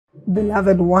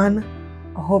Beloved one,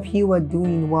 I hope you are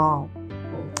doing well.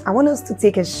 I want us to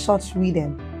take a short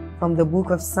reading from the book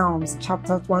of Psalms,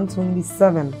 chapter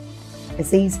 127. It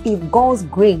says, if God's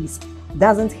grace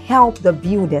doesn't help the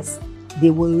builders,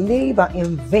 they will labor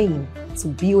in vain to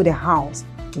build a house.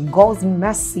 If God's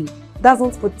mercy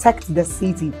doesn't protect the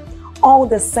city, all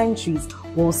the centuries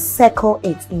will circle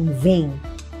it in vain.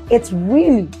 It's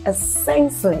really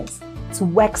senseless to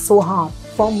work so hard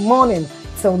from morning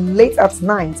till late at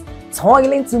night,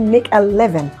 toiling to make a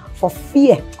living for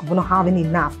fear of not having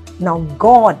enough. Now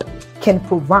God can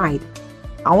provide.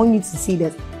 I want you to see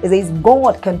this. It says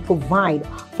God can provide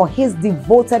for his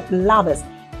devoted lovers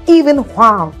even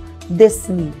while they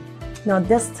sleep. Now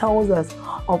this tells us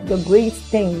of the great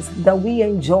things that we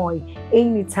enjoy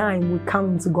anytime we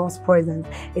come into God's presence.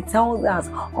 It tells us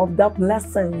of the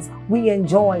blessings we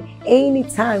enjoy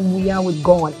anytime we are with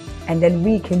God. And then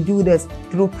we can do this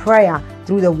through prayer,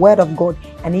 through the word of God,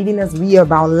 and even as we are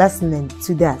about listening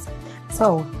to that.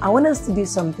 So I want us to do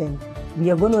something. We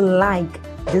are going to like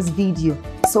this video.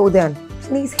 So then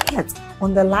please hit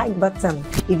on the like button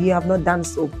if you have not done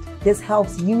so. This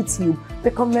helps YouTube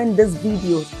recommend this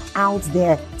video out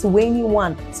there to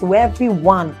anyone, so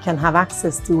everyone can have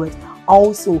access to it.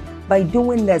 Also, by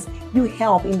doing this, you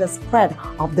help in the spread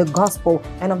of the gospel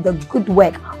and of the good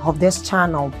work of this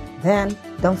channel. Then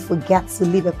don't forget to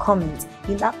leave a comment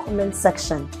in that comment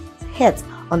section. Hit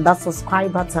on that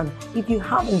subscribe button if you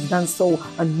haven't done so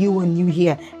and you are new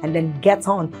here, and then get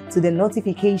on to the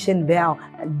notification bell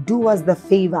and do us the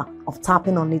favor of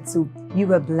tapping on it too.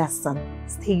 You are blessed.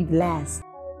 Stay blessed.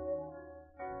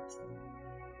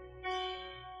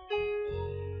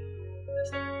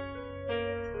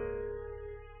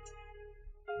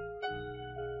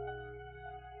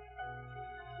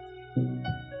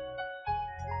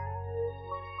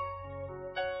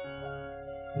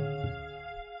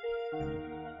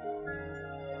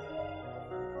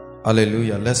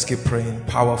 Hallelujah. Let's keep praying.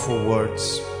 Powerful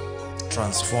words,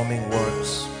 transforming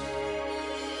words.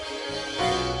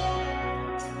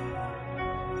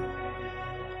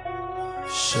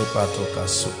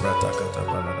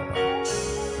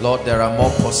 Lord, there are more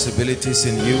possibilities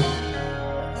in you,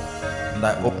 and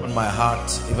I open my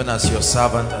heart, even as your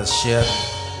servant has shared.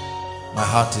 My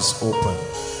heart is open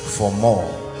for more.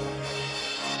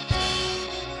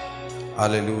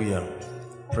 Hallelujah.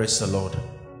 Praise the Lord.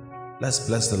 Let's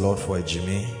bless the Lord for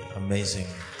Jimmy. Amazing,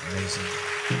 amazing.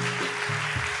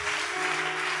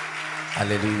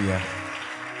 Hallelujah.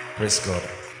 Praise God.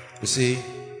 You see,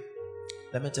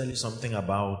 let me tell you something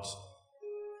about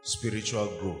spiritual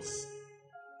growth.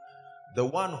 The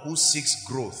one who seeks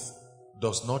growth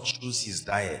does not choose his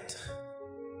diet.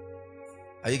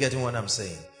 Are you getting what I'm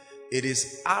saying? It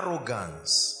is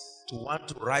arrogance to want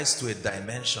to rise to a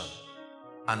dimension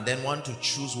and then want to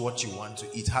choose what you want to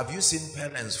eat. Have you seen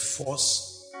parents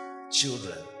force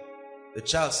children? The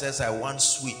child says, I want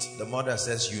sweet. The mother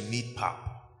says, you need pap.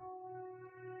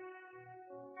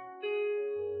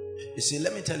 You see,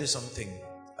 let me tell you something.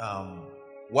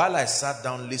 While I sat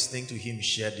down listening to him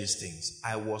share these things,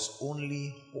 I was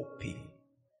only hoping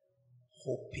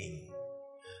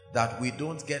that we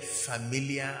don't get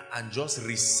familiar and just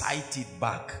recite it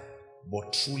back,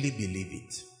 but truly believe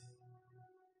it.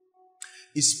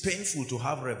 It's painful to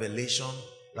have revelation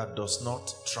that does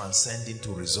not transcend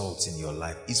into results in your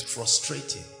life. It's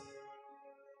frustrating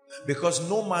because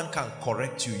no man can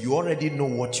correct you. You already know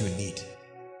what you need,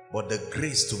 but the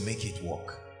grace to make it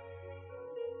work.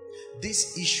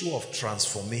 This issue of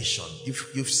transformation,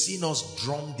 you've seen us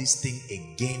drum this thing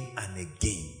again and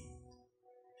again.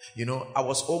 You know, I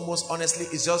was almost, honestly,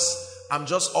 I'm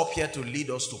just up here to lead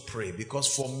us to pray,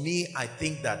 because for me, I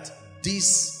think that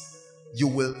this, you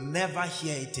will never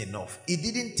hear it enough. It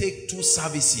didn't take 2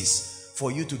 services for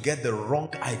you to get the wrong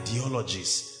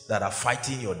ideologies that are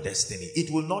fighting your destiny. It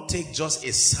will not take just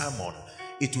a sermon.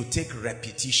 It will take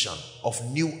repetition of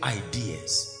new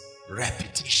ideas.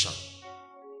 Repetition.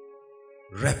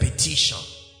 Repetition.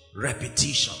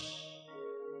 Repetition.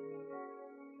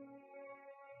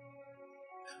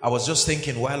 I was just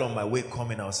thinking while on my way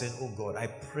coming, I was saying, oh God, I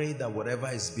pray that whatever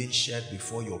is being shared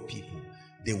before your people,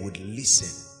 they would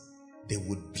listen. They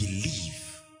would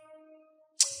believe.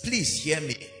 Please hear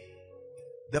me.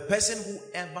 The person who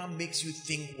ever makes you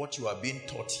think what you are being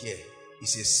taught here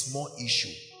is a small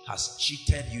issue has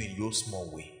cheated you in your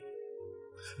small way.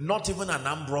 Not even an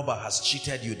armed robber has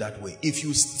cheated you that way. If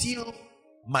you steal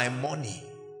my money,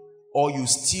 or you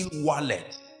steal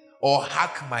wallet, or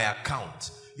hack my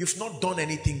account, you've not done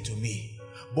anything to me.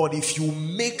 But if you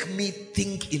make me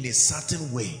think in a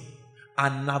certain way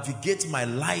and navigate my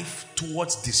life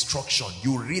towards destruction,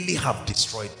 you really have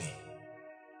destroyed me.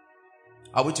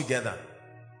 Are we together?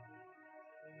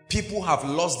 People have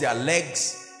lost their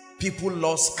legs. People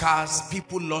lost cars.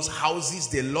 People lost houses.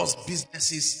 They lost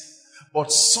businesses.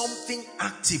 But something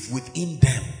active within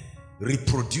them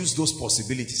reproduced those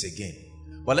possibilities again.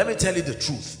 But let me tell you the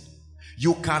truth.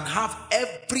 You can have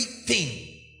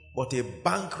everything but a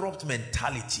bankrupt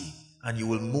mentality, and you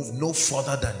will move no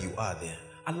further than you are there.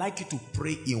 I'd like you to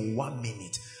pray in 1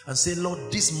 minute and say,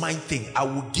 Lord, this mind thing, I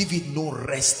will give it no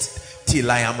rest till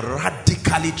I am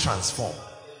radically transformed.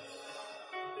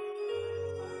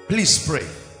 Please pray.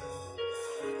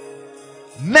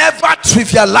 Never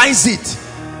trivialize it.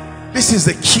 This is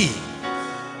the key.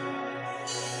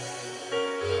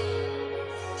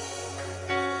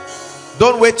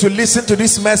 Don't wait to listen to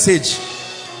this message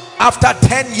after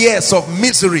 10 years of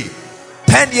misery,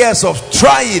 10 years of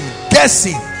trying,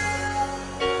 guessing.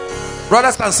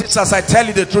 Brothers and sisters, I tell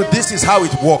you the truth, this is how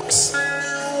it works.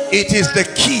 It is the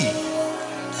key.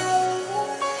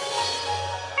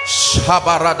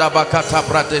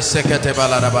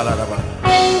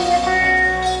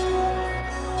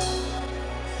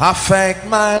 Affect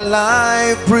my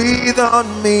life, breathe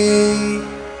on me.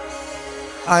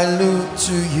 I look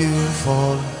to you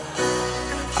for.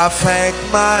 Affect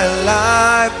my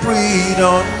life, breathe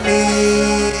on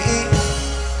me.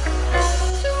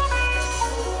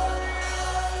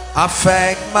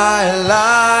 Affect my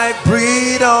life,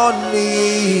 breathe on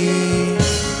me.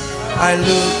 I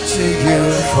look to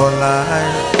you for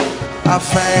life.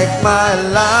 Affect my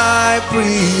life,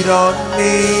 breathe on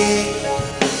me.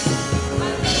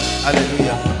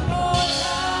 Hallelujah.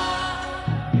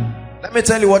 Let me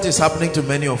tell you what is happening to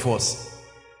many of us.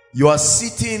 You are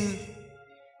sitting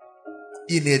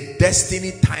in a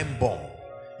destiny time bomb.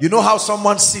 You know how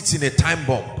someone sits in a time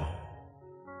bomb?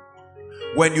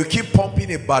 When you keep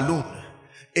pumping a balloon,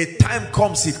 a time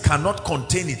comes it cannot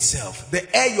contain itself. The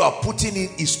air you are putting in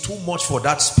is too much for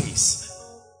that space,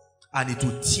 and it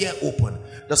will tear open.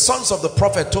 The sons of the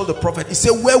prophet told the prophet, he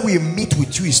said, where we meet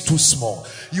with you is too small.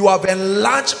 You have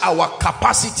enlarged our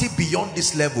capacity beyond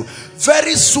this level.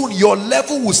 Very soon your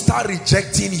level will start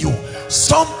rejecting you.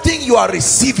 Something you are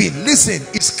receiving, listen,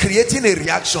 is creating a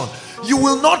reaction. You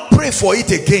will not pray for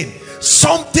it again.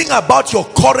 Something about your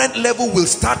current level will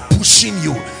start pushing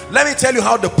you. Let me tell you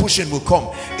how the pushing will come.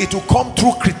 It will come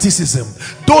through criticism.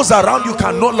 Those around you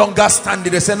can no longer stand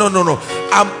it. They say, no,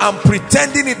 I'm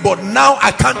pretending it, but now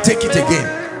I can't take it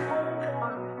again.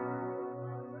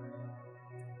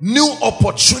 New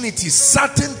opportunities,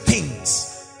 certain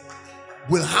things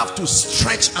will have to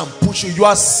stretch and push you. You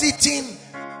are sitting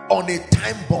on a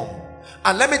time bomb.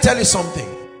 And let me tell you something.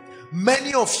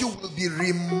 Many of you will be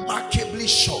remarkably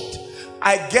shocked.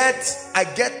 I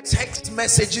get text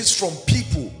messages from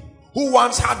people who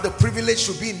once had the privilege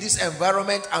to be in this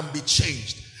environment and be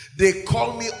changed. They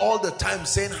call me all the time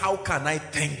saying, how can I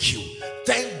thank you?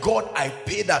 Thank God I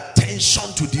paid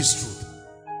attention to this truth.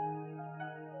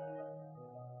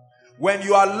 When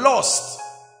you are lost,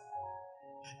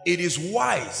 it is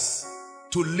wise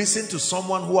to listen to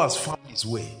someone who has found his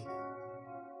way.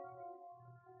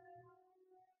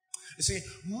 You see,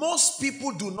 most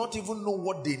people do not even know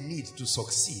what they need to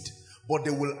succeed, but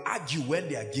they will argue when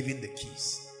they are given the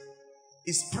keys.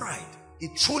 It's pride.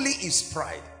 It truly is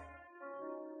pride.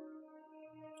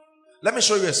 Let me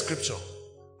show you a scripture.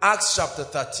 Acts chapter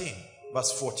 13,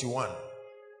 verse 41.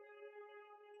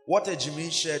 What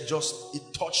Ejimi shared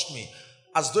it touched me.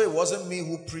 As though it wasn't me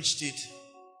who preached it.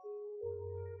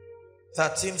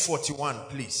 13:41,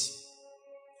 please.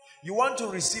 You want to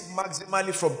receive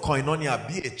maximally from koinonia,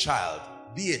 be a child.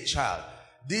 Be a child.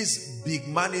 This big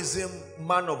manism,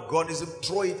 man of Godism,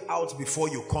 throw it out before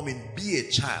you come in. Be a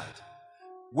child.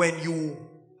 When you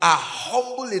are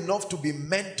humble enough to be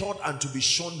mentored and to be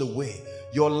shown the way,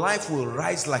 your life will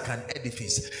rise like an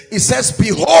edifice. It says,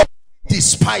 behold,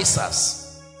 despise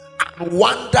us and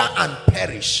wander and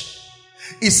perish.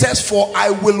 It says, for I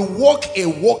will walk a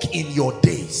walk in your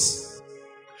days,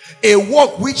 a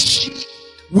walk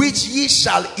which ye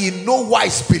shall in no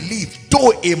wise believe,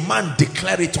 though a man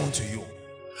declare it unto you.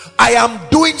 I am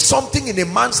doing something in a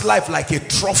man's life like a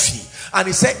trophy, and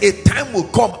he said a time will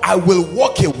come I will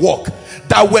walk a walk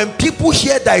that when people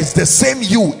hear that it's the same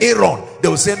you, Aaron, they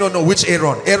will say, no, which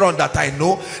Aaron? Aaron that I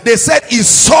know. They said, is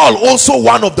Saul also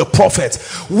one of the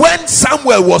prophets? When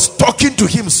Samuel was talking to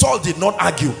him, Saul did not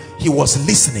argue. He was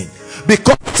listening,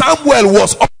 because Samuel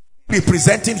was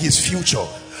representing his future.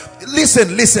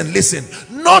 Listen.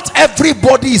 Not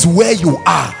everybody is where you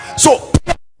are. So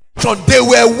they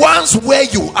were once where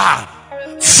you are.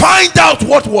 Find out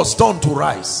what was done to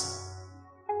rise.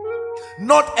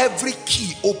 Not every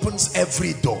key opens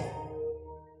every door.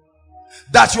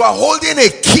 That you are holding a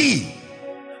key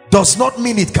does not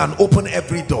mean it can open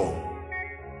every door.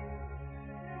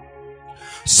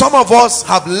 Some of us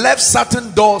have left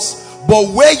certain doors, but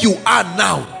where you are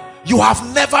now, you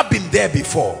have never been there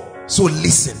before. So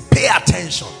listen, pay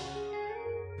attention.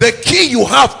 The key you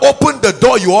have opened the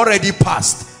door you already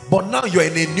passed, but now you're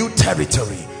in a new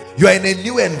territory. You're in a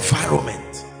new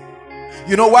environment.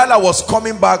 You know, while I was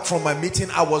coming back from my meeting,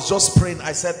 I was just praying.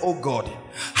 I said, oh God,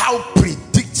 how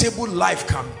predictable life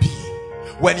can be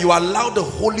when you allow the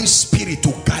Holy Spirit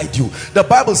to guide you. The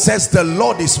Bible says the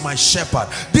Lord is my shepherd.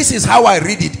 This is how I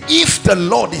read it. If the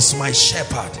Lord is my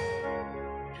shepherd,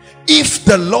 if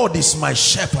the Lord is my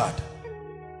shepherd,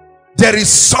 there is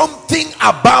something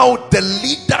about the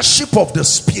leadership of the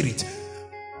Spirit.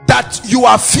 That you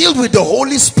are filled with the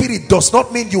Holy Spirit does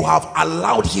not mean you have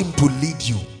allowed him to lead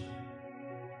you.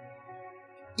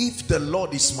 If the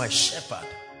Lord is my shepherd,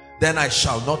 then I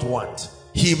shall not want.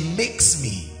 He makes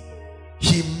me.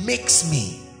 He makes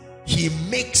me. He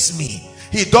makes me.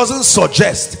 He doesn't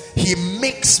suggest. He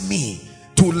makes me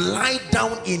to lie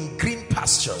down in green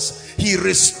pastures. He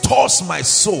restores my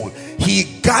soul.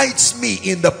 He guides me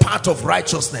in the path of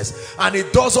righteousness, and he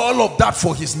does all of that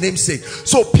for his name's sake.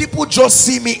 So people just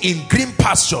see me in green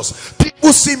pastures,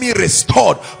 people see me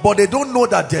restored, but they don't know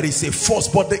that there is a force.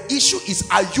 But the issue is,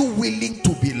 are you willing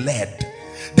to be led?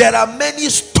 There are many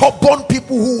stubborn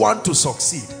people who want to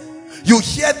succeed. You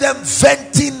hear them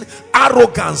venting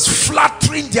arrogance,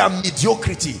 flattering their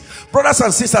mediocrity. Brothers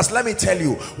and sisters, let me tell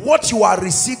you, what you are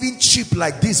receiving cheap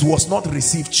like this was not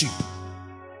received cheap.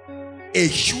 A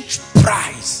huge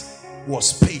price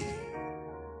was paid.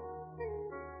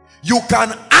 You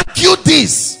can argue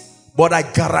this, but I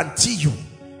guarantee you,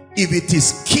 if it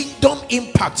is kingdom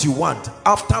impact you want,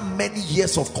 after many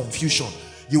years of confusion,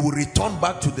 you will return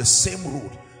back to the same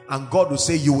road, and God will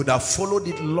say you would have followed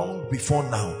it long before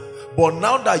now. But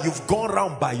now that you've gone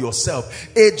around by yourself,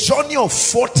 a journey of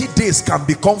 40 days can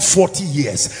become 40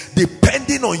 years,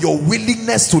 depending on your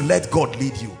willingness to let God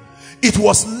lead you. It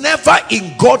was never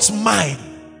in God's mind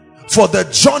for the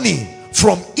journey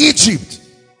from Egypt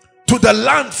to the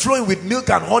land flowing with milk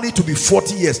and honey to be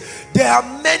 40 years. There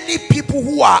are many people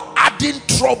who are adding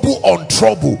trouble on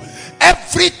trouble.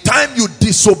 Every time you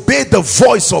disobey the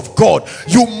voice of God,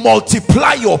 you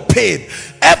multiply your pain.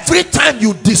 Every time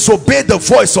you disobey the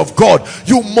voice of God,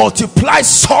 you multiply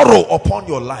sorrow upon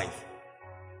your life.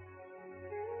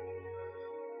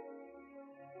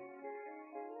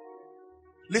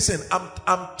 Listen,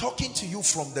 I'm talking to you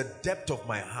from the depth of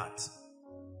my heart.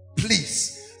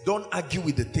 Please, don't argue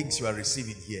with the things you are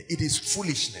receiving here. It is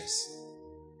foolishness.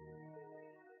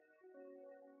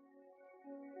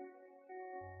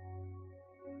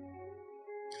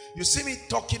 You see me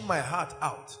talking my heart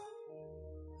out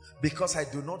because I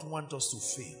do not want us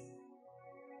to fail.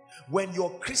 When your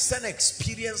Christian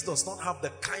experience does not have the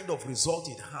kind of result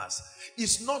it has,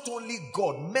 it's not only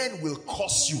God, men will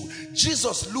curse you.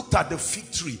 Jesus looked at the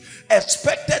fig tree,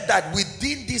 expected that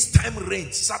within this time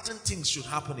range, certain things should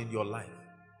happen in your life.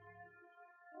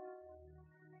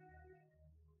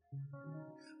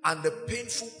 And the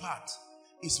painful part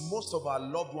is most of our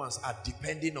loved ones are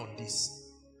depending on this.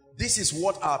 This is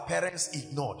what our parents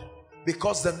ignored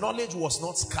because the knowledge was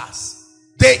not scarce.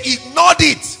 They ignored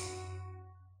it.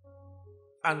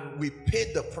 And we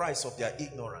paid the price of their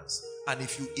ignorance. And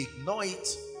if you ignore it,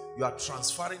 you are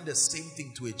transferring the same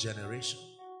thing to a generation.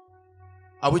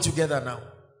 Are we together now?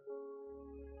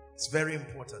 It's very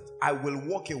important. I will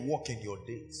walk a walk in your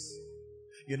days.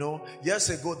 You know, years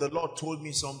ago the Lord told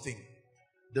me something.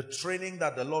 The training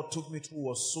that the Lord took me through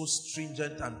was so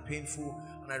stringent and painful.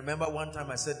 And I remember one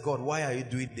time I said, God, why are you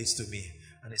doing this to me?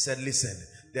 And he said, listen,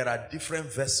 there are different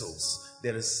vessels.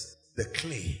 There is the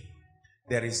clay.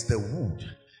 There is the wood.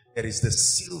 There is the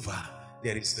silver.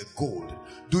 There is the gold.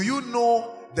 Do you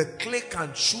know the clay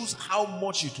can choose how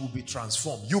much it will be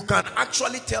transformed? You can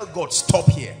actually tell God, stop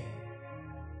here.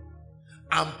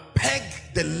 And peg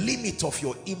the limit of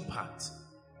your impact.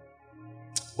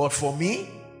 But for me,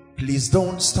 please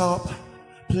don't stop.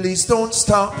 Please don't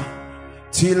stop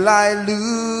till I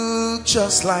look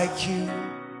just like you.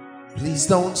 Please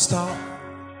don't stop.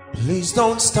 Please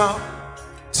don't stop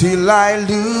till I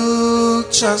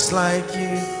look just like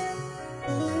you.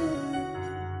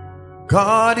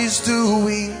 God is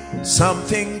doing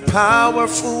something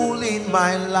powerful in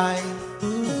my life.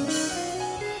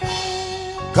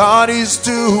 God is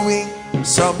doing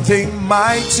something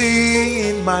mighty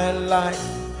in my life.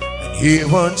 And He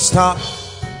won't stop.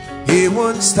 He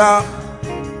won't stop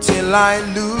till I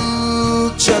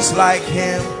look just like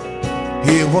Him.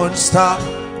 He won't stop.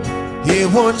 He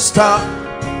won't stop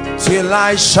till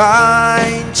I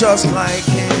shine just like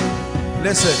Him.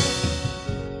 Listen.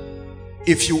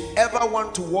 If you ever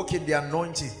want to walk in the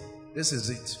anointing, this is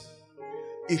it.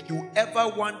 If you ever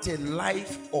want a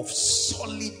life of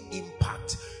solid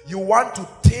impact, you want to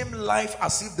tame life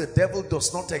as if the devil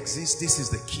does not exist, this is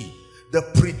the key. The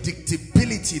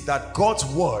predictability that God's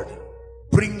word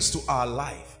brings to our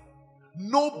life.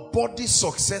 Nobody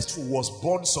successful was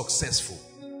born successful.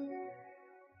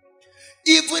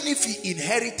 Even if he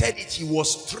inherited it, he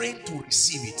was trained to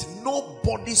receive it.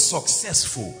 Nobody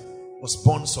successful was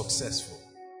born successful.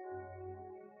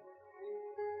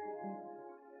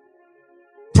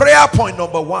 Prayer point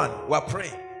number 1, we're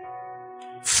praying.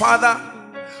 Father,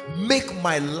 make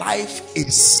my life a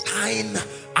sign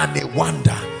and a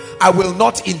wonder. I will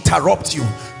not interrupt you.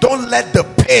 Don't let the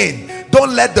pain,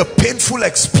 don't let the painful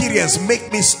experience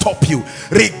make me stop you.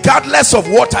 Regardless of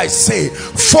what I say,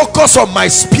 focus on my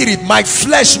spirit. My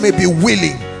flesh may be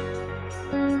willing.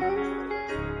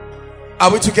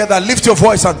 Are we together? Lift your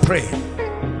voice and pray.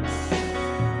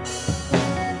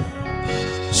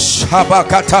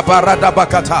 Shabakata barada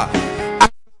bakata.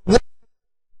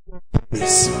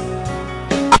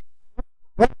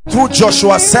 Through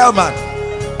Joshua Selman,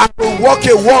 I will walk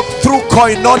a walk through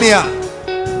Koinonia.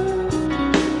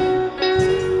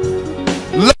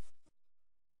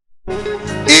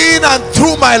 In and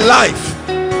through my life.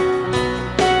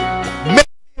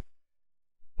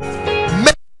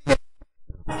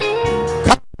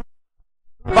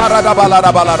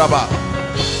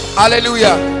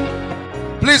 Hallelujah.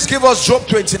 Please give us Job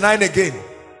 29 again.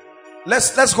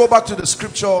 Let's go back to the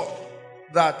scripture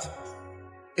that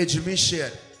Ejimi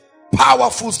shared.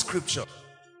 Powerful scripture.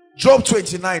 Job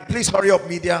 29. Please hurry up,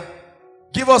 media.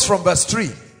 Give us from verse 3.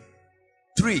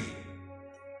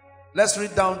 Let's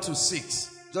read down to 6.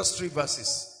 Just 3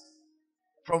 verses.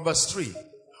 From verse 3.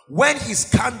 When his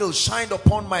candle shined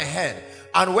upon my head,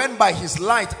 and when by his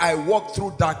light I walked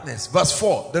through darkness. Verse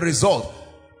 4. The result.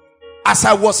 As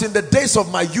I was in the days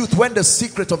of my youth, when the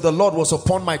secret of the Lord was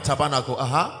upon my tabernacle.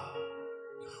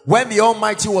 When the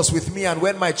Almighty was with me, and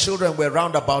when my children were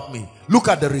round about me. Look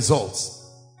at the results.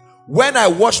 When I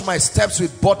washed my steps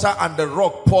with butter, and the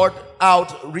rock poured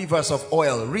out rivers of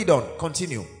oil. Read on.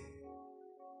 Continue.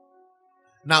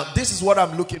 Now this is what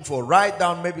I'm looking for. Write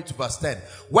down maybe to verse 10.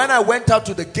 When I went out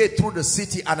to the gate through the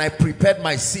city, and I prepared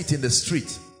my seat in the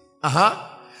street.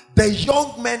 The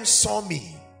young men saw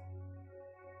me.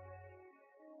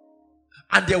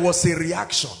 And there was a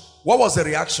reaction. What was the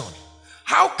reaction?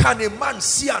 How can a man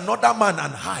see another man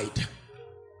and hide?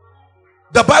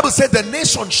 The Bible said the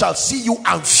nation shall see you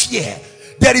and fear.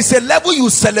 There is a level you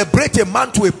celebrate a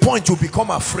man to a point you become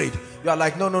afraid. You are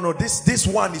like, no, this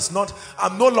one is not,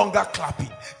 I'm no longer clapping.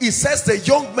 It says the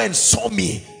young men saw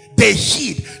me, they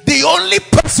hid. The only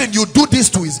person you do this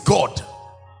to is God.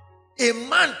 A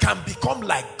man can become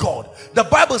like God. The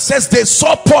Bible says they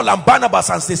saw Paul and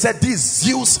Barnabas and they said, this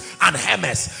Zeus and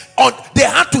Hermes. They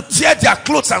had to tear their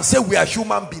clothes and say, we are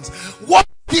human beings. What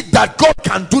is it that God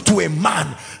can do to a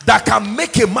man that can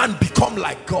make a man become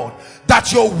like God?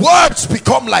 That your words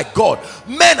become like God.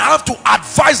 Men have to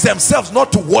advise themselves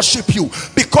not to worship you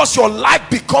because your life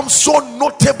becomes so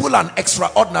notable and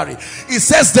extraordinary. It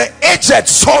says the aged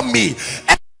saw me.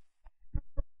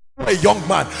 A young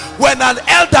man. When an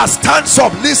elder stands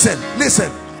up, listen.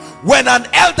 When an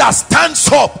elder stands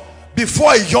up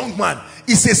before a young man,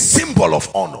 it's a symbol of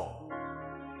honor.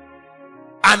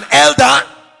 An elder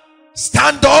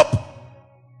stand up.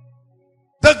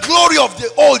 The glory of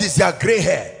the old is their gray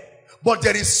hair. But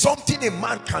there is something a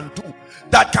man can do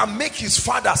that can make his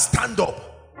father stand up.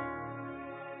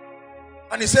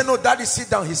 And he said, no, daddy, sit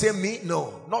down. He said, me?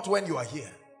 No, not when you are here.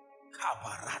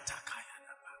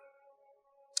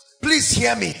 Please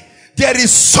hear me. There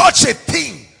is such a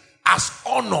thing as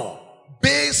honor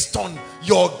based on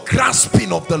your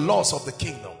grasping of the laws of the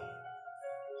kingdom.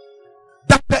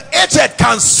 That the aged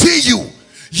can see you.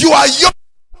 You are young,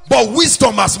 but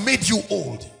wisdom has made you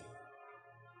old.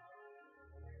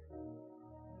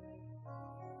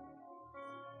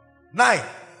 Nine.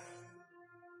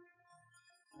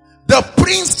 The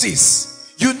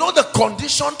princes, you know the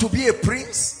condition to be a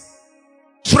prince?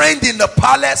 Trained in the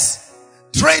palace,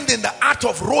 trained in the art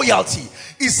of royalty.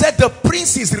 He said the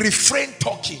princes refrain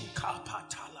talking.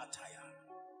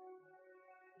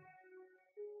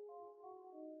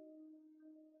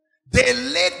 They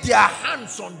laid their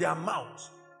hands on their mouth.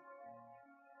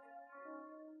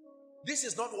 This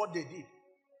is not what they did.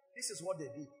 This is what they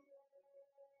did.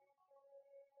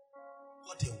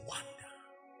 What a wonder.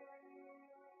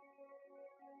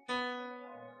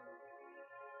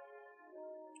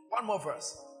 One more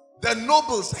verse. The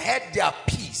nobles had their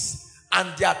peace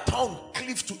and their tongue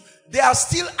cleave to, they are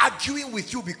still arguing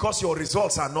with you because your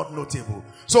results are not notable.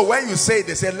 So when you say,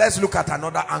 they say, let's look at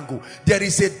another angle. There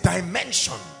is a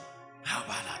dimension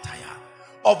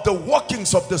of the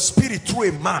workings of the Spirit through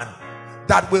a man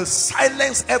that will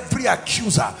silence every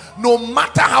accuser, no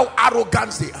matter how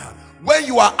arrogant they are. When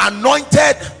you are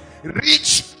anointed,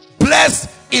 rich, blessed,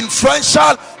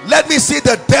 influential, let me see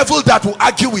the devil that will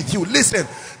argue with you. Listen,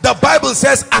 the Bible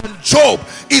says, and Job,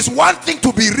 is one thing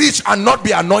to be rich and not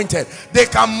be anointed. They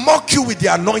can mock you with the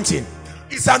anointing.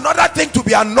 It's another thing to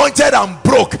be anointed and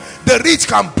broke. The rich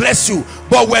can bless you,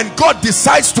 but when God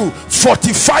decides to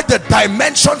fortify the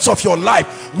dimensions of your life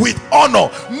with honor,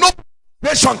 no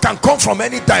nation can come from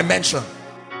any dimension.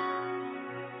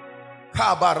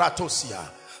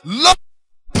 Lord,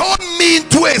 turn me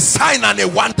into a sign and a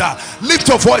wonder. Lift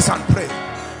your voice and pray.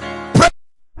 Pray.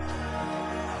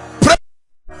 Pray.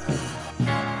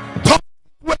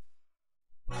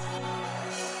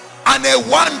 And a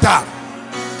wonder.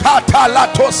 A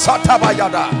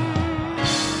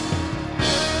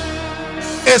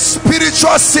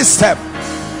spiritual system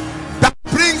that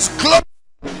brings glory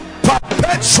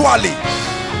perpetually.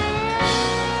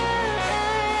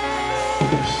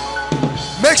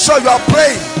 Make sure you are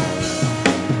praying.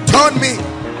 Turn me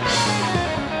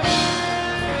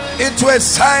into a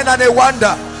sign and a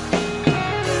wonder.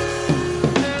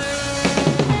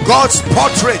 God's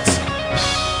portrait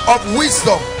of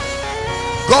wisdom,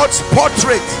 God's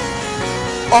portrait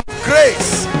of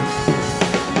grace.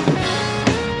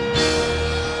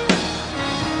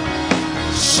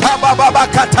 Shabababa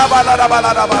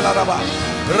katabalarabalarabalaba.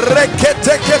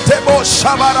 Reketeketebo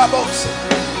shabarabos.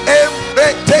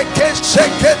 Embreteke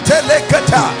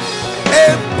sheketeleketa.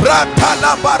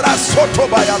 Embratalabara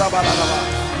sotobayarabalaba.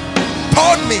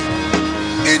 Turn me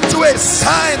into a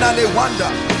sign and a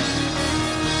wonder.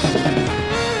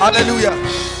 Hallelujah.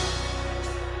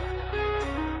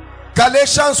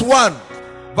 Galatians 1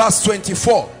 verse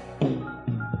 24.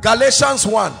 Galatians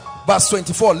 1 verse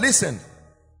 24. Listen,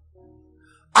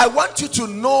 I want you to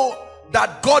know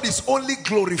that God is only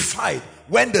glorified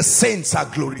when the saints are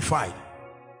glorified.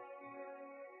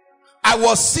 I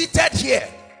was seated here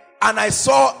and I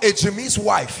saw a Jimmy's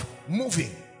wife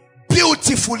moving,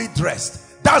 beautifully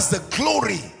dressed. That's the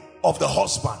glory of the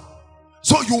husband.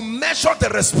 So you measure the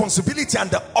responsibility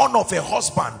and the honor of a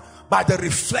husband by the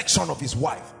reflection of his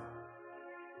wife.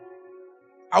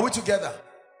 Are we together?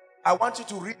 I want you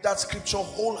to read that scripture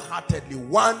wholeheartedly.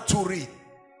 1, 2, read.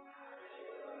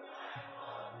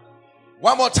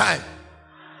 One more time.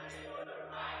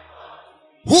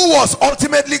 Who was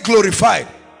ultimately glorified?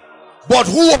 But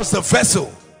who was the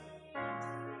vessel?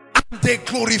 And they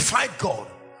glorified God.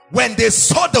 When they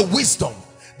saw the wisdom,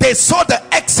 they saw the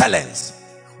excellence.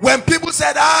 When people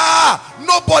said,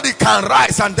 nobody can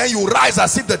rise, and then you rise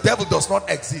as if the devil does not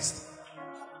exist.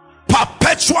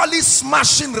 Perpetually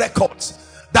smashing records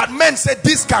that men said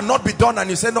this cannot be done,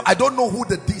 and you say, no, I don't know who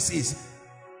the this is.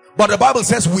 But the Bible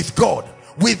says with God,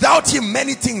 without him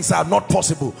many things are not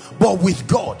possible, but with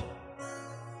God.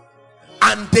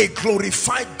 And they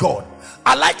glorified God.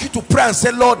 I like you to pray and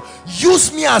say, Lord,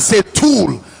 use me as a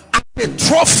tool, as a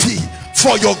trophy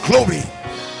for your glory.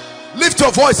 Lift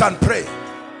your voice and pray.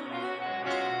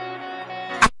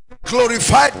 And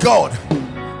glorified God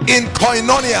in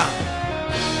koinonia.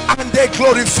 And they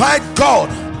glorified God.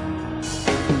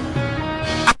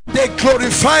 And they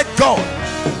glorified God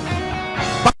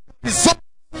by the result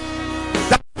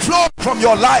that flowed from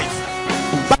your life,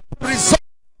 by the result,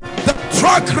 the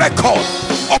track record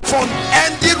of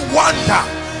unending wonder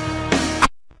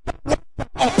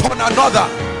upon another.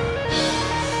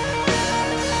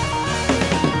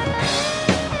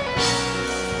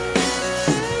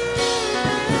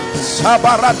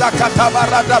 Shabarada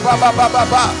katabarada baba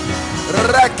baba.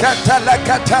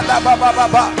 Rekatelekatela baba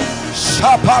baba.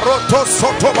 Shaparoto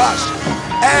sotobash.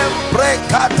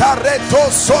 Embrekatareto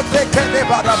sotekele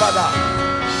badabada.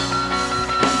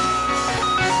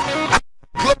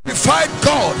 Glorified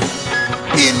God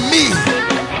in me.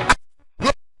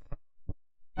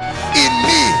 In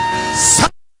me.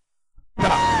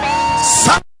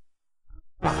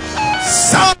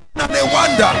 Sound and a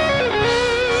wonder.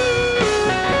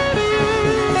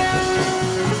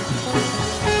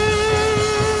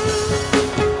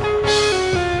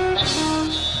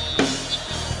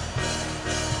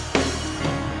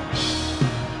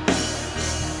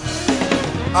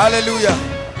 Hallelujah.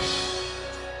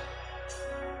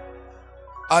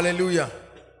 Hallelujah.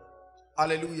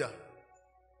 Hallelujah.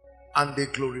 And they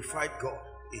glorified God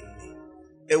in me.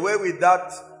 Away with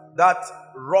that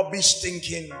rubbish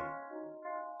thinking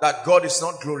that God is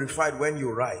not glorified when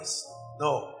you rise.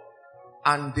 No.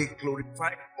 And they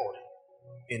glorified God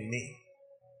in me.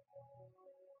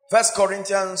 1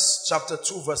 Corinthians chapter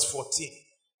 2 verse 14.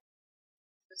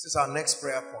 This is our next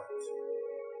prayer point.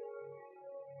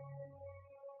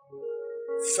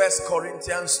 1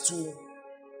 Corinthians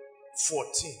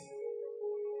 2:14.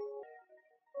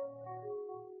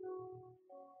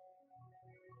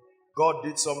 God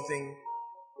did something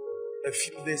a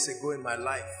few days ago in my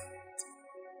life.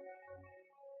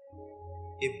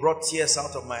 It brought tears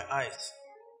out of my eyes.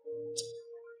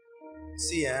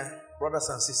 See, brothers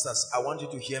and sisters, I want you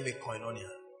to hear me, koinonia.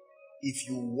 If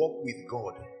you walk with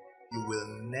God, you will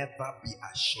never be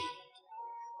ashamed.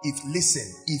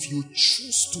 If you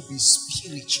choose to be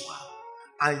spiritual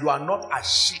and you are not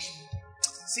ashamed,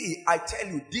 see, I tell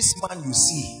you, this man you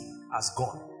see has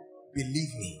gone.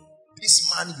 Believe me,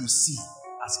 this man you see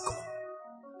has gone.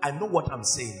 I know what I'm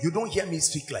saying. You don't hear me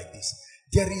speak like this.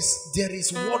 There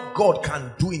is what God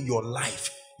can do in your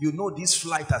life. You know this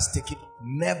flight has taken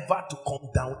never to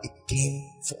come down again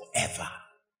forever.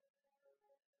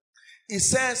 It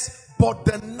says, but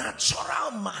the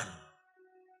natural man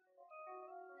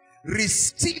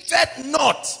receiveth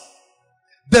not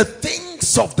the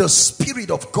things of the Spirit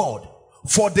of God,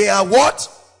 for they are what?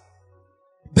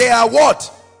 They are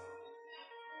what?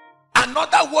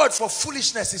 Another word for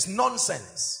foolishness is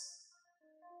nonsense.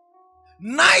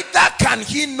 Neither can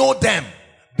he know them,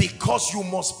 because you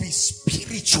must be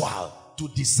spiritual to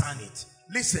discern it.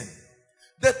 Listen,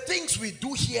 the things we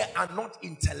do here are not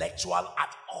intellectual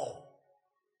at all.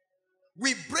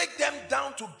 We break them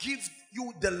down to give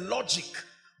you the logic,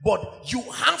 but you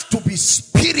have to be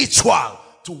spiritual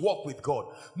to walk with God.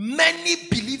 Many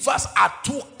believers are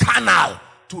too carnal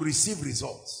to receive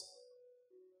results.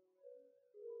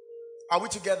 Are we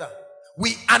together?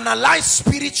 We analyze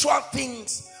spiritual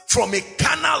things from a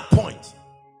carnal point.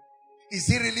 Is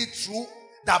it really true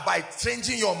that by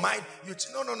changing your mind, you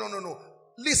no.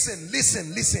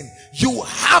 Listen. You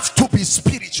have to be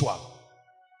spiritual.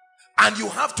 And you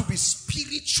have to be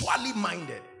spiritually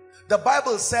minded. The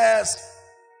Bible says,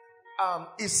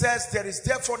 it says, there is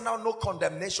therefore now no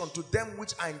condemnation to them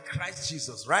which are in Christ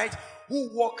Jesus, right? Who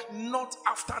walk not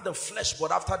after the flesh,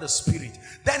 but after the Spirit.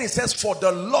 Then it says, for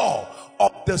the law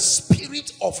of the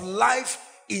Spirit of life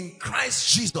in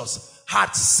Christ Jesus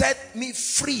had set me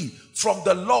free from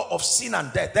the law of sin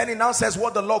and death. Then it now says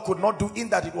what the law could not do, in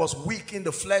that it was weak in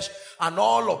the flesh and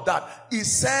all of that. It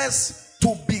says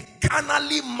to be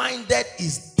carnally minded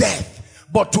is death,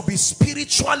 but to be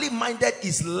spiritually minded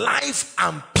is life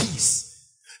and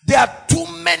peace. There are too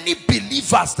many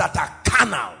believers that are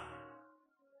carnal.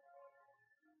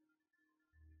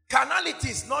 Carnality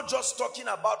is not just talking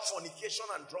about fornication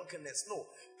and drunkenness. No.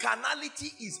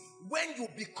 Carnality is when you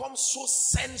become so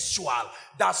sensual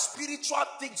that spiritual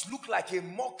things look like a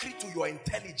mockery to your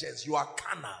intelligence. You are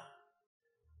carnal.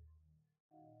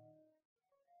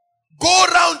 Go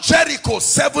around Jericho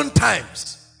 7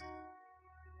 times.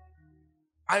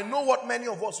 I know what many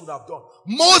of us would have done.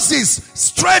 Moses,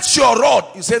 stretch your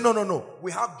rod. You say, no.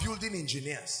 We have building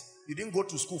engineers. You didn't go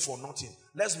to school for nothing.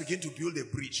 Let's begin to build a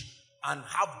bridge and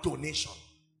have donation.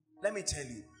 Let me tell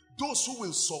you, those who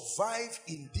will survive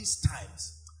in these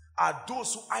times are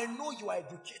those who, I know you are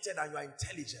educated and you are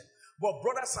intelligent, but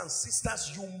brothers and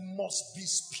sisters, you must be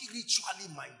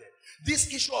spiritually minded.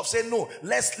 This issue of saying, no,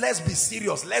 let's be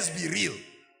serious, let's be real.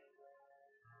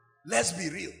 Let's be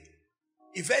real.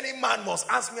 If any man must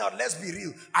ask me out, let's be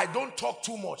real. I don't talk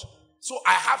too much. So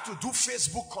I have to do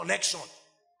Facebook connection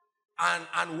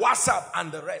and WhatsApp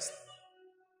and the rest.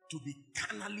 To be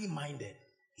carnally minded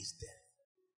is death.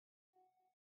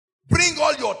 Bring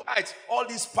all your tithes. All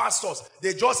these pastors,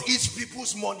 they just eat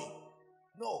people's money.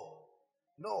 No,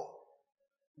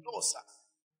 sir.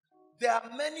 There are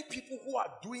many people who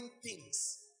are doing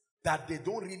things that they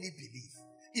don't really believe.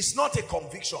 It's not a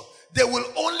conviction. They will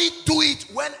only do it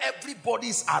when everybody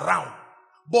is around.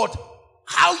 But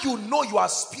how you know you are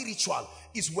spiritual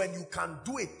is when you can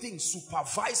do a thing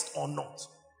supervised or not.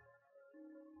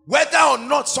 Whether or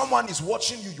not someone is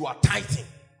watching you, you are tithing.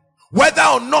 Whether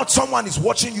or not someone is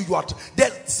watching you, you are...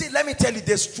 See, let me tell you,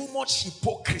 there's too much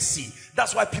hypocrisy.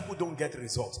 That's why people don't get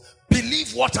results.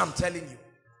 Believe what I'm telling you.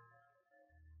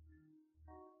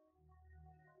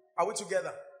 Are we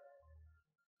together?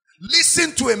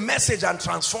 Listen to a message and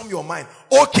transform your mind.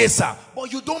 Okay, sir.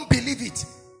 But you don't believe it.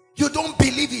 You don't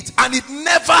believe it. And it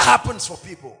never happens for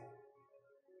people.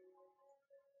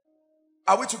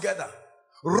 Are we together?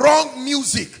 Wrong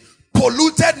music,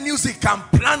 polluted music can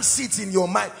plant seeds in your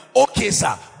mind. Okay,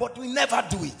 sir. But we never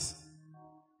do it.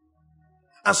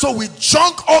 And so we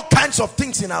junk all kinds of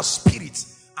things in our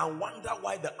spirits and wonder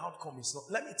why the outcome is not.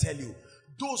 Let me tell you,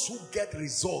 those who get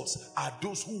results are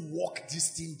those who walk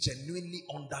this thing genuinely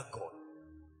under God.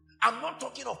 I'm not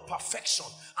talking of perfection.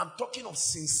 I'm talking of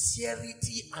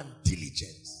sincerity and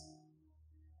diligence.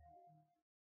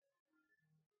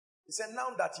 He said, now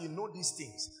that you know these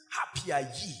things, happy are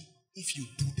ye if you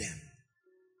do them.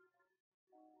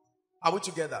 Are we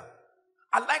together?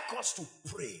 I'd like us to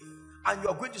pray. And you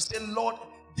are going to say, Lord,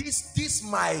 this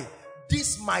my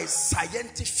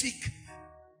scientific,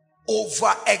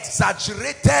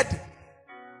 over-exaggerated,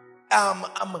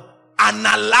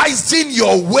 analyzing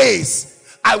your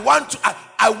ways. I want,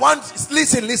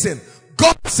 listen.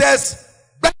 God says,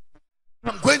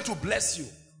 I'm going to bless you.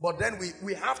 But then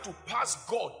we have to pass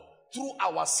God through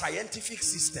our scientific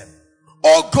system.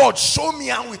 Oh God, show me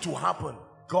how it will happen.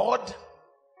 God,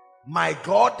 my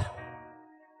God.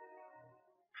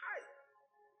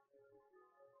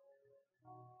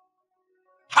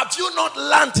 Have you not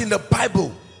learned in the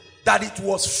Bible that it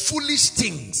was foolish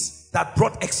things that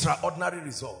brought extraordinary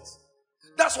results?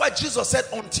 That's why Jesus said,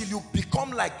 until you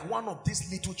become like one of these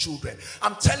little children.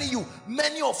 I'm telling you,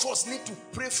 many of us need to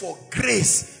pray for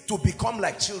grace to become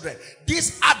like children.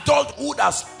 This adulthood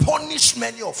has punished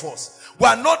many of us. We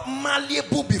are not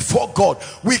malleable before God.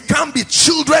 We can't be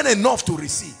children enough to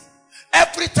receive.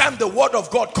 Every time the word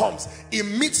of God comes, it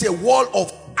meets a wall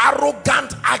of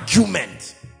arrogant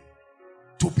argument.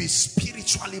 To be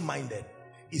spiritually minded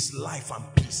is life and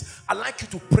peace. I'd like you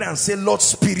to pray and say, Lord,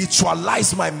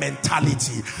 spiritualize my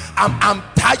mentality. I'm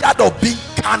tired of being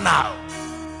carnal.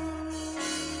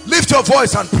 Lift your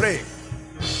voice and pray.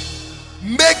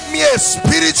 Make me a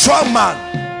spiritual man.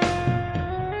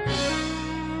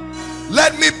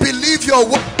 Let me believe your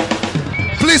word.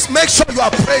 Please make sure you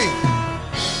are praying.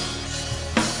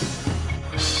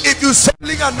 If you're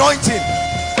selling anointing,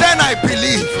 then I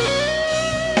believe.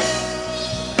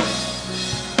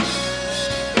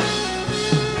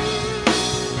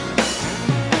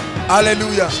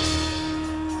 Hallelujah.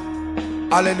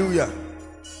 Hallelujah.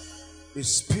 Be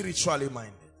spiritually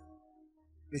minded.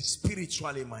 Be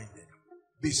spiritually minded.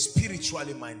 Be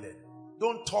spiritually minded.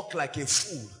 Don't talk like a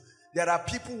fool. There are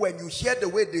people, when you hear the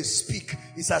way they speak,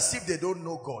 it's as if they don't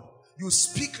know God. You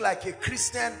speak like a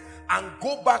Christian and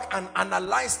go back and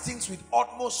analyze things with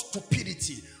utmost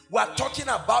stupidity. We are talking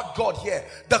about God here.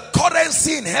 The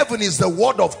currency in heaven is the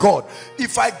word of God.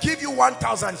 If I give you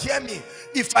 1,000, hear me.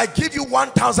 If I give you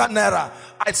 1,000 naira,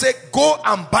 I say, go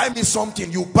and buy me something.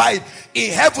 You buy it.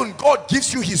 In heaven, God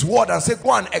gives you his word and say,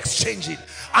 go and exchange it.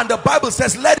 And the Bible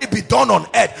says, let it be done on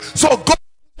earth. So God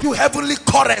gives you heavenly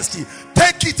currency.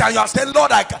 Take it and you are saying,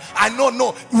 Lord, I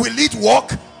know. Will it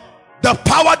work? The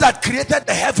power that created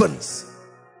the heavens,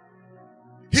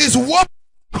 his word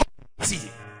currency.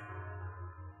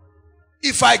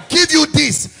 If I give you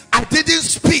this, I didn't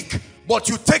speak, but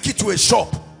you take it to a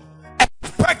shop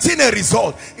expecting a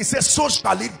result. It says, so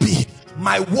shall it be,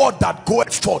 my word that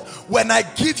goeth forth. When I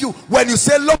give you, when you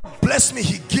say, Lord bless me,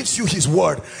 he gives you his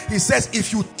word. He says,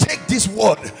 if you take this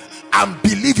word and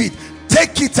believe it,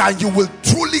 take it and you will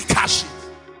truly cash it.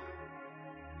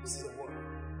 This is the word.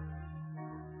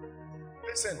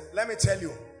 Listen, let me tell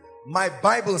you, my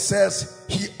Bible says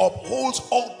he upholds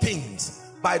all things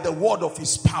by the word of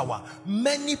his power.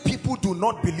 Many people do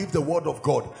not believe the word of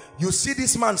God. You see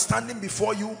this man standing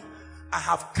before you. I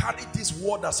have carried this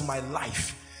word as my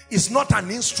life. It's not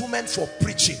an instrument for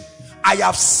preaching. I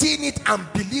have seen it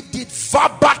and believed it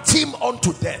verbatim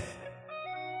unto death.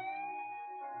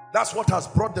 That's what has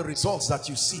brought the results that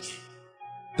you see.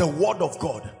 The word of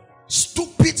God.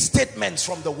 Stupid statements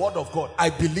from the word of God.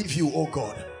 I believe you, oh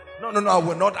God. No, I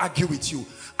will not argue with you.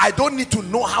 I don't need to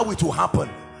know how it will happen.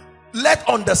 Let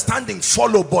understanding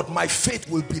follow, but my faith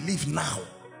will believe now.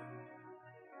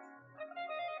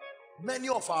 Many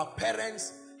of our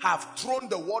parents have thrown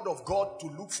the word of God to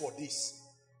look for this.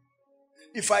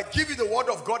 If I give you the word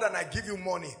of God and I give you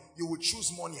money, you will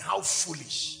choose money. How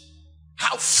foolish.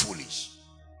 How foolish.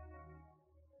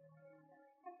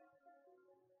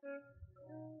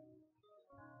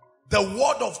 The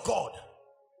word of God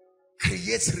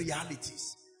creates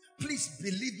realities. Please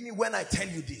believe me when I tell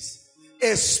you this.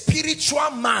 A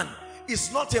spiritual man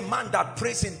is not a man that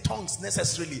prays in tongues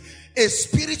necessarily. A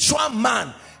spiritual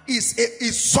man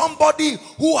is somebody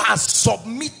who has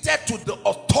submitted to the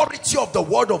authority of the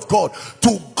word of God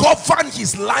to govern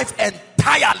his life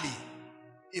entirely.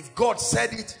 If God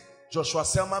said it, Joshua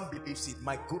Selman believes it.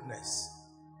 My goodness.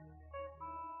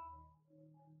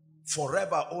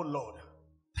 Forever, oh Lord,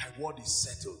 thy word is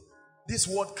settled. This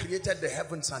word created the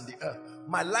heavens and the earth.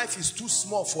 My life is too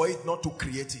small for it not to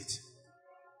create it.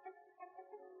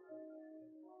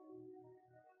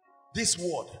 This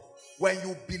word, when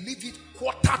you believe it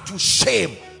quarter to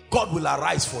shame, God will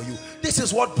arise for you. This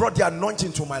is what brought the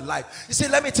anointing to my life. You see,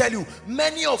 let me tell you,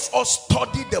 many of us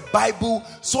study the Bible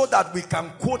so that we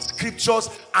can quote scriptures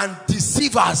and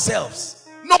deceive ourselves.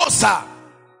 No, sir.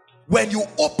 When you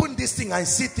open this thing and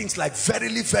see things like,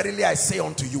 verily, verily, I say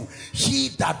unto you, he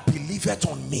that believeth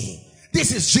on me.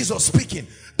 This is Jesus speaking.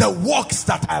 The works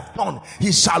that I have done,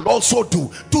 he shall also do.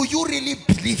 Do you really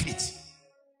believe it?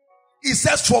 He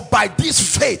says, for by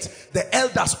this faith, the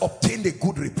elders obtained a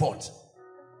good report.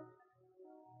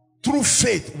 Through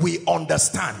faith, we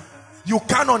understand. You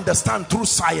can't understand through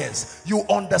science. You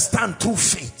understand through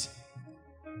faith.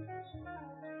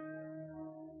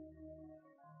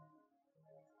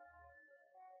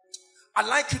 I'd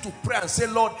like you to pray and say,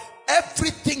 Lord,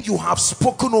 everything you have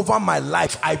spoken over my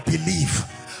life, I believe.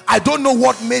 I don't know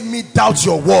what made me doubt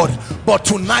your word, but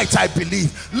tonight I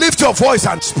believe. Lift your voice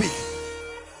and speak.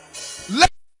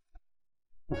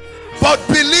 But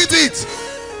believe it.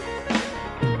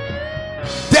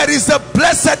 There is a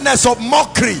blessedness of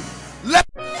mockery.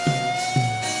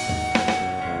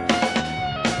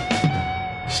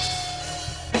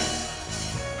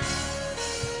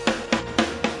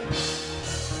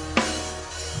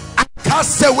 I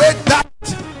cast away doubt.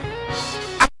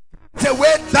 I cast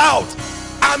away doubt.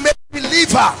 I'm a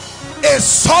believer, a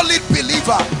solid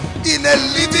believer in a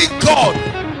living God.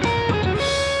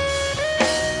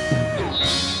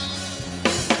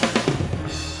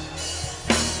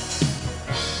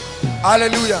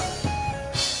 Hallelujah.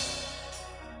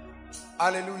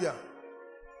 Hallelujah.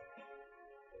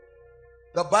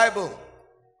 The Bible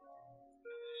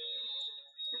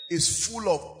is full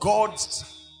of God's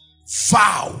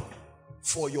vow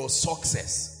for your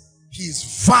success.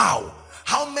 His vow.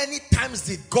 How many times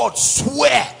did God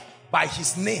swear by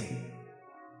his name?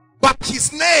 By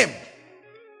his name.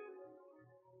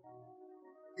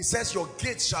 He says your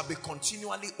gates shall be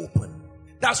continually open.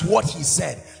 That's what he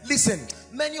said. Listen,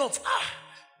 many of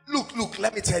look,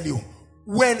 let me tell you,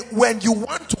 when you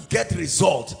want to get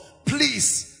result,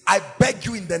 please, I beg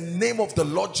you in the name of the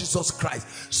Lord Jesus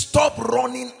Christ, stop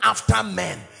running after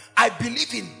men. I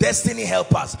believe in destiny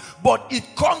helpers, but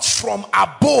it comes from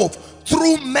above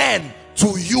through men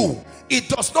to you. It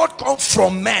does not come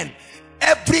from men.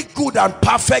 Every good and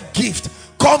perfect gift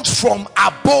comes from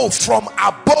above. From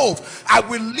above, I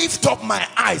will lift up my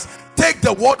eyes. Take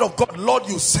the word of God. Lord,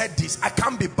 you said this. I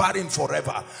can't be barren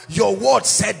forever. Your word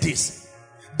said this.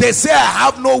 They say I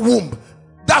have no womb.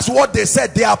 That's what they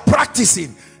said. They are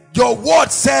practicing. Your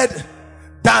word said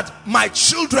that my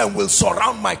children will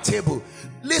surround my table.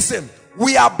 Listen,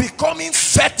 we are becoming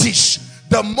fetish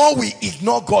the more we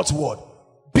ignore God's word.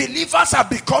 Believers are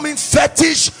becoming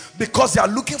fetish because they are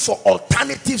looking for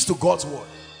alternatives to God's word.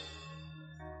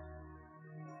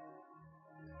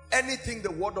 Anything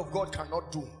the word of God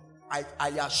cannot do, I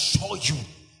assure you,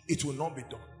 it will not be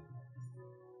done.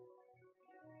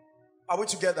 Are we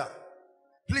together?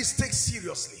 Please take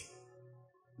seriously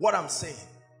what I'm saying.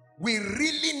 We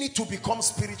really need to become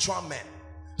spiritual men.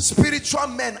 Spiritual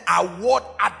men are word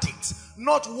addicts,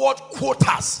 not word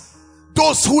quoters.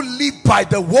 Those who live by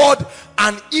the word,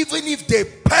 and even if they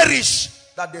perish,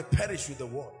 that they perish with the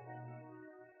word.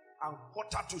 And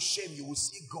put her to shame, you will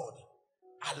see God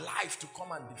alive to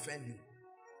come and defend you.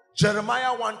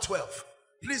 Jeremiah 1:12.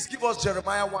 Please give us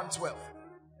Jeremiah 1:12.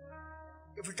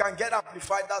 If we can get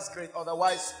amplified, that's great.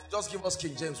 Otherwise, just give us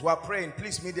King James. We are praying.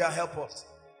 Please, media, help us.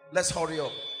 Let's hurry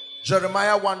up.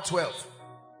 Jeremiah 1:12.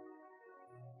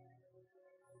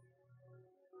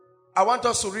 I want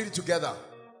us to read it together.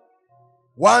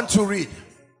 1 to read.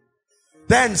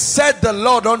 Then said the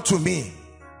Lord unto me,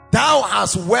 thou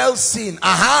hast well seen.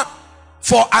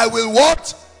 For I will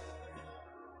what?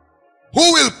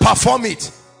 Who will perform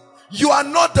it? You are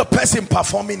not the person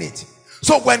performing it.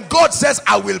 So when God says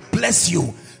I will bless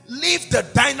you, leave the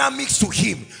dynamics to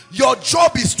him. Your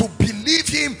job is to believe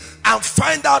him and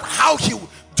find out how he will.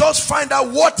 Just find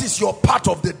out what is your part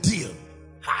of the deal.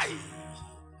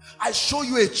 I show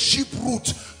you a cheap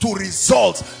route to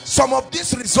results. Some of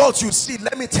these results you see,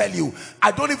 let me tell you,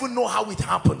 I don't even know how it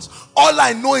happens. All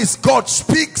I know is God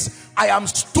speaks. I am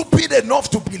stupid enough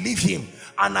to believe him,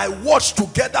 and I watch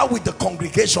together with the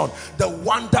congregation the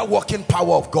wonder working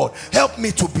power of God. Help me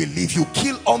to believe you.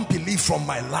 Kill unbelief from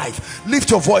my life.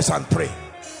 Lift your voice and pray.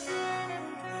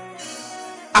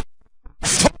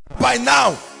 By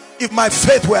now, if my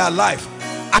faith were alive,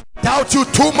 I doubt you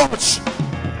too much.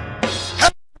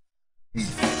 Help me.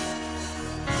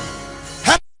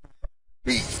 Help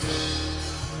me.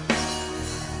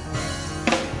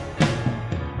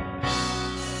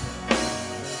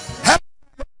 Help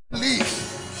me believe.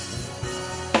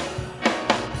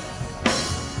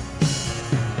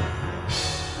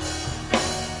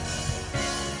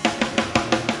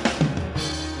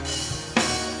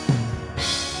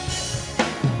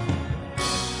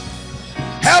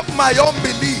 my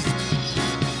unbelief.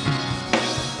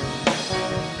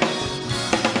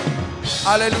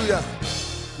 Hallelujah.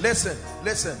 Listen,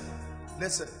 listen,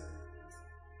 listen.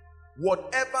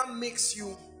 Whatever makes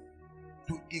you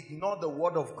to ignore the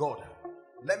word of God,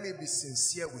 let me be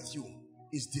sincere with you,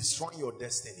 is destroying your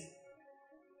destiny.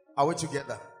 Are we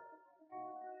together?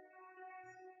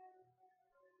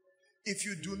 If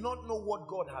you do not know what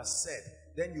God has said,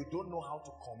 then you don't know how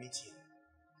to commit him.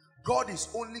 God is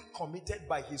only committed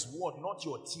by his word, not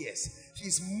your tears.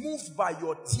 He's moved by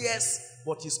your tears,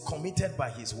 but he's committed by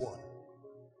his word.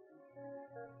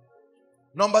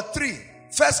 Number 3,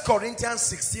 1 Corinthians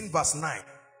 16 verse 9.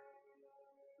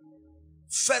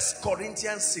 1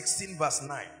 Corinthians 16 verse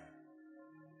 9.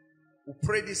 We'll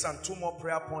pray this and 2 more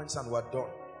prayer points and we're done.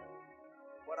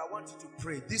 But I want you to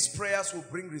pray. These prayers will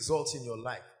bring results in your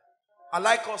life. I'd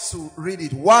like us to read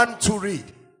it. 1, 2,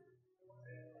 read.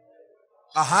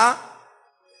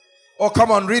 Oh,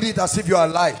 come on, read it as if you are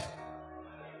alive.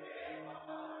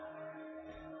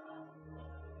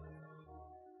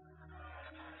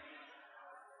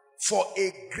 For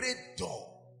a great door,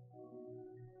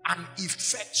 an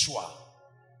effectual,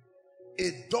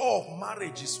 a door of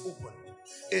marriage is opened,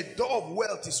 a door of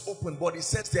wealth is opened, but it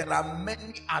says there are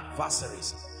many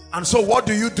adversaries. And so what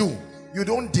do? You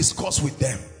don't discuss with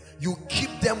them. You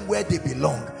keep them where they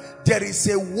belong. There is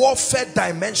a warfare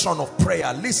dimension of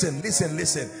prayer. Listen, listen,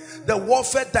 listen. The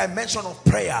warfare dimension of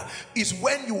prayer is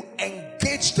when you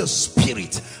engage the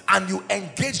spirit and you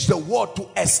engage the word to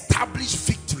establish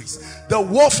victories. The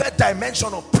warfare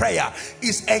dimension of prayer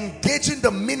is engaging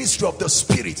the ministry of the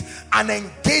spirit and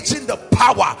engaging the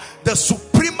power, the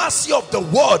supremacy of the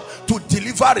word to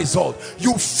deliver results.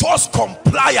 You force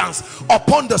compliance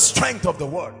upon the strength of the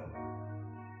word.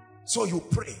 So you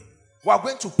pray. We are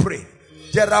going to pray.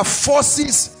 There are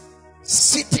forces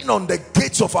sitting on the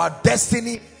gates of our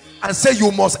destiny and say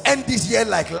you must end this year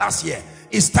like last year.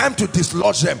 It's time to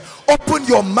dislodge them. Open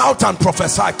your mouth and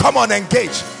prophesy. Come on,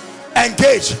 engage.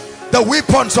 Engage the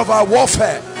weapons of our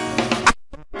warfare.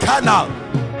 Canal.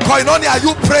 Koinonia, are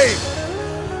you praying?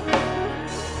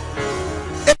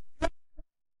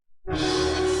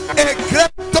 A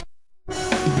great door,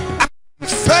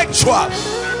 effectual,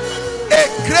 a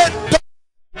great door,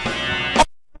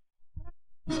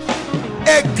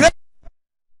 a great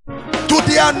to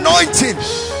the anointing,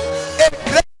 a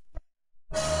great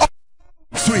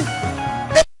victory,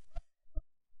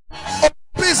 a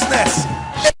business,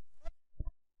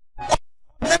 a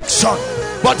connection.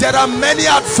 But there are many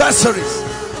adversaries.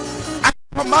 I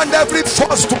command every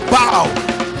force to bow.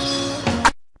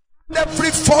 I command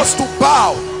every force to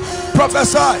bow.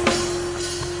 Prophesy.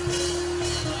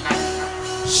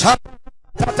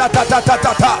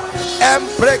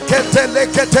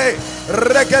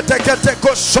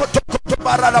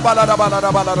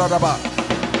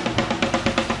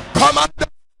 Command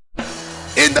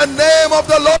in the name of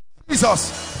the Lord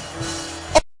Jesus.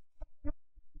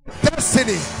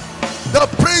 Destiny, the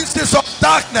princes of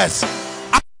darkness,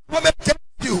 I come against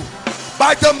you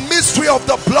by the mystery of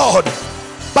the blood,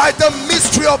 by the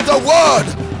mystery of the word,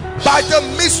 by the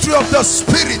mystery of the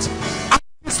spirit.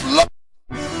 Lord,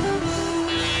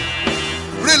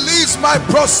 release my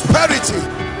prosperity,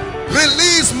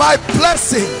 release my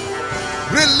blessing,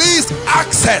 release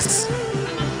access.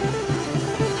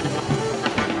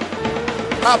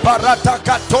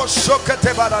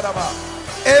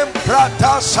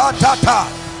 Emprata shatata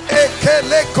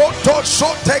ekelekoto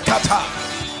shotekata.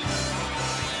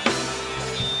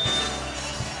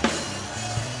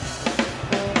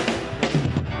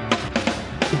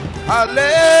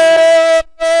 Hallelujah,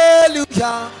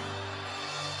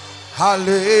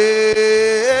 hallelujah,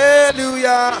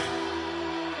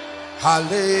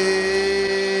 hallelujah,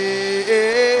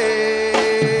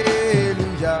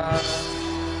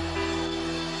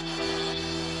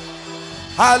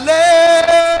 hallelujah,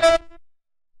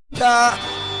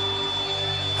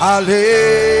 hallelujah,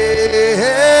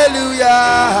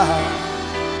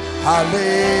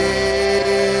 hallelujah.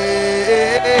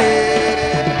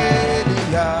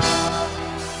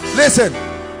 Listen,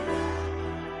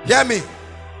 hear me,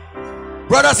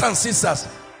 brothers and sisters.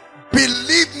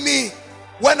 Believe me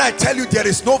when I tell you there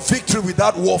is no victory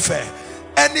without warfare.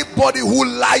 Anybody who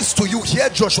lies to you, hear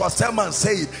Joshua Selman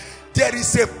say it. There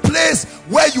is a place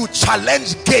where you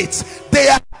challenge gates. They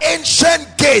are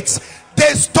ancient gates.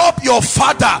 They stop your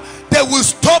father. They will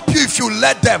stop you if you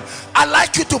let them. I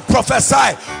like you to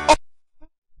prophesy.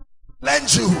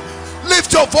 Lend you.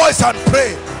 Lift your voice and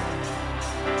pray.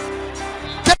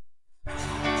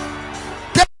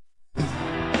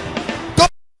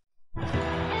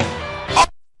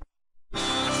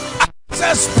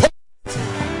 Access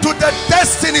to the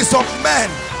destinies of men.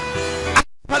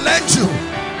 challenge you.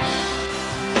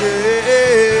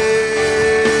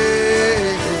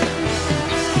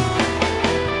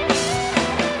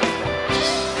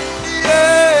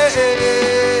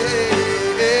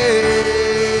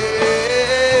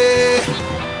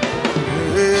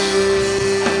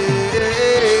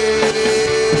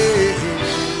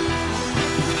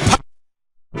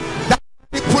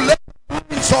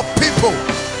 Of people,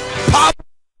 power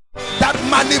that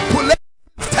manipulate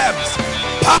systems,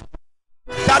 power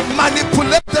that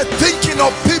manipulate the thinking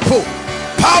of people,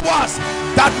 powers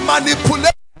that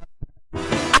manipulate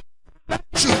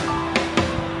you.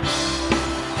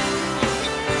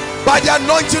 By the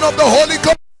anointing of the Holy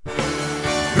Ghost,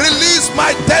 release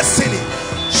my destiny.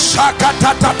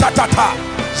 Shakatatatata,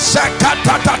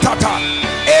 shakatatatata,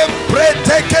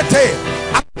 empretekete.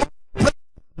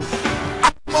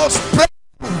 I must pray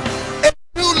a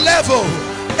new level,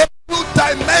 a new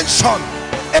dimension,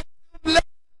 a new level.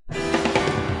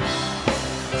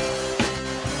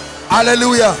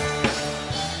 Hallelujah.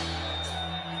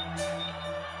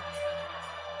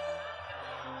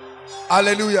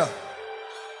 Hallelujah.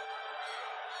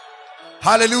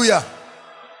 Hallelujah.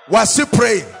 We're still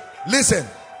praying. Listen.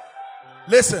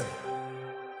 Listen.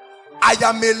 I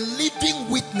am a living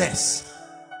witness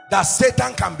that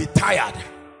Satan can be tired.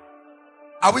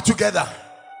 Are we together?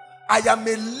 I am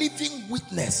a living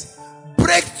witness.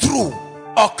 Breakthrough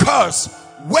occurs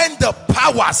when the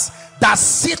powers that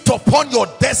sit upon your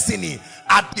destiny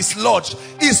are dislodged.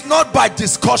 It's not by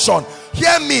discussion.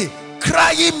 Hear me.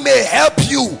 Crying may help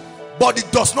you, but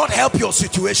it does not help your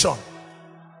situation.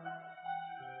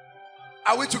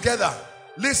 Are we together?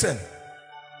 Listen.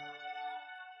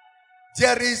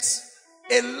 There is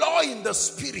a law in the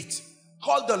spirit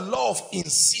called the law of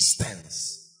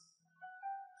insistence.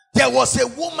 There was a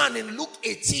woman in Luke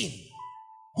 18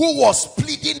 who was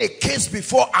pleading a case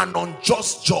before an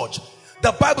unjust judge.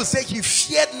 The Bible says he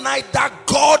feared neither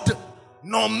God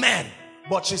nor man,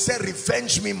 but she said,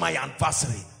 revenge me my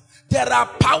adversary. There are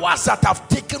powers that have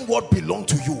taken what belonged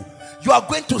to you. You are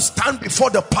going to stand before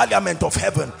the parliament of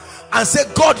heaven and say,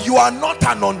 God, you are not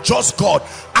an unjust God.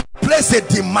 I place a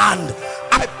demand.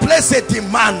 I place a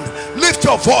demand. Lift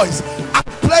your voice. I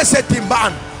place a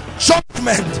demand.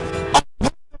 Judgment upon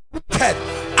the wicked.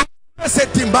 I place a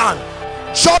demand.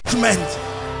 Judgment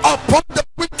upon the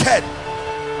wicked.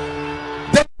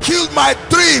 They killed my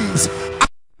dreams. I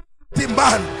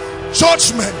demand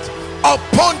judgment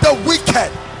upon the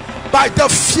wicked by the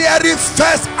fiery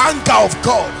first anger of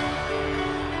God.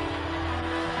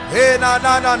 Hey na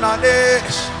na na na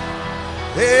ish.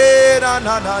 Hey na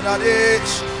na na na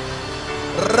ish.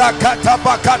 Rakata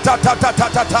bakata ta ta ta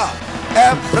ta ta.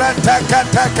 Emprete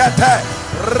kete kete.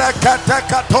 Rakata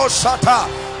kato shata.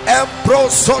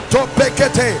 Embrosoto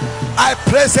pekete. I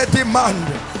place a demand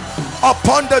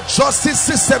upon the justice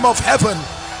system of heaven.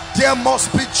 There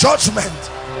must be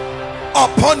judgment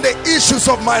upon the issues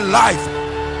of my life.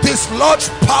 Dislodge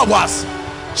powers,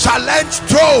 challenge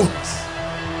thrones.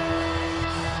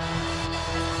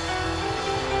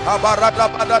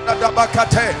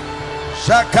 Abaradabadadabakate,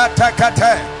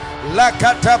 shakatakate,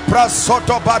 lakata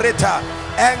prasoto barita,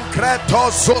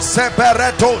 enkreto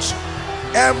suseberetos,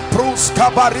 emprus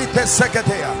kabarite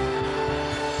seketea.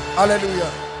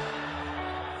 Hallelujah.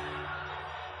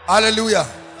 Hallelujah.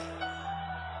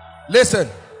 Listen,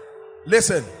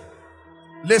 listen,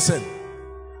 listen.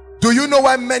 Do you know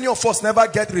why many of us never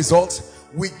get results?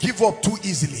 We give up too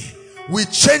easily. We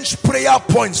change prayer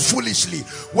points foolishly.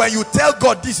 When you tell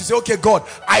God this, you say, okay, God,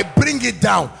 I bring it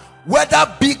down. Whether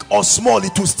big or small,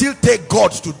 it will still take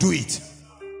God to do it.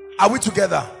 Are we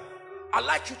together? I'd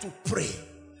like you to pray.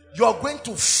 You are going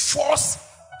to force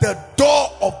the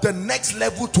door of the next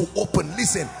level to open.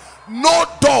 Listen, no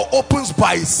door opens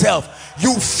by itself.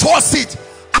 You force it.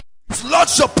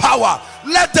 Dislodge your power.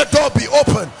 Let the door be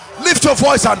open. Lift your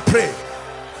voice and pray.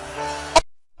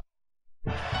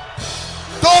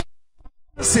 Don't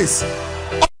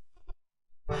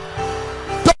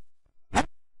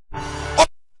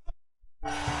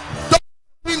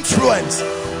influence.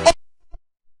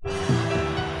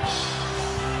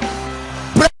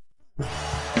 Pray.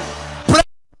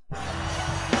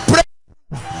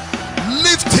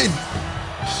 Lifting.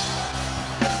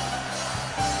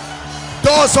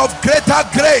 Doors of greater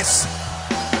grace.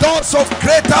 Doors of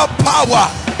greater power,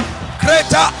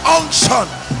 greater unction.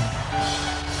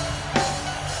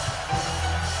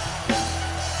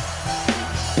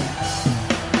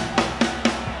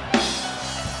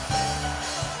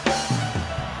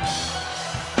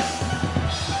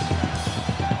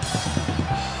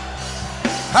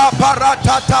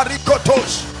 Aparata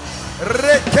tarikotos,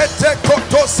 rekete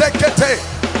koto sekete.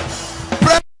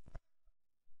 Pray.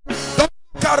 Don't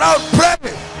look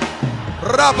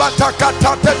I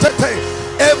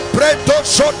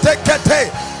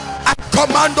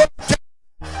command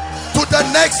to the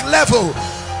next level.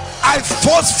 I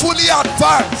forcefully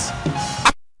advance.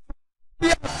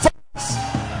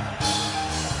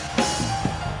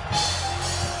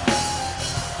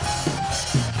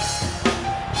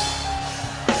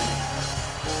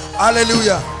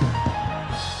 Hallelujah.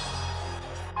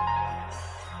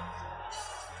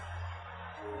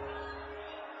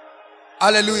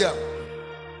 Hallelujah.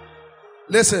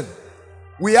 Listen,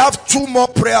 we have 2 more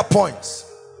prayer points.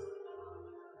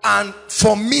 And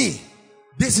for me,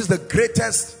 this is the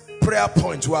greatest prayer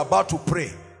point we're about to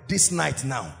pray this night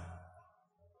now.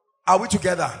 Are we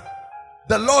together?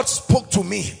 The Lord spoke to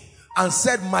me and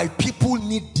said, my people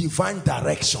need divine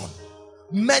direction.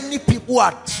 Many people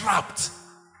are trapped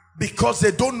because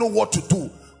they don't know what to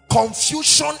do.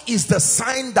 Confusion is the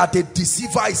sign that a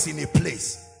deceiver is in a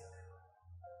place.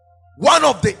 One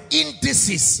of the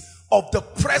indices of the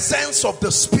presence of the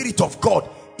Spirit of God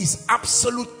is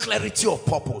absolute clarity of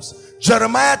purpose.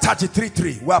 Jeremiah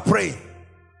 33:3. We are praying.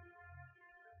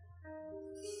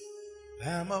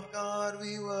 Lamb of God,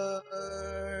 we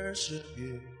worship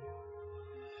you.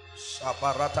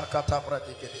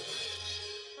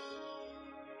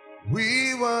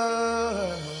 We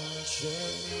worship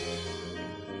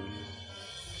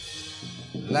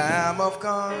you. Lamb of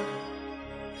God,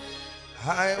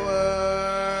 I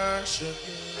worship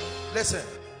you. Listen,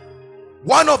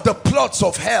 one of the plots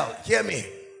of hell, hear me,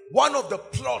 one of the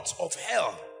plots of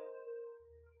hell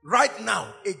right now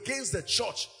against the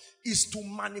church is to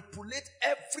manipulate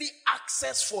every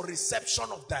access for reception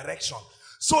of direction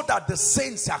so that the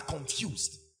saints are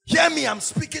confused. Hear me, I'm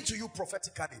speaking to you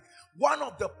prophetically. One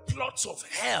of the plots of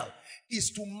hell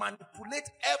is to manipulate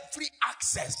every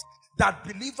access that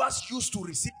believers use to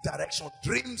receive direction.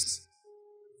 Dreams,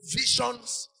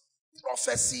 visions,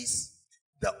 prophecies,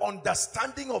 the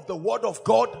understanding of the word of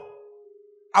God.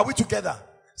 Are we together?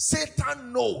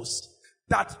 Satan knows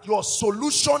that your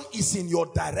solution is in your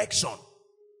direction.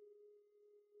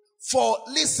 For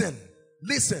listen,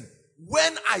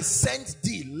 when I sent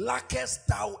thee, lackest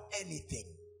thou anything?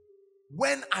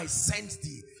 When I sent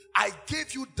thee, I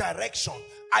gave you direction.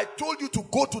 I told you to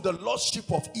go to the lost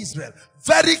sheep of Israel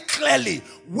very clearly.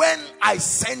 When I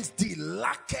sent thee,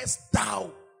 lackest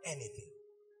thou anything?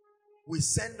 We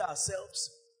send ourselves,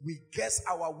 we guess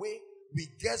our way, we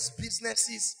guess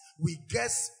businesses, we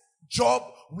guess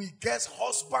job, we guess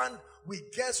husband, we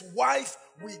guess wife,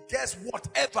 we guess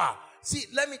whatever. See,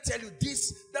 let me tell you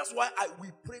this, that's why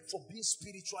we pray for being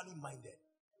spiritually minded.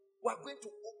 We are going to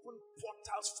open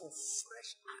portals for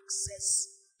fresh access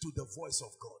to the voice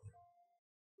of God.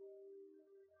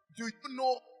 Do you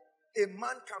know a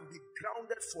man can be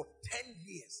grounded for 10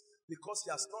 years because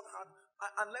he has not had,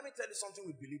 and let me tell you something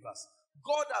with believers.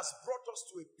 God has brought us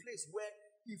to a place where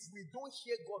if we don't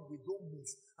hear God, we don't move.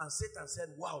 And Satan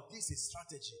said, wow, this is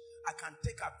strategy. I can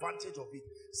take advantage of it.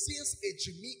 Since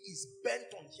Ejimi is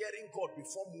bent on hearing God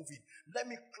before moving, let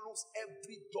me close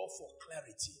every door for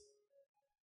clarity.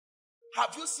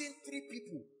 Have you seen 3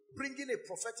 people bringing a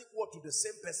prophetic word to the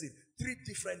same person? 3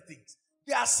 different things.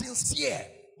 They are sincere,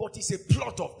 but it's a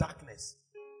plot of darkness.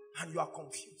 And you are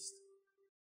confused.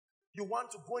 You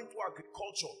want to go into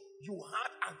agriculture. You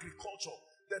had agriculture.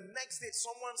 The next day,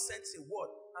 someone sends a word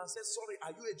and says, sorry,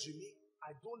 are you a Jimmy?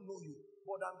 I don't know you.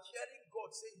 But I'm hearing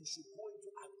God say you should go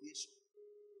into aviation.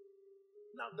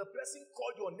 Now, the person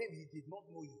called your name, he did not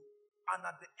know you. And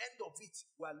at the end of it,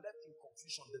 we are left in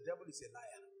confusion. The devil is a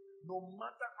liar. No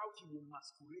matter how he will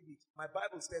masquerade it, my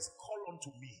Bible says, call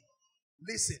unto me.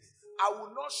 Listen, I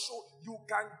will not show, you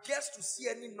can guess to see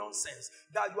any nonsense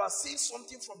that you are seeing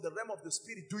something from the realm of the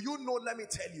spirit. Do you know, let me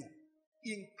tell you,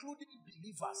 including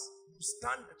believers, you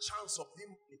stand the chance of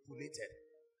being manipulated.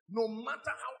 No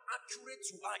matter how accurate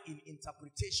you are in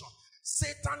interpretation,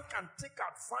 Satan can take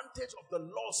advantage of the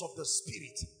laws of the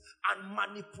spirit and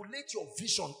manipulate your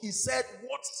vision. He said,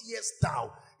 what seest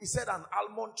thou? He said, an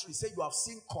almond tree. He said, you have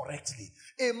seen correctly.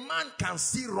 A man can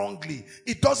see wrongly.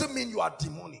 It doesn't mean you are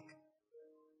demonic.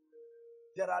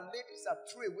 There are ladies that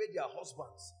threw away their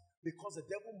husbands because the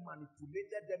devil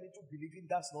manipulated them into believing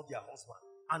that's not their husband.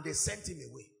 And they sent him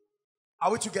away.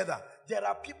 Are we together? There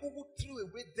are people who threw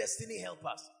away destiny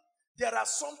helpers. There are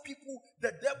some people,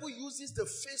 the devil uses the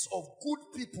face of good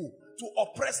people to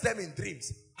oppress them in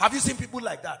dreams. Have you seen people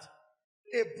like that?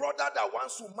 A brother that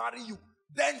wants to marry you,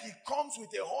 then he comes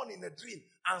with a horn in a dream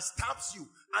and stabs you.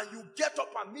 And you get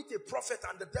up and meet a prophet,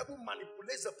 and the devil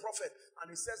manipulates the prophet. And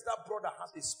he says that brother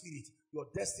has a spirit. Your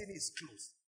destiny is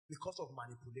closed because of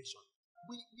manipulation.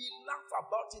 We laugh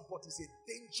about it, but it's a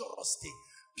dangerous thing.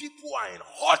 People are in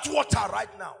hot water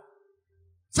right now.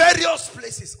 Various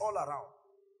places all around.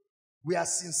 We are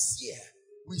sincere.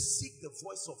 We seek the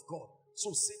voice of God.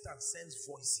 So Satan sends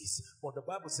voices. But the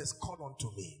Bible says, call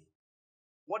unto me.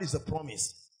 What is the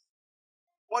promise?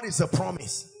 What is the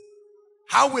promise?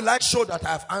 How will I show that I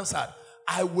have answered?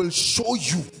 I will show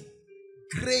you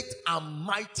great and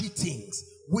mighty things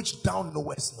which thou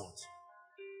knowest not.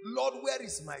 Lord, where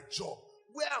is my job?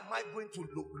 Where am I going to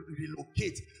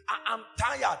relocate? I'm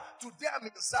tired. Today I'm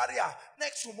in Zaria.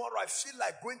 Next tomorrow I feel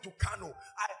like going to Kano.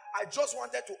 I just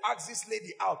wanted to ask this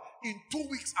lady out. In 2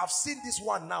 weeks I've seen this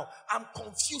one now. I'm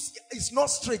confused. It's not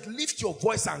straight. Lift your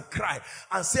voice and cry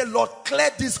and say, Lord,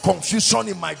 clear this confusion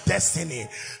in my destiny.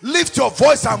 Lift your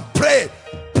voice and pray.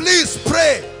 Please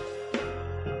pray.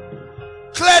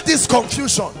 Clear this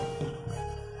confusion.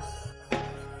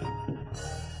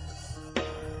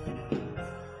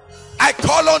 I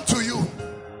call unto you.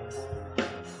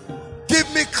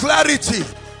 Give me clarity.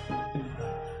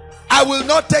 I will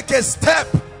not take a step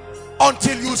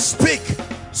until you speak.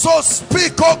 So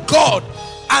speak, oh God,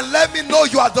 and let me know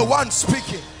you are the one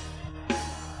speaking.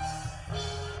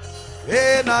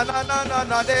 Hey, na na na na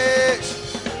na de.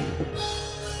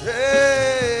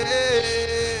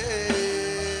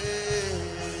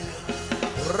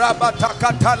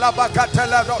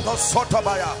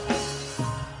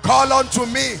 Call unto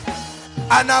me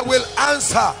and I will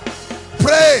answer.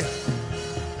 Pray.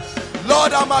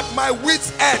 Lord, I'm at my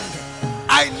wit's end.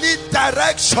 I need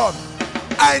direction.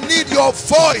 I need your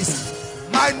voice.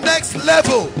 My next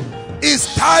level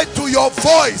is tied to your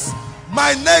voice.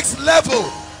 My next level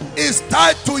is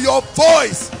tied to your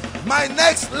voice. My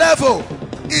next level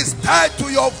is tied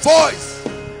to your voice.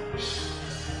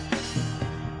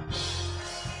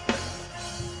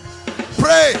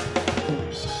 Pray.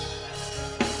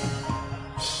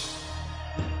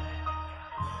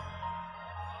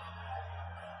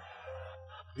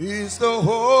 Is the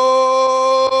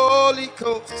Holy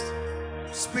Ghost,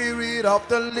 Spirit of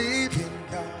the living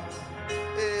God.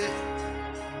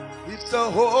 It's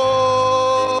the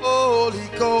Holy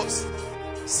Ghost,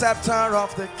 scepter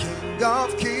of the King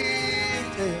of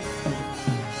Kings.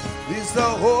 It's the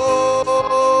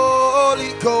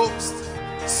Holy Ghost,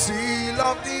 seal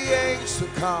of the age to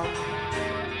come.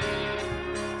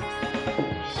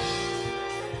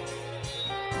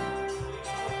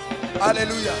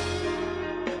 Hallelujah.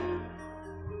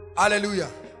 Hallelujah.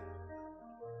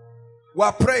 We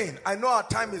are praying. I know our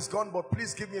time is gone, but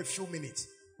please give me a few minutes.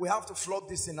 We have to flog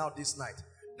this in out this night.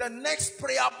 The next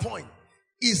prayer point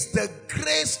is the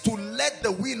grace to let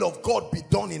the will of God be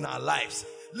done in our lives.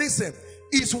 Listen,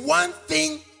 it's one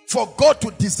thing for God to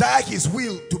desire his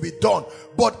will to be done,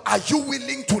 but are you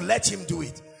willing to let him do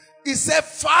it? He said,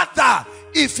 Father,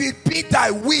 if it be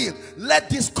thy will, let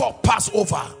this cup pass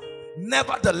over.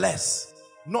 Nevertheless,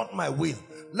 not my will.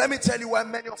 Let me tell you why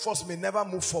many of us may never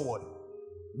move forward.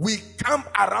 We camp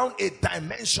around a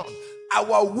dimension.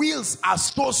 Our wills are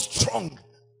so strong.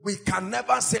 We can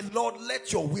never say, Lord,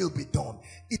 let your will be done.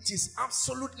 It is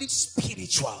absolutely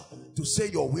spiritual to say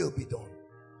your will be done.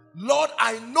 Lord,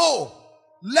 I know,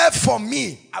 left for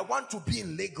me, I want to be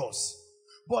in Lagos.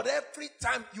 But every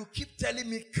time you keep telling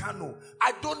me Kano,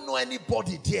 I don't know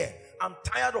anybody there. I'm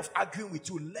tired of arguing with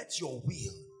you. Let your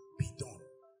will be done.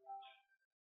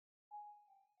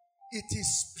 It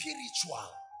is spiritual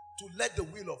to let the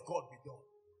will of God be done.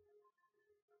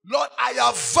 Lord, I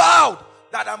have vowed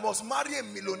that I must marry a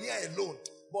millionaire alone.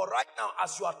 But right now,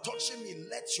 as you are touching me,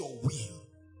 let your will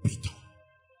be done.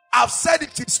 I've said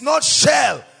if it's not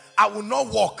shall, I will not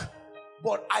walk.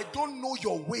 But I don't know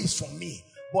your ways for me.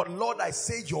 But Lord, I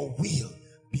say your will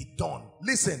be done.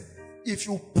 Listen, if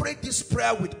you pray this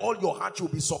prayer with all your heart, you'll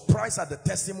be surprised at the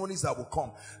testimonies that will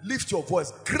come. Lift your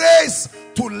voice. Grace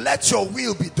to let your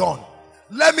will be done.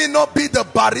 Let me not be the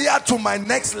barrier to my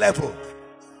next level.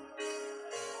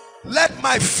 Let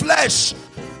my flesh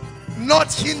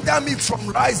not hinder me from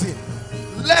rising.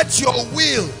 Let your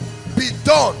will be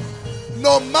done.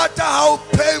 No matter how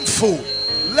painful,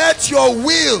 let your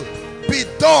will be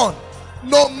done.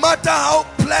 No matter how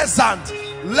pleasant,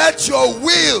 let your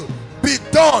will be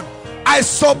done. I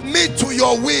submit to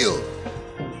your will.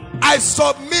 I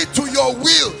submit to your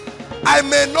will. I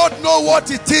may not know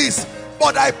what it is,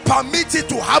 but I permit it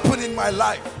to happen in my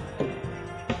life.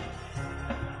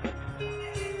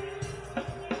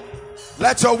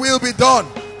 Let your will be done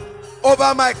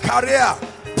over my career.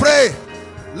 Pray.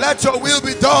 Let your will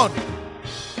be done.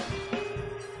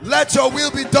 Let your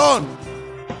will be done.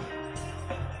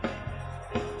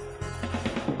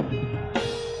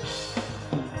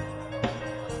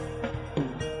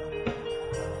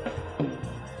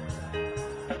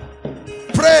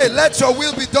 Pray, let your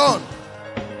will be done.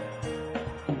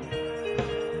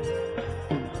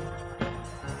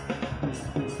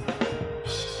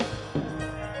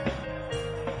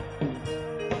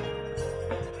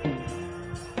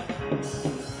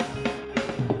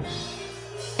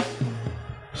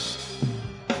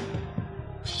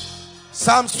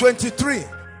 Psalms 23.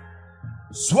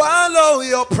 Swallow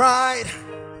your pride.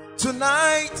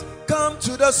 Tonight, come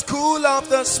to the school of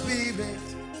the Spirit.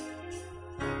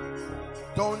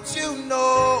 Don't you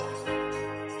know,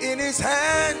 in his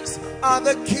hands are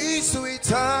the keys to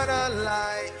eternal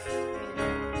life.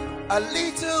 A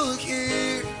little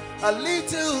here, a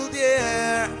little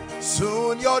there,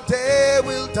 soon your day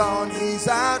will dawn. He's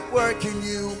at work in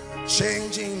you,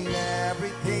 changing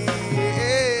everything.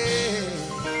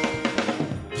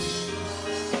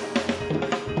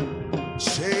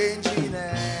 Changing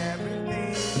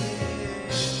everything.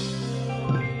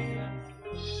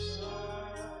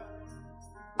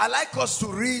 I like us to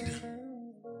read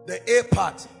the A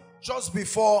part just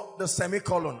before the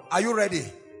semicolon. Are you ready?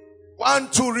 1,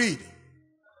 2, read.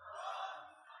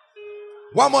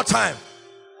 One more time.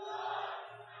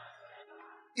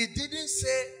 It didn't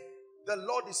say the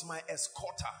Lord is my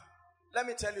escorter. Let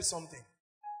me tell you something.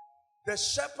 The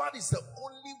shepherd is the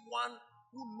only one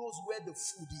who knows where the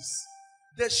food is.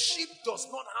 The sheep does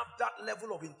not have that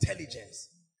level of intelligence.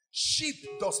 Sheep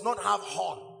does not have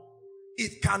horn.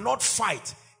 It cannot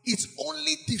fight. Its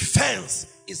only defense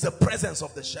is the presence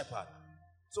of the shepherd.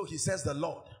 So he says, the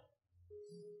Lord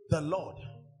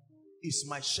is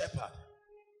my shepherd.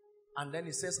 And then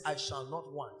he says, I shall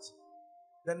not want.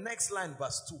 The next line,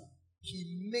 verse 2.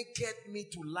 He maketh me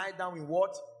to lie down in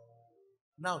what?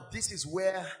 Now, this is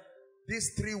where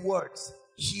these 3 words,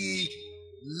 he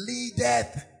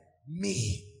leadeth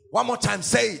me. One more time,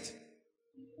 say it.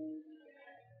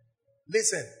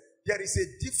 Listen, there is a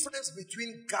difference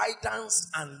between guidance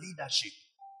and leadership.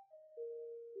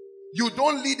 You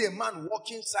don't lead a man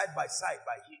walking side by side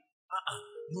by him.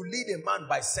 You lead a man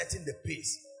by setting the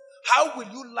pace. How will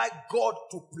you like God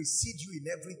to precede you in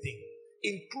everything,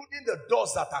 including the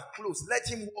doors that are closed? Let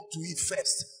him walk to it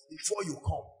first before you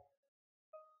come.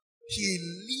 He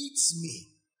leads me.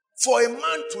 For a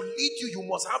man to lead you, you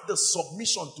must have the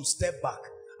submission to step back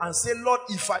and say, Lord,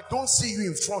 if I don't see you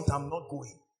in front, I'm not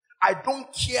going. I don't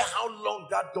care how long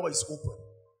that door is open.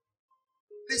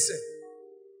 Listen,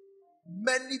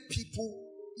 many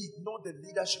people ignore the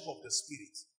leadership of the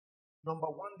Spirit. Number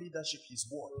 1 leadership, his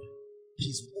word.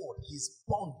 His word, his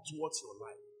bond towards your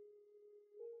life.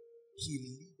 He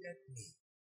leaded me.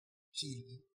 He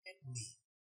led me.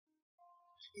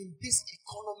 In this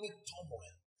economic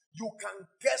turmoil, you can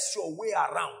guess your way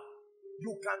around.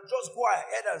 You can just go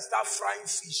ahead and start frying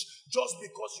fish just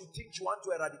because you think you want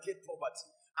to eradicate poverty,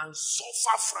 and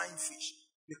suffer frying fish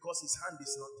because his hand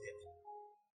is not there.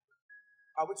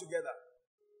 Are we together?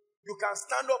 You can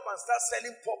stand up and start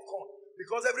selling popcorn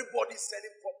because everybody is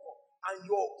selling popcorn, and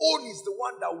your own is the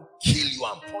one that will kill you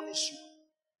and punish you,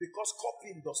 because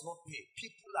copying does not pay.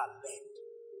 People are led.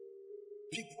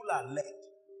 People are led.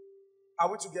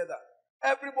 Are we together?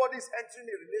 Everybody is entering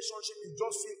a relationship. You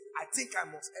just feel, I think I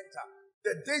must enter.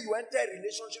 The day you enter a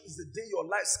relationship is the day your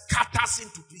life scatters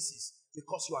into pieces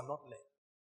because you are not led.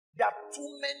 There are too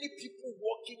many people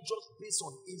walking just based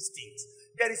on instincts.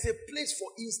 There is a place for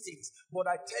instincts, but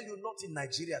I tell you, not in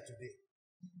Nigeria today.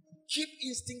 Keep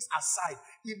instincts aside.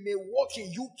 It may work in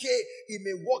UK, it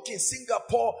may work in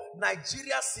Singapore.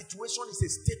 Nigeria's situation is a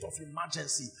state of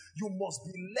emergency. You must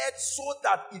be led so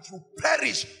that if you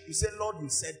perish, you say, Lord, you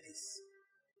said this.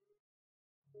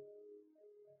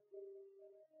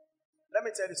 Let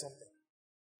me tell you something.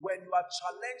 When you are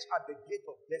challenged at the gate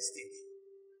of destiny,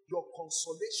 your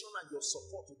consolation and your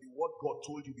support will be what God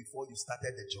told you before you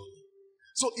started the journey.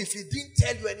 So if he didn't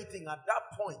tell you anything at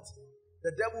that point,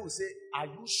 the devil will say, are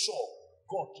you sure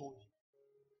God told you?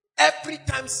 Every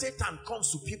time Satan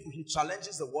comes to people, he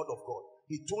challenges the word of God.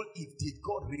 He told Eve, did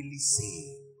God really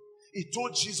say? He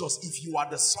told Jesus, if you are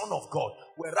the Son of God,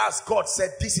 whereas God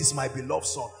said, this is my beloved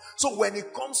Son. So when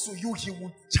it comes to you, he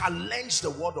will challenge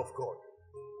the word of God.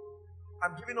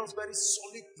 I'm giving us very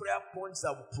solid prayer points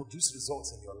that will produce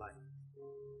results in your life.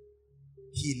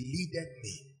 He leaded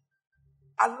me.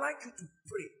 I'd like you to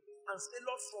pray and say,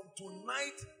 Lord, from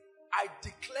tonight, I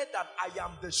declare that I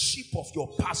am the sheep of your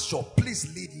pasture. Please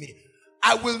lead me.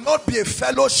 I will not be a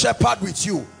fellow shepherd with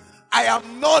you.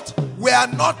 We are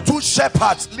not two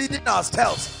shepherds leading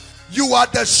ourselves. You are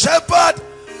the shepherd,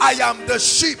 I am the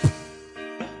sheep.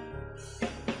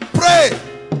 Pray.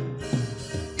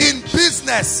 In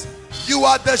business, you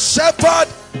are the shepherd,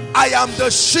 I am the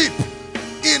sheep.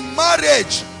 In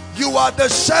marriage, you are the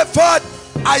shepherd,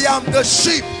 I am the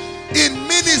sheep. In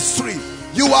ministry,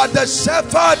 you are the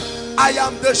shepherd, I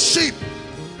am the sheep.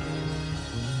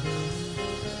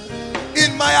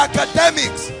 In my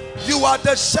academics, you are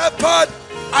the shepherd,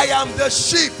 I am the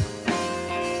sheep.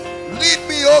 Lead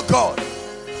me, oh God.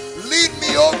 Lead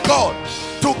me, oh God,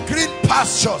 to green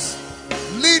pastures.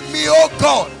 Lead me, oh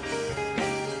God.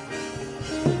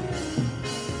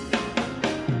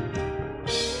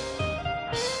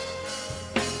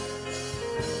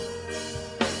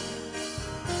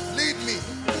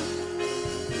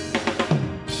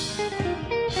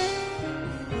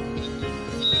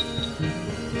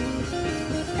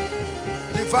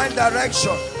 Divine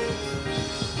direction.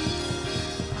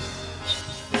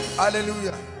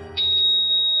 Hallelujah.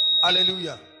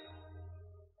 Hallelujah.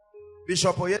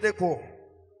 Bishop Oyedepo,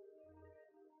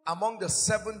 among the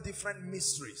 7 different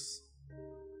mysteries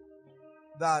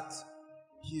that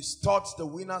he's taught the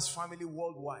winners family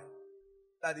worldwide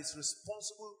that is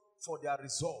responsible for their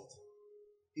result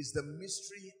is the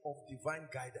mystery of divine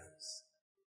guidance.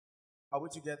 Are we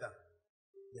together?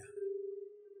 Yeah.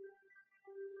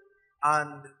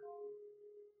 And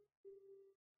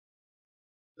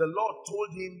the Lord told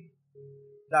him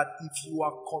that if you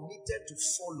are committed to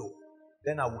follow,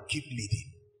 then I will keep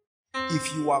leading.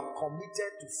 If you are committed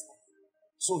to follow,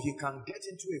 so he can get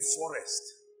into a forest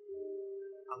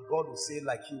and God will say,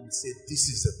 like he will say, this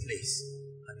is the place.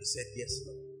 And he said, yes,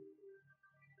 Lord.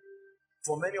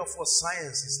 For many of us,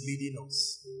 science is leading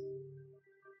us.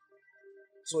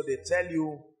 So they tell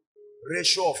you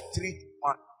ratio of 3 to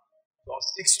 1 or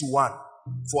 6 to 1.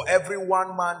 For every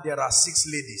 1 man, there are 6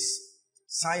 ladies.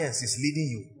 Science is leading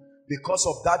you. Because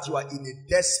of that, you are in a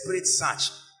desperate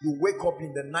search. You wake up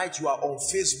in the night, you are on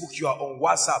Facebook, you are on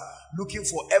WhatsApp, looking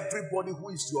for everybody who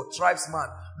is your tribesman,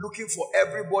 looking for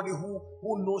everybody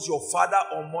who knows your father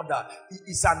or mother. It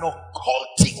is an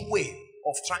occultic way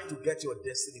of trying to get your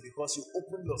destiny because you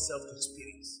open yourself to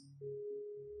spirits.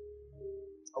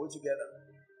 Are we together?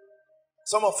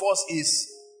 Some of us is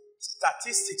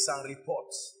statistics and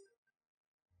reports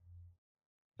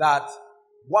that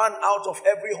 1 out of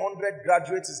every 100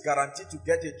 graduates is guaranteed to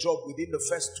get a job within the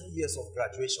first 2 years of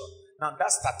graduation. Now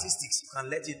that statistics, you can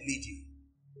let it lead you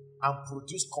and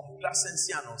produce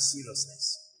complacency and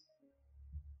unseriousness.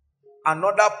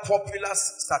 Another popular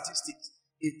statistic,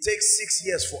 it takes 6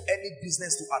 years for any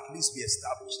business to at least be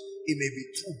established. It may be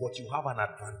true, but you have an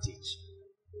advantage.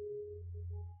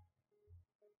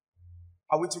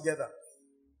 Are we together?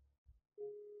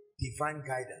 Divine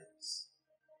guidance.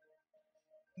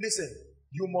 Listen,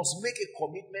 you must make a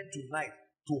commitment tonight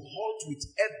to halt with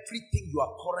everything you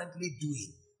are currently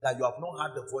doing that you have not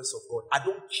heard the voice of God. I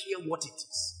don't care what it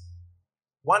is.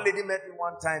 One lady met me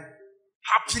one time,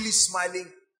 happily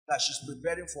smiling that she's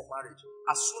preparing for marriage.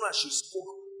 As soon as she spoke,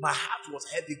 my heart was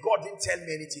heavy. God didn't tell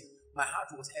me anything. My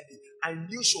heart was heavy. I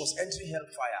knew she was entering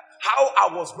hellfire. How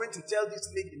I was going to tell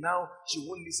this lady now, she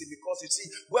won't listen, because you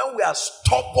see, when we are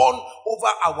stubborn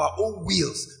over our own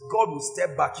wills, God will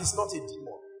step back. He's not a demon.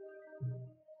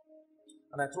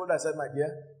 And I told her, I said, my dear,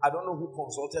 I don't know who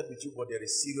consulted with you, but there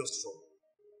is serious trouble.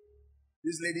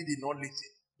 This lady did not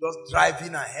listen. Just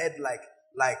driving ahead like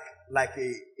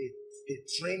a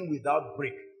train without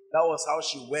brake. That was how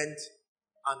she went.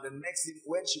 And the next thing,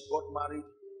 when she got married,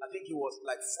 I think it was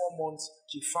like 4 months,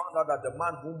 she found out that the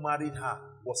man who married her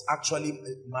was actually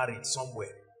married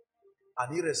somewhere.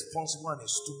 An irresponsible and a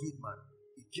stupid man.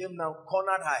 He came now,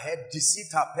 cornered her head,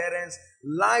 deceived her parents,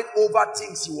 lied over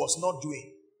things he was not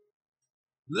doing.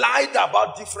 Lied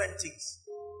about different things.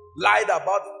 Lied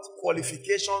about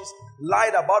qualifications.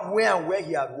 Lied about where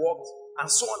he had worked.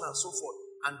 And so on and so forth.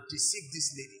 And deceived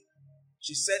this lady.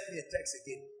 She sent me a text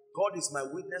again. God is my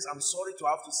witness. I'm sorry to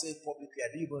have to say it publicly.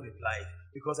 I didn't even reply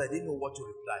because I didn't know what to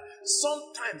reply.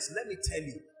 Sometimes, let me tell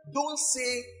you, don't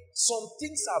say some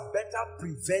things are better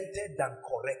prevented than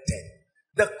corrected.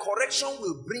 The correction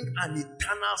will bring an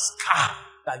eternal scar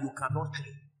that you cannot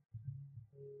clean.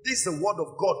 This is the word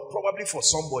of God, probably for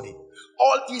somebody.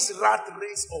 All this rat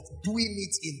race of doing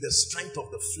it in the strength of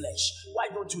the flesh.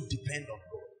 Why don't you depend on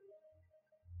God?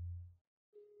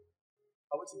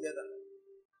 Are we together?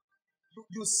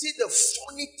 You see the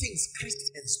funny things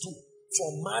Christians do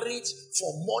for marriage,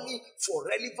 for money, for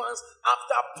relevance.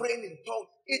 After praying in tongues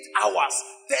 8 hours,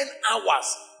 10 hours,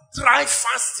 dry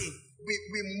fasting,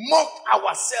 we mock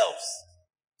ourselves.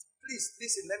 Please,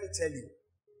 listen, let me tell you.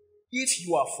 If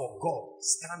you are for God,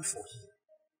 stand for Him.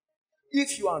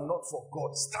 If you are not for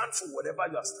God, stand for whatever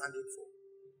you are standing for.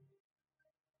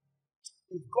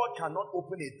 If God cannot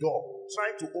open a door,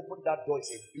 trying to open that door is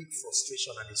a big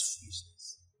frustration and it's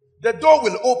foolishness. The door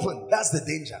will open, that's the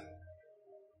danger.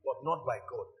 But not by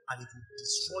God. And it will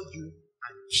destroy you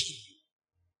and kill you.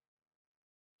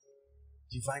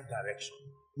 Divine direction.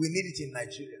 We need it in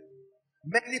Nigeria.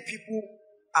 Many people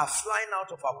are flying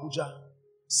out of Abuja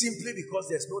simply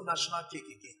because there's no national cake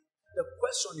again. The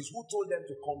question is, who told them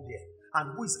to come there?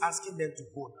 And who is asking them to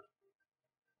go now?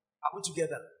 Are we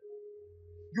together?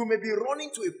 You may be running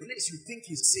to a place you think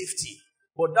is safety,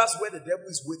 but that's where the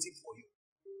devil is waiting for you.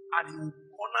 And he will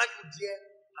corner you there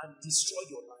and destroy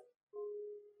your life.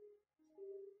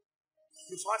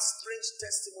 You've had strange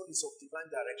testimonies of divine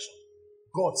direction.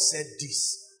 God said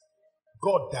this.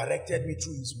 God directed me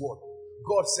through His word.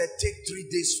 God said, take 3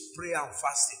 days prayer and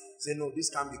fasting. Say, no, this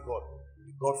can't be God.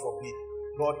 God forbid.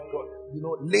 God,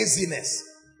 laziness.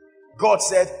 God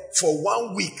said, for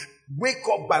 1 week, wake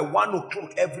up by 1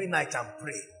 o'clock every night and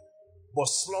pray. But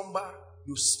slumber,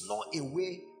 you snore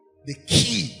away the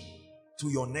key to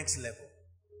your next level.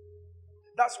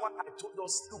 That's why I told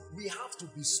us, look, we have to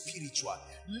be spiritual.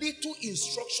 Little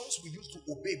instructions we used to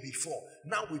obey before,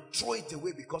 now we throw it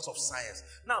away because of science.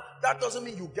 Now, that doesn't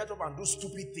mean you get up and do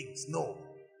stupid things. No.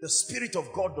 The Spirit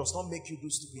of God does not make you do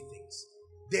stupid things.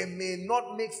 They may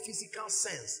not make physical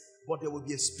sense, but there will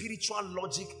be a spiritual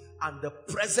logic, and the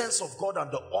presence of God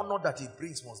and the honor that it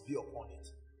brings must be upon it.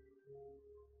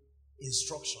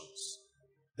 Instructions.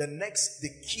 The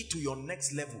key to your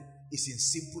next level is in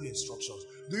simple instructions.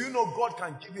 Do you know God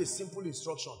can give you a simple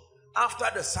instruction? After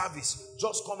the service,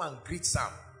 just come and greet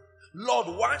Sam. Lord,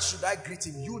 why should I greet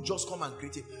him? You just come and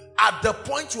greet him. At the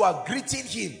point you are greeting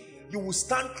him, you will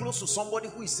stand close to somebody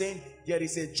who is saying, there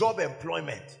is a job,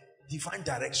 employment, divine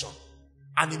direction.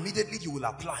 And immediately you will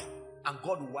apply, and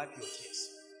God will wipe your tears.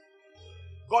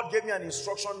 God gave me an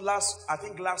instruction last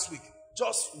week.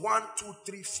 Just 1, 2,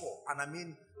 3, 4. And I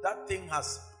mean, that thing I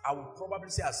would probably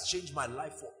say has changed my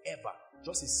life forever.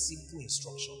 Just a simple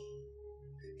instruction.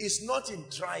 It's not in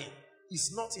trying.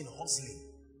 It's not in hustling.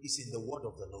 It's in the word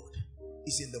of the Lord.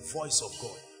 It's in the voice of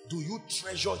God. Do you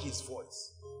treasure his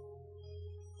voice?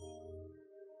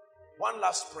 One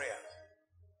last prayer.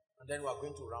 And then we are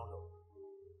going to round up.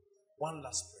 One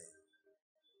last prayer.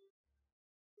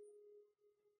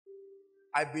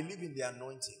 I believe in the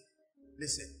anointing.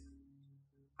 Listen.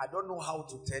 I don't know how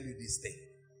to tell you this thing.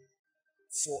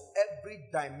 For every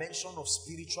dimension of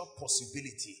spiritual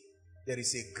possibility, there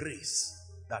is a grace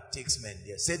that takes men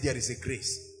there. Say, there is a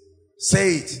grace.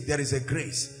 Say it, there is a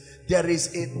grace. There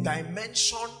is a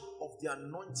dimension of the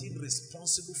anointing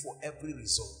responsible for every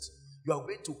result. You are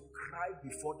going to cry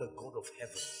before the God of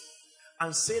heaven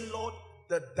and say, Lord,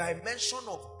 the dimension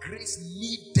of grace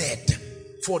needed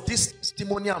for this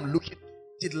testimony I'm looking at,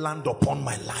 it land upon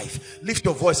my life. Lift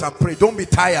your voice and pray. Don't be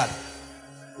tired.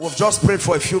 We've just prayed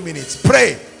for a few minutes.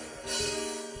 Pray.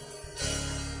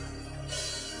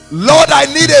 Lord, I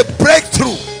need a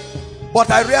breakthrough. But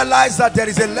I realize that there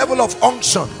is a level of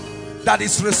unction that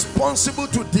is responsible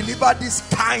to deliver this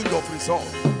kind of result.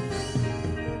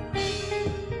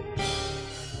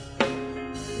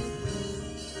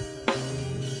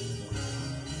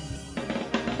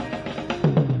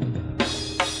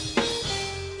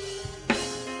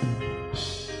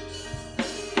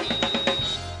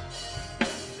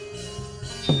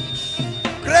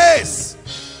 Grace,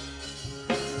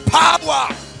 power,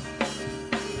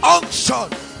 unction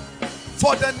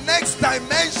for the next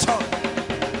dimension.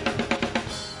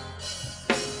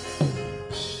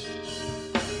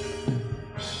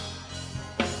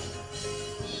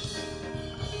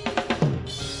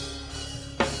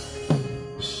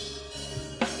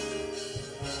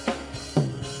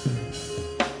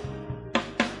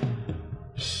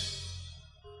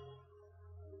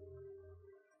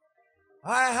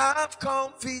 I have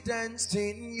confidence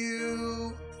in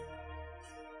you,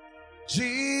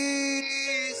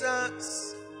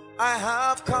 Jesus. I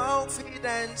have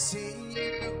confidence in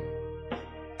you.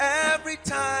 Every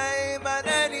time and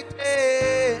any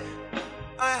day,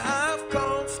 I have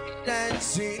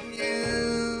confidence in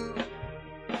you.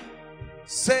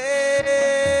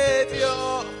 Savior,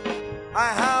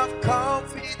 I have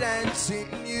confidence in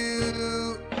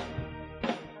you.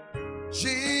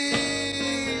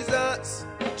 Jesus,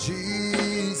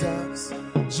 Jesus,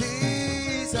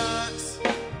 Jesus,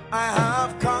 I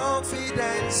have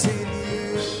confidence in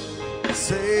you.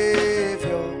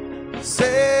 Savior,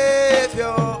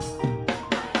 Savior,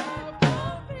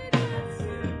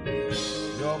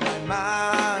 you're my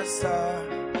master,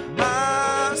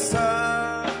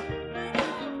 master.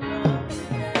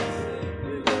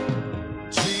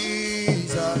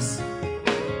 Jesus,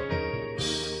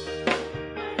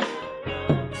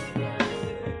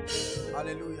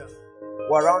 hallelujah.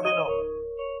 We're rounding up.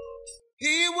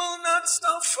 He will not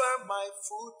suffer my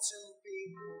foot to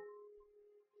be moved.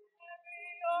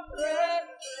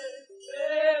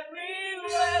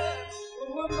 Everywhere,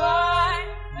 over my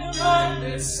mind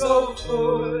is so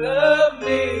full of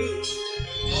me.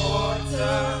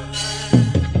 Awesome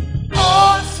God,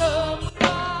 awesome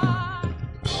man,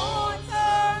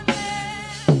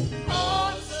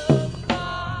 awesome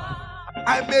God.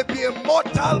 I may be a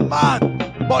mortal man,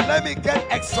 but let me get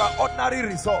extraordinary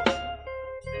results.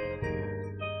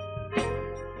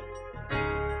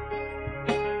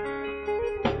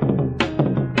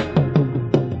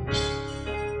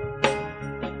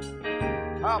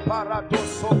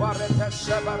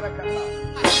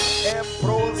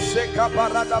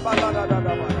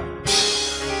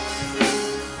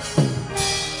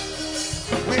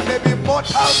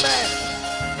 mortal men,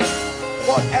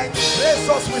 but embrace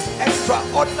us with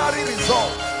extraordinary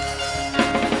results.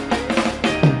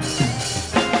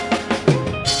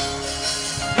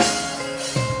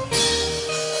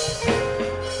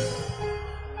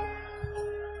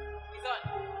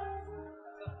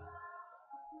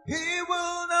 He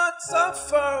will not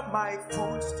suffer my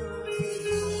foot to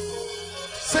heal.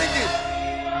 Sing it.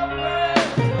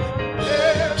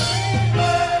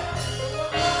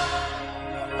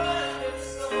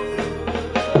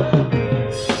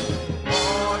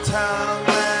 Mortal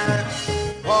man,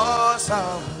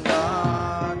 awesome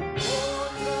God.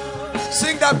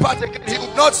 Sing that part again. He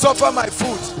will not suffer my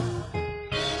foot.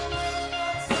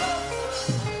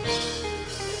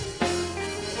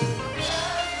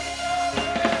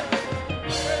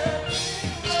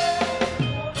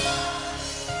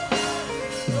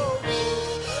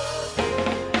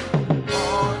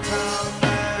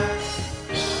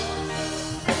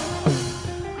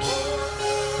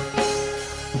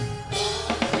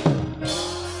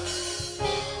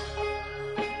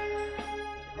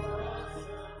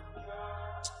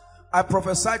 I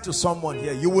prophesy to someone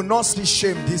here, you will not see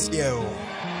shame this year.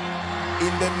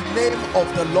 In the name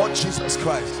of the Lord Jesus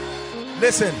Christ.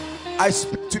 Listen, I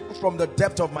speak to you from the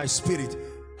depth of my spirit.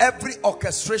 Every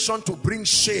orchestration to bring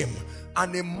shame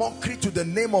and a mockery to the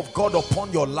name of God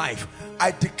upon your life,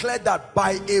 I declare that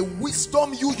by a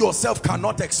wisdom you yourself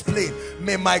cannot explain,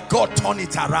 may my God turn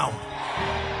it around.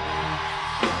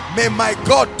 May my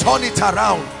God turn it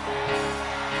around.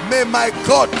 May my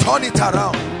God turn it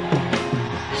around.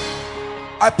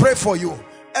 I pray for you.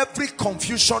 Every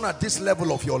confusion at this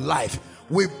level of your life,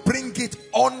 we bring it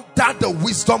under the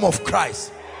wisdom of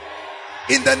Christ.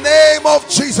 In the name of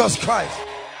Jesus Christ.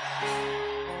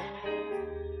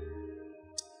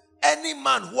 Any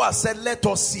man who has said, let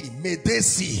us see, may they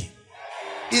see.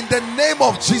 In the name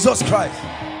of Jesus Christ.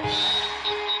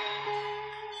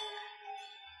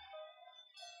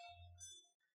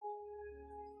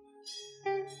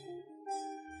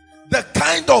 The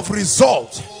kind of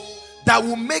result that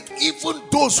will make even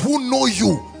those who know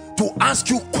you to ask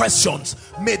you questions,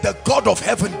 may the God of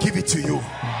heaven give it to you.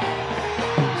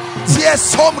 Here's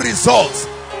some results.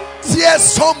 Here's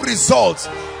some results.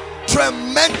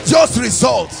 Tremendous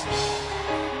results.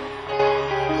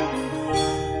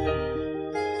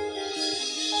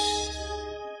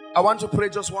 I want to pray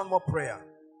just one more prayer.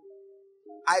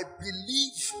 I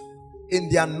believe in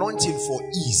the anointing for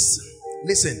ease.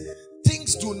 Listen,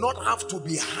 things do not have to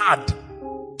be hard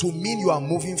to mean you are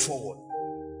moving forward.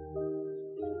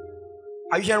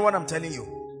 Are you hearing what I'm telling you?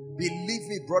 Believe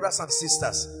me, brothers and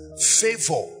sisters,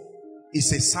 favor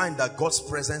is a sign that God's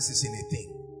presence is in a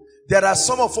thing. There are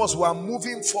some of us who are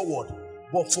moving forward,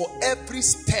 but for every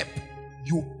step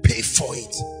you pay for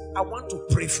it. I want to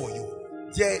pray for you.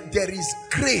 There is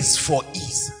grace for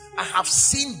ease. I have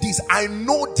seen this. I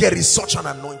know there is such an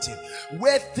anointing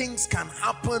where things can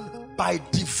happen by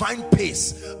divine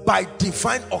pace, by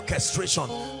divine orchestration.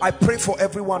 I pray for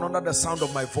everyone under the sound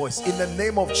of my voice in the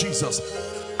name of Jesus.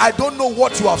 I don't know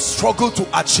what you have struggled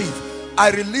to achieve.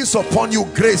 I release upon you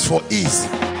grace for ease.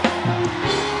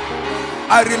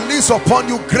 I release upon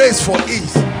you grace for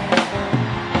ease.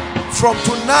 From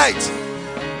tonight,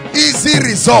 easy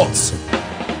results,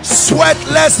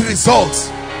 sweatless results,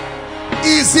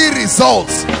 easy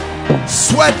results,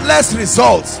 sweatless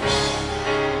results.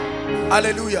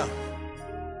 Hallelujah.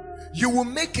 You will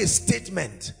make a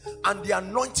statement and the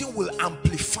anointing will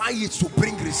amplify it to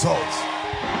bring results.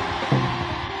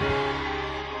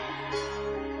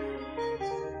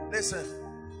 Listen.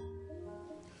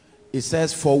 It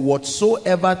says, for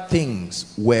whatsoever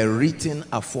things were written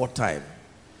aforetime,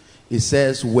 it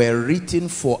says, were written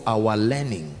for our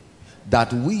learning,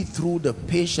 that we through the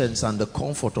patience and the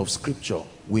comfort of scripture,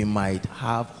 we might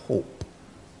have hope.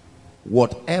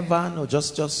 Whatever, no,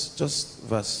 just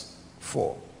verse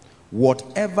 4.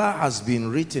 Whatever has been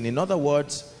written, in other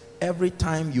words, every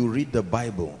time you read the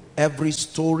Bible, every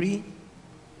story,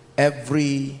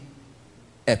 every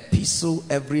epistle,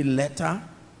 every letter,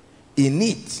 in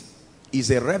it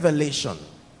is a revelation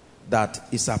that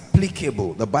is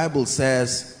applicable. The Bible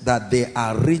says that they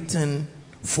are written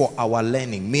for our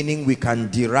learning, meaning we can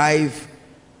derive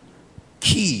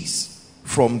keys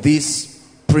from these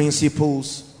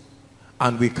principles,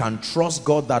 and we can trust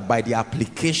God that by the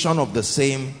application of the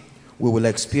same, we will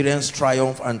experience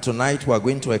triumph. And tonight we are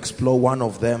going to explore one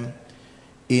of them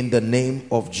in the name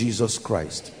of Jesus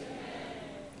Christ.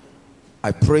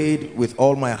 I prayed with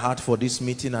all my heart for this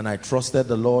meeting, and I trusted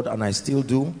the Lord, and I still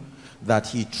do, that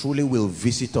he truly will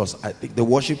visit us. I think the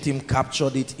worship team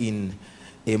captured it in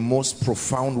a most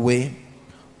profound way.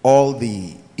 All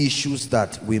the issues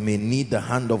that we may need the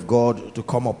hand of God to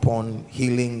come upon,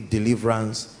 healing,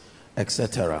 deliverance,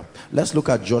 etc. Let's look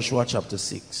at Joshua chapter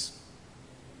 6.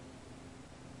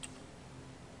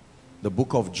 The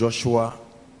book of Joshua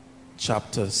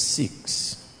chapter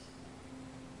 6.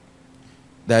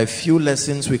 There are a few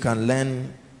lessons we can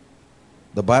learn.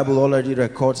 The Bible already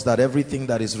records that everything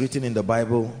that is written in the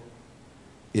Bible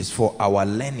is for our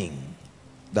learning,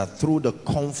 that through the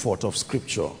comfort of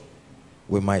scripture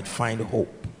we might find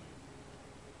hope.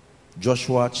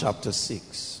 Joshua chapter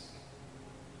 6.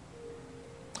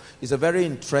 It's a very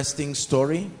interesting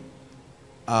story.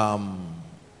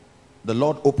 The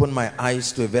Lord opened my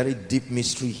eyes to a very deep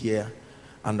mystery here,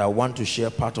 and I want to share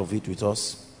part of it with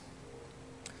us.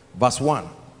 Verse 1.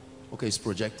 Okay, it's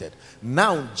projected.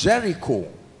 Now Jericho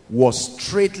was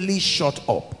straightly shut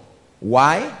up.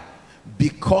 Why?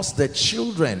 Because of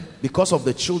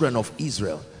the children of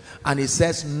Israel. And it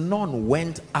says none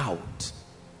went out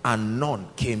and none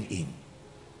came in.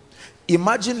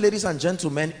 Imagine, ladies and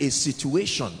gentlemen, a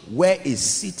situation where a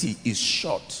city is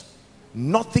shut.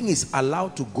 Nothing is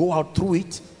allowed to go out through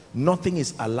it. Nothing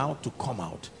is allowed to come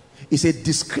out. It's a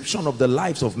description of the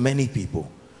lives of many people.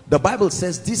 The Bible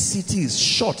says this city is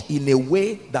shut in a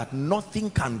way that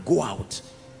nothing can go out.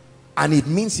 And it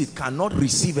means it cannot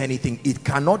receive anything. It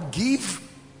cannot give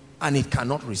and it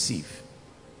cannot receive.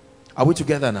 Are we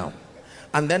together now?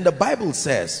 And then the Bible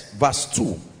says, verse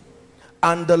 2,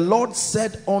 and the Lord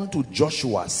said unto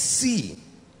Joshua, see,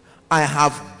 I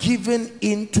have given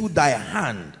into thy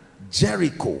hand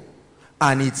Jericho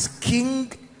and its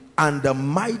king and the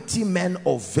mighty men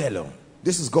of valor.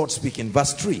 This is God speaking.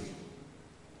 Verse 3,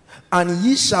 and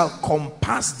ye shall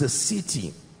compass the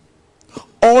city,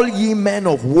 all ye men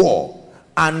of war,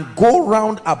 and go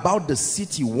round about the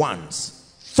city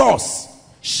once. Thus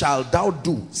shalt thou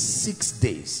do 6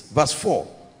 days. Verse 4,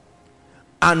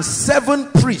 and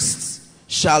 7 priests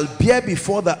shall bear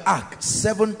before the ark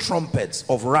 7 trumpets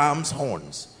of ram's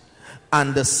horns.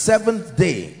 And the 7th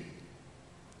day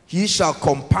he shall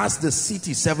compass the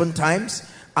city 7 times,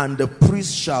 and the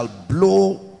priest shall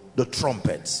blow the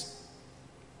trumpets.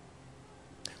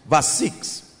 Verse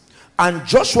 6, and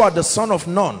Joshua the son of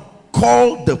Nun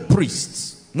called the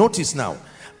priests. Notice now,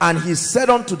 and he said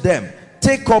unto them,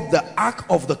 take up the ark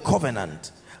of the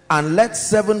covenant, and let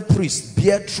 7 priests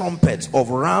bear trumpets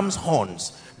of ram's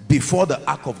horns before the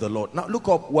ark of the Lord. Now look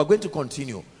up, we're going to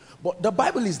continue. But the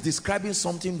Bible is describing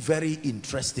something very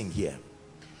interesting here.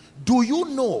 Do you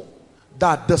know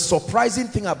that the surprising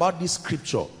thing about this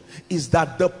scripture is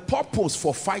that the purpose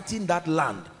for fighting that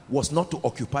land was not to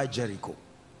occupy Jericho?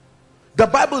 The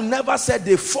Bible never said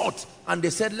they fought and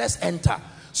they said let's enter.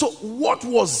 So what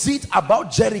was it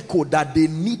about Jericho that they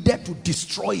needed to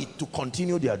destroy it to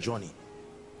continue their journey?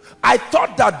 I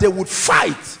thought that they would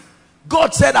fight.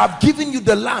 God said, I've given you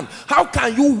the land. How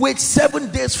can you wait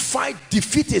 7 days, fight,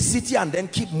 defeat a city and then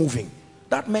keep moving?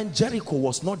 That meant Jericho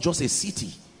was not just a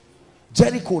city.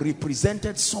 Jericho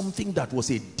represented something that was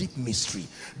a deep mystery.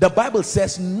 The Bible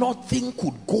says nothing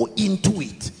could go into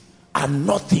it and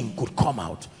nothing could come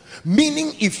out.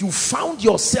 Meaning if you found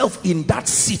yourself in that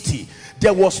city,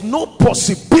 there was no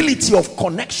possibility of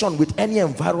connection with any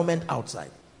environment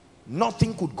outside.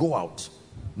 Nothing could go out.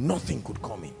 Nothing could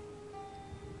come in.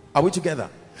 Are we together?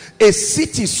 A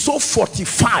city so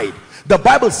fortified, the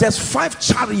Bible says 5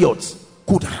 chariots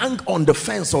could hang on the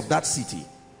fence of that city.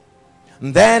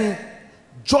 And then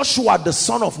Joshua the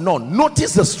son of Nun,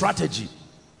 notice the strategy.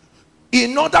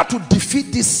 In order to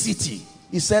defeat this city,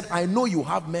 he said, I know you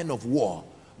have men of war,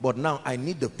 but now I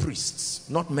need the priests,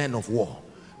 not men of war.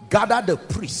 Gather the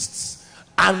priests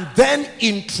and then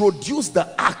introduce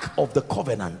the ark of the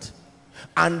covenant,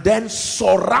 and then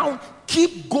surround,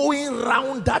 keep going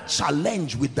round that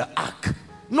challenge with the ark.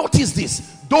 Notice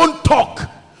this, don't talk,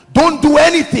 don't do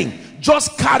anything,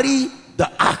 just carry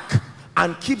the ark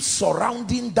and keep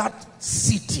surrounding that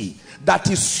city that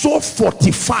is so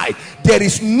fortified. There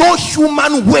is no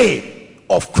human way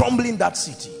of crumbling that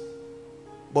city.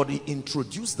 But he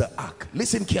introduced the ark.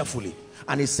 Listen carefully.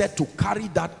 And he said to carry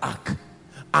that ark,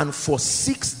 and for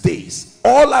 6 days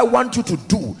all I want you to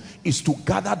do is to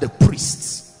gather the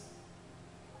priests,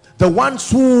 the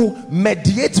ones who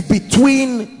mediate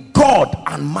between God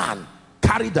and man.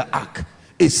 Carry the ark,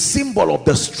 a symbol of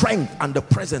the strength and the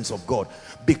presence of God,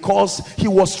 because he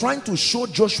was trying to show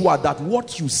Joshua that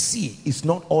what you see is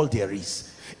not all there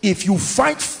is. If you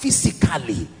fight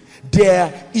physically,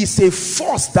 there is a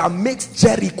force that makes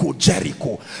Jericho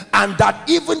Jericho, and that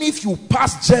even if you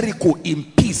pass Jericho in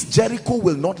peace, Jericho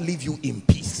will not leave you in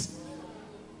peace.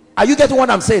 Are you getting what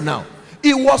I'm saying now?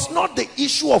 It was not the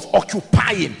issue of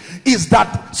occupying, is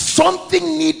that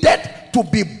something needed to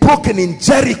be broken in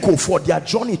Jericho for their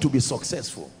journey to be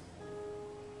successful.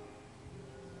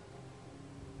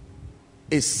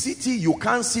 A city, you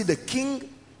can't see the king,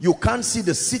 you can't see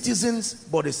the citizens,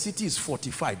 but the city is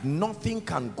fortified. Nothing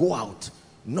can go out,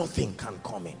 nothing can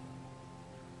come in.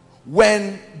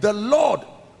 When the Lord,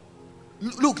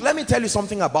 look, let me tell you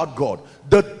something about God.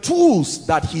 The tools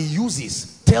that he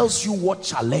uses tells you what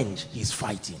challenge he's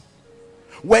fighting.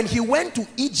 When he went to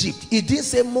Egypt, he didn't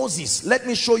say, Moses, let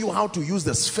me show you how to use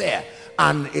the spear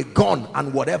and a gun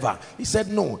and whatever. He said,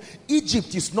 no,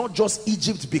 Egypt is not just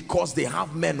Egypt because they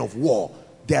have men of war.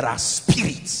 There are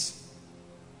spirits.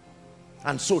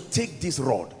 And so take this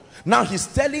rod. Now he's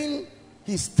telling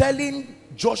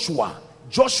Joshua,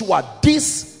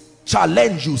 this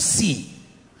challenge you see,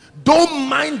 don't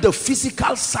mind the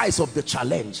physical size of the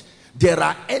challenge. There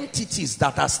are entities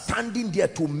that are standing there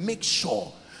to make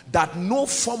sure that no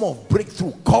form of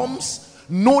breakthrough comes,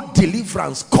 no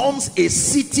deliverance comes. A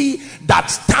city that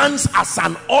stands as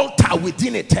an altar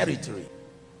within a territory.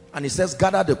 And he says,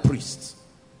 gather the priests.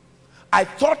 I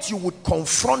thought you would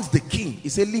confront the king. He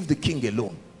said, leave the king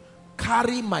alone.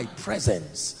 Carry my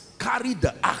presence. Carry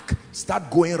the ark. Start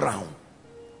going around.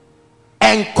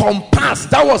 Encompass.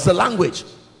 That was the language.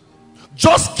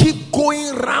 Just keep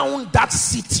going around that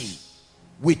city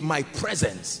with my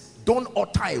presence. Don't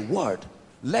utter a word.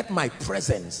 Let my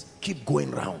presence keep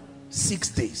going around. 6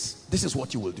 days. This is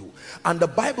what you will do. And the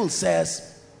Bible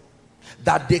says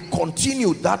that they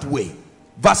continued that way.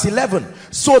 Verse 11,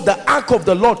 so the ark of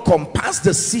the Lord compassed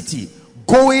the city,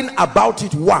 going about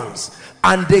it once,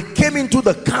 and they came into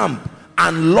the camp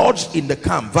and lodged in the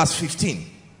camp. Verse 15,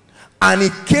 and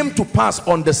it came to pass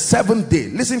on the 7th day,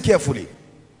 listen carefully,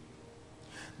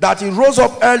 that he rose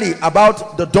up early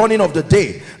about the dawning of the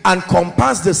day and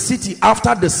compassed the city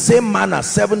after the same manner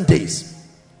 7 days.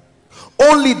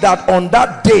 Only that on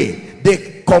that day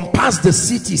they compassed the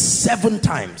city 7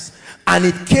 times. And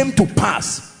it came to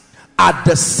pass at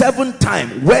the 7th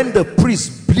time, when the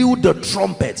priest blew the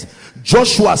trumpet,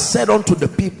 Joshua said unto the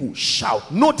people,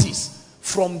 shout. Notice,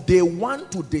 from day 1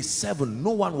 to day 7, no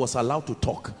one was allowed to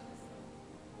talk.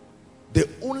 The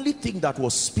only thing that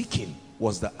was speaking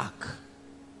was the ark.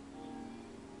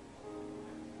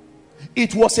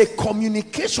 It was a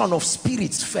communication of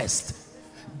spirits first.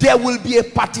 There will be a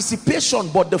participation,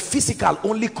 but the physical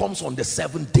only comes on the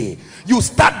 7th day. You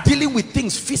start dealing with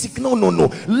things physical.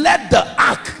 No. Let the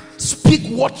ark speak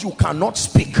what you cannot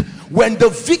speak. When the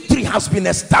victory has been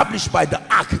established by the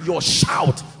ark, your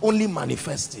shout only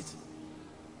manifested.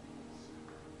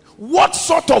 What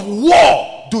sort of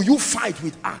war do you fight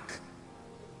with ark?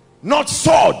 Not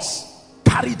swords.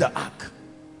 Carry the ark.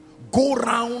 Go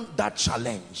round that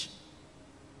challenge.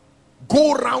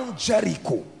 Go round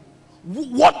Jericho.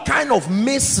 What kind of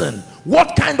mason,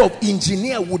 what kind of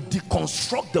engineer would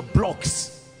deconstruct the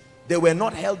blocks? They were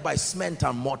not held by cement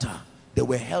and mortar. They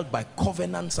were held by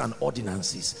covenants and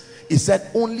ordinances. He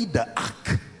said only the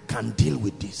ark can deal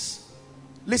with this.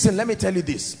 Listen, let me tell you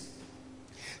this.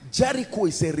 Jericho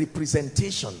is a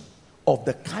representation of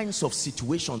the kinds of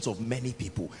situations of many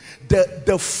people.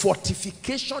 The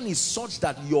fortification is such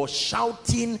that your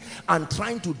shouting and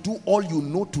trying to do all you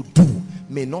know to do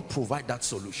may not provide that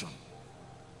solution.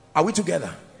 Are we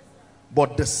together?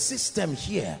 But the system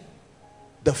here,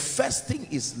 the first thing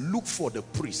is look for the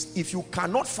priest. If you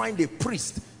cannot find a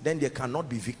priest, then there cannot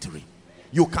be victory.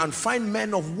 You can find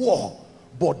men of war,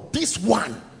 but this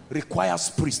one requires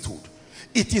priesthood.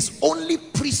 It is only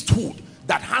priesthood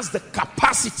that has the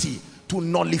capacity to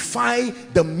nullify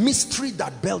the mystery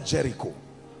that built Jericho.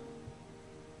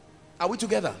 Are we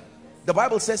together? The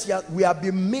Bible says here, we have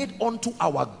been made unto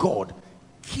our God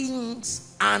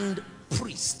kings and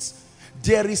priests.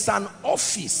 There is an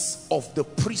office of the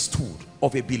priesthood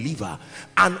of a believer,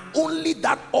 and only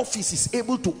that office is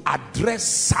able to address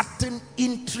certain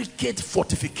intricate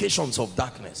fortifications of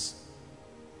darkness.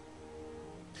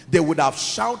 They would have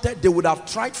shouted, they would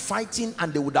have tried fighting,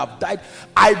 and they would have died.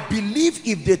 I believe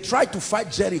if they tried to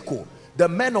fight Jericho, the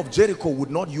men of Jericho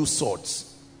would not use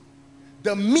swords.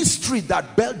 The mystery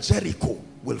that built Jericho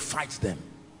will fight them.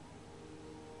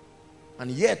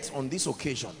 And yet on this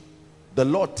occasion, the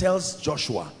Lord tells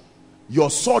Joshua, your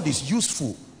sword is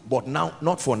useful, but now,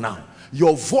 not for now.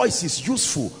 Your voice is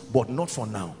useful, but not for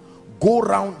now. Go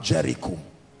round Jericho.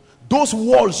 Those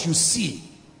walls you see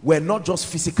were not just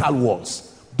physical walls.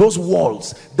 Those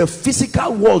walls, the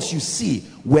physical walls you see,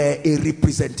 were a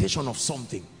representation of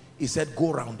something. He said,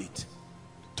 go around it.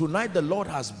 Tonight the Lord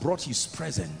has brought his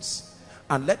presence.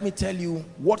 And let me tell you,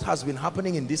 what has been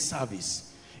happening in this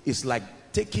service is like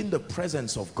taking the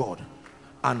presence of God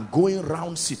and going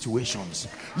around situations.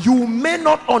 You may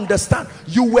not understand.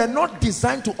 You were not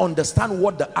designed to understand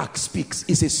what the ark speaks.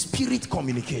 It's a spirit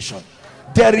communication.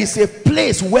 There is a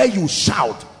place where you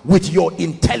shout with your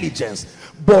intelligence,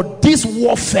 but this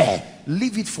warfare,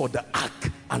 leave it for the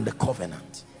ark and the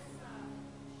covenant.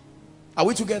 Are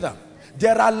we together?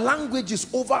 There are languages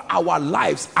over our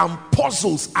lives and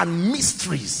puzzles and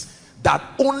mysteries that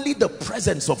only the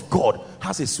presence of God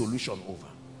has a solution over.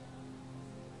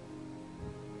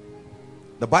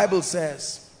 The Bible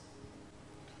says,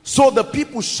 so the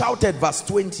people shouted, verse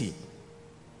 20,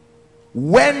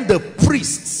 when the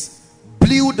priests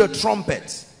blew the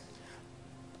trumpet,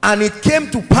 and it came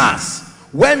to pass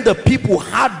when the people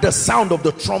heard the sound of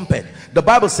the trumpet, the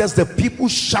Bible says the people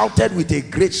shouted with a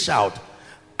great shout,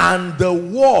 and the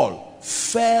wall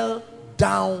fell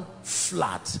down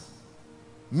flat,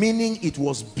 meaning it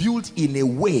was built in a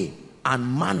way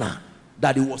and manner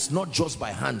that it was not just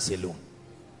by hands alone.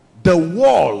 The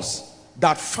walls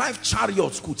that 5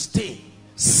 chariots could stay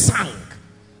sank.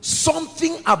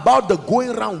 Something about the going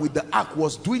around with the ark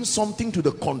was doing something to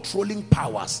the controlling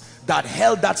powers that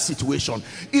held that situation.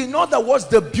 In other words,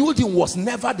 the building was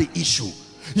never the issue.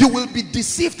 You will be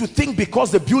deceived to think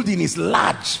because the building is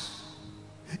large,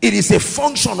 it is a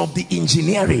function of the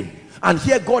engineering. And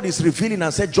here God is revealing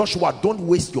and said, Joshua, don't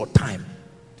waste your time.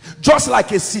 Just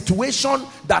like a situation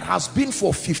that has been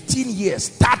for 15 years,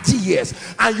 30 years,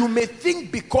 and you may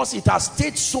think because it has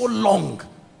stayed so long,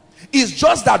 it's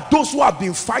just that those who have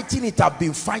been fighting it have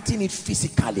been fighting it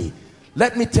physically.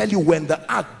 Let me tell you, when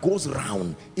the ark goes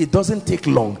round, it doesn't take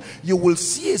long. You will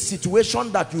see a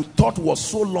situation that you thought was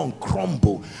so long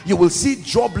crumble. You will see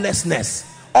joblessness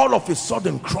all of a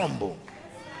sudden crumble.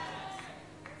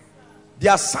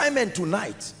 The assignment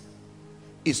tonight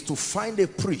is to find a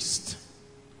priest,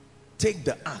 take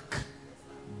the ark,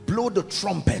 blow the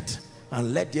trumpet,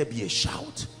 and let there be a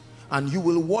shout. And you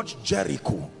will watch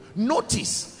Jericho.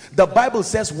 Notice, the Bible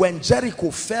says when Jericho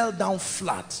fell down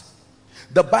flat,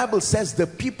 the Bible says the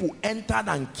people entered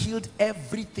and killed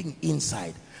everything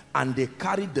inside, and they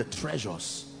carried the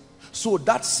treasures. So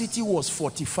that city was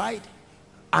fortified,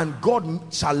 and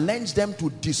God challenged them to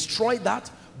destroy that,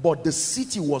 but the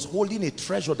city was holding a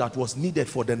treasure that was needed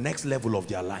for the next level of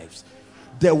their lives.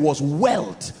 There was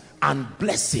wealth and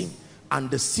blessing, and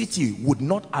the city would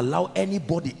not allow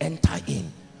anybody enter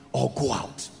in or go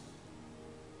out.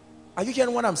 Are you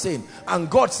hearing what I'm saying? And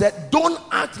God said, don't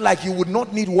act like you would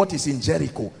not need what is in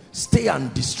Jericho. Stay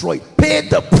and destroy. Pay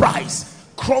the price.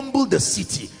 Crumble the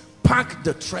city. Pack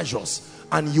the treasures,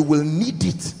 and you will need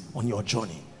it on your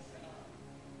journey.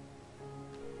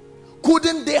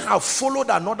 Couldn't they have followed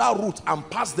another route and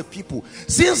passed the people?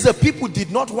 Since the people did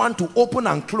not want to open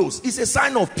and close, it's a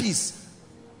sign of peace.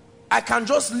 I can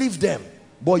just leave them.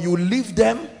 But you leave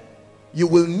them, you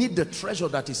will need the treasure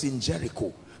that is in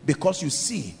Jericho. Because you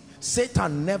see,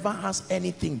 Satan never has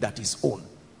anything that is own.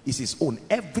 It's his own.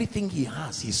 Everything he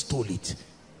has, he stole it.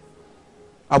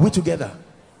 Are we together?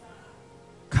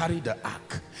 Carry the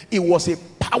ark. It was a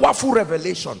powerful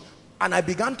revelation. And I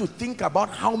began to think about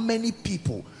how many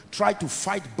people try to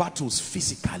fight battles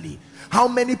physically. How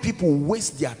many people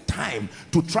waste their time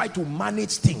to try to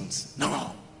manage things.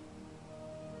 No.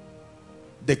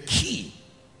 The key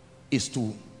is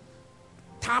to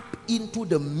tap into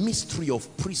the mystery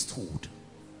of priesthood.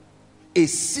 A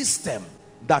system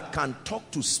that can talk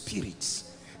to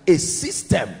spirits. A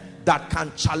system that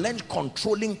can challenge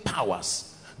controlling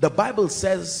powers. The Bible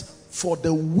says, for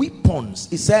the weapons,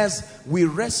 it says, we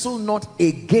wrestle not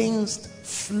against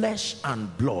flesh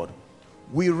and blood.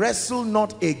 We wrestle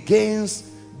not against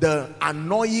the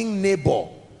annoying neighbor.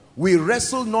 We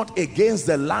wrestle not against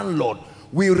the landlord.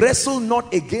 We wrestle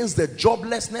not against the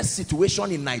joblessness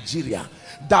situation in Nigeria.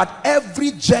 That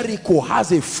every Jericho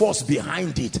has a force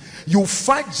behind it. You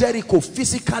fight Jericho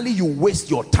physically, you waste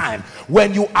your time.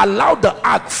 When you allow the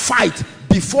ark fight,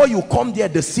 before you come there,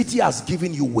 the city has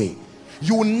given you way.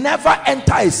 You never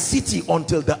enter a city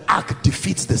until the ark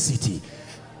defeats the city.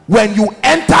 When you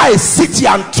enter a city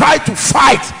and try to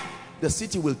fight, the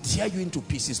city will tear you into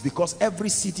pieces, because every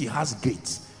city has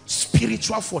gates,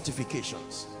 spiritual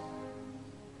fortifications.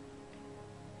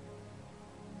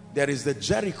 There is the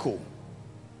Jericho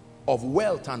of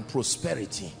wealth and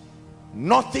prosperity.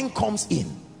 Nothing comes in,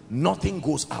 nothing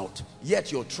goes out,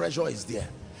 yet your treasure is there.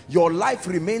 Your life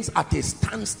remains at a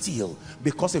standstill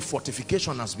because a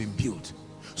fortification has been built.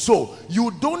 So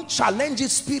you don't challenge it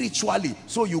spiritually.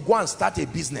 So you go and start a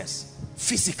business,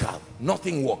 physical,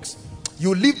 nothing works.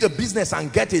 You leave the business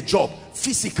and get a job,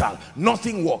 physical,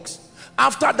 nothing works.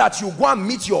 After that, you go and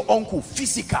meet your uncle,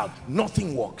 physical,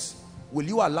 nothing works. Will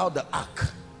you allow the ark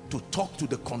to talk to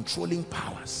the controlling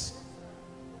powers?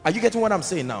 Are you getting what I'm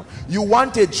saying now? You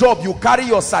want a job, you carry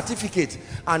your certificate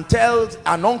and tell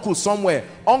an uncle somewhere,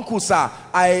 uncle sir,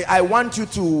 I want you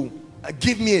to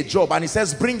give me a job, and he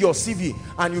says bring your CV,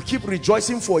 and you keep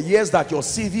rejoicing for years that your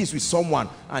CV is with someone,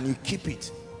 and you keep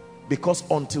it, because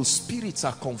until spirits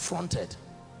are confronted,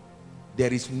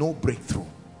 there is no breakthrough.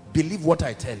 Believe what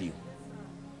I tell you.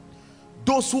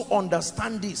 Those who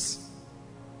understand this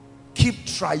keep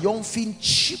triumphing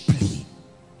cheaply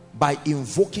by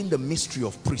invoking the mystery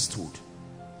of priesthood.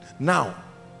 Now,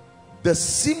 the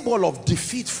symbol of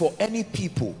defeat for any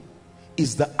people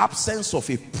is the absence of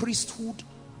a priesthood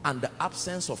and the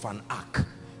absence of an ark.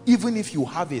 Even if you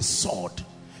have a sword,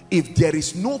 if there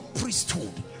is no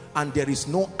priesthood and there is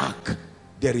no ark,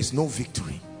 there is no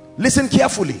victory. Listen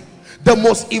carefully. The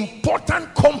most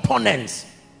important components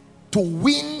to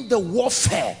win the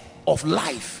warfare of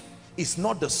life is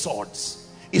not the swords,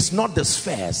 it's not the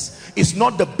spheres, it's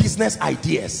not the business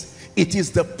ideas. It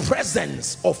is the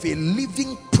presence of a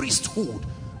living priesthood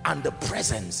and the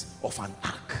presence of an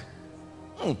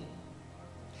ark.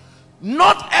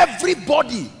 Not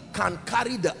everybody can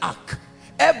carry the ark.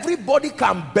 Everybody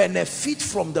can benefit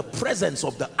from the presence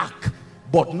of the ark,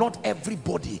 but not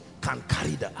everybody can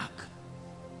carry the ark.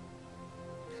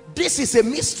 This is a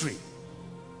mystery.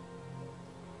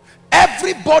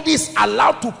 Everybody is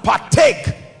allowed to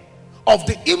partake of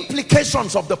the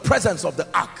implications of the presence of the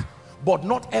ark, but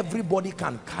not everybody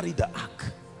can carry the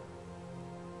ark.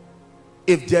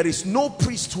 If there is no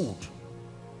priesthood,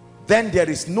 then there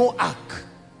is no ark,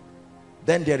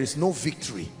 then there is no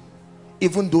victory,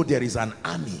 even though there is an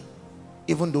army,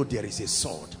 even though there is a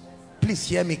sword. Please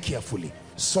hear me carefully.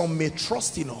 Some may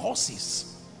trust in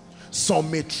horses, some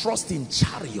may trust in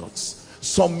chariots,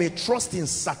 some may trust in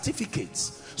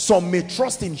certificates, some may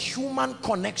trust in human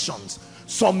connections,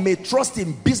 some may trust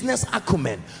in business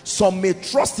acumen, some may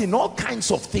trust in all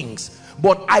kinds of things.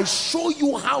 But I show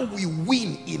you how we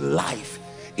win in life.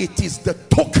 It is the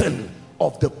token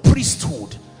of the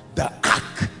priesthood, the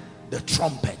ark, the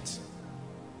trumpet.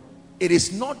 It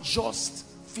is not just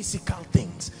physical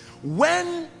things.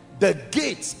 When the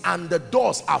gates and the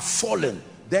doors are fallen,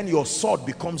 then your sword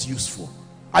becomes useful.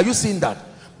 Are you seeing that?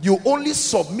 You only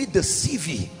submit the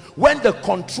CV when the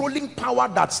controlling power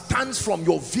that stands from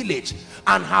your village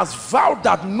and has vowed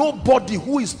that nobody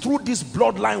who is through this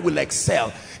bloodline will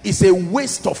excel. Is a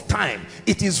waste of time.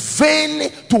 It is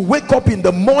vain to wake up in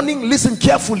the morning, listen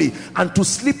carefully, and to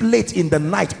sleep late in the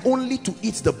night only to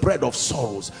eat the bread of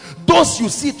sorrows. Those you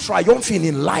see triumphing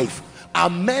in life are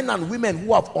men and women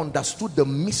who have understood the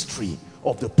mystery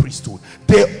of the priesthood.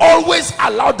 They always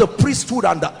allow the priesthood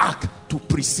and the ark to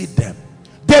precede them.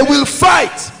 They will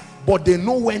fight, but they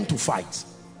know when to fight.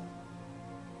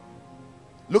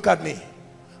 Look at me.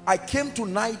 I came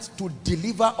tonight to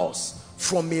deliver us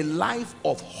from a life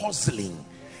of hustling,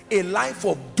 a life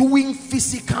of doing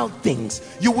physical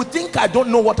things. You would think I don't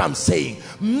know what I'm saying.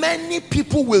 Many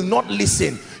people will not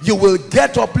listen. You will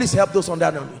get up, please help those on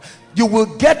that. You will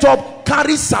get up,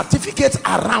 carry certificates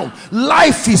around.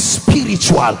 Life is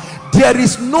spiritual. There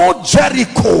is no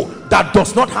Jericho that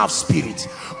does not have spirit.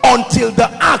 Until the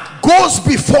ark goes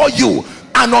before you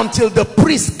and until the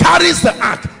priest carries the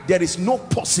ark, there is no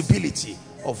possibility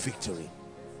of victory.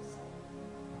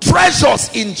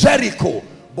 Treasures in Jericho,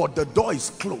 but the door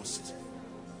is closed.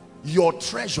 Your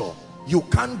treasure, you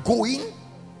can't go in,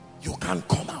 you can't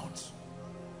come out.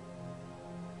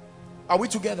 Are we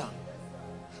together?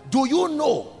 Do you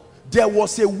know there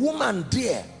was a woman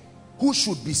there who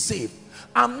should be saved?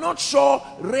 I'm not sure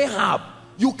Rahab.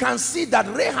 You can see that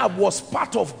Rahab was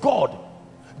part of God,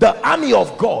 the army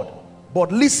of God.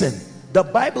 But listen, the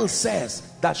Bible says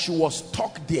that she was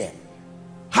stuck there.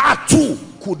 Her too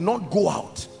could not go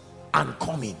out and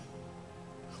come in.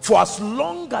 For as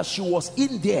long as she was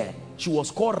in there, she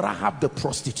was called Rahab the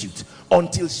prostitute.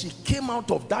 Until she came out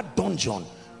of that dungeon,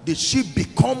 did she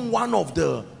become one of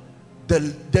the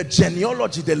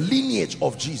genealogy, the lineage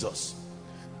of Jesus.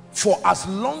 For as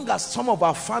long as some of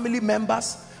our family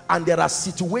members, and there are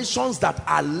situations that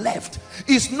are left,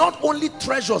 it's not only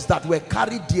treasures that were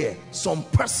carried there, some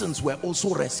persons were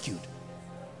also rescued.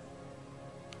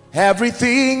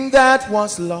 Everything that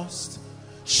was lost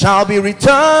shall be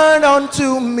returned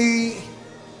unto me.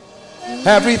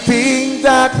 Everything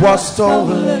that was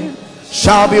stolen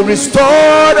shall be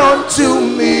restored unto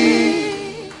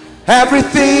me.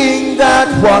 Everything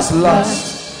that was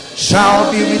lost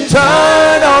shall be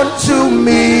returned unto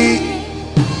me.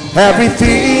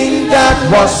 Everything that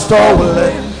was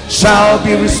stolen shall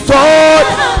be restored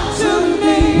unto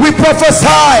me. We prophesy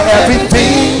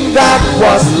everything that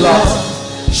was lost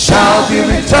shall be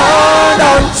returned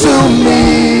unto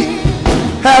me.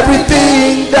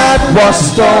 Everything that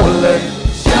was stolen.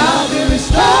 shall be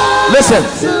restored. Listen,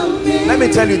 to me. let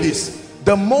me tell you this.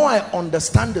 The more I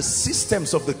understand the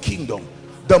systems of the kingdom,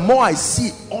 the more I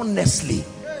see honestly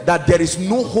that there is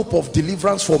no hope of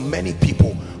deliverance for many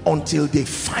people until they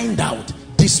find out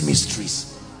these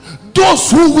mysteries.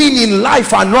 Those who win in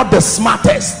life are not the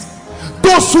smartest.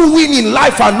 Those who win in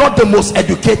life are not the most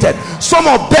educated. Some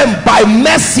of them, by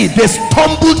mercy, they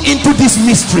stumbled into these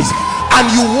mysteries, and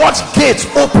you watch gates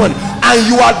open and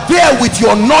you are there with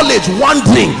your knowledge,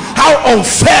 wondering how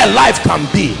unfair life can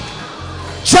be.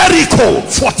 Jericho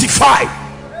fortified.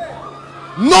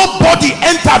 Nobody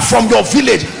entered from your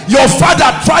village. Your father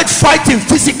tried fighting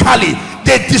physically,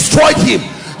 they destroyed him.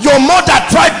 Your mother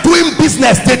tried doing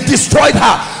business, they destroyed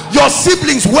her. Your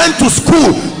siblings went to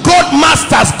school, got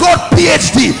masters, got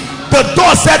PhD. The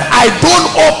door said, I don't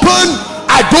open,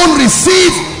 I don't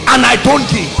receive, and I don't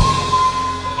give.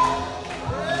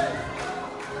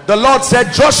 The Lord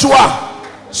said, Joshua,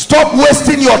 stop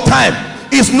wasting your time.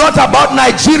 It's not about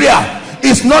Nigeria.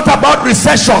 It's not about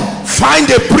recession. Find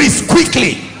a priest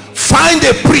quickly. Find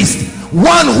a priest,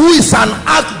 one who is an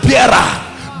ark bearer.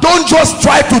 Don't just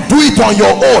try to do it on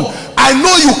your own. I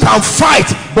know you can fight,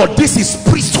 but this is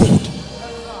priesthood.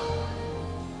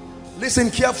 Listen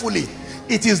carefully.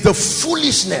 It is the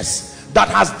foolishness that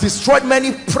has destroyed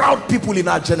many proud people in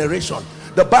our generation.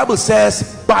 The Bible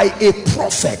says, by a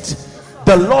prophet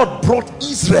the Lord brought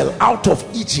Israel out of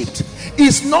Egypt.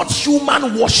 It's not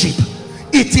human worship.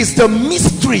 It is the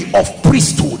mystery of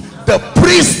priesthood. The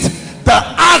priest, the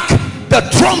ark, the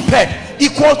trumpet,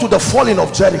 equal to the falling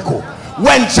of Jericho.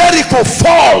 When Jericho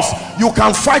falls, you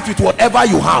can fight with whatever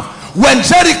you have. When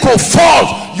Jericho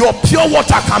falls, your pure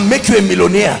water can make you a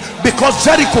millionaire, because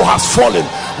Jericho has fallen.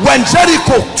 When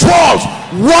Jericho falls,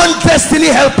 one destiny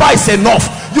helper is enough.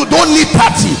 You don't need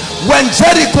 30. When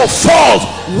Jericho falls,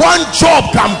 one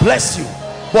job can bless you.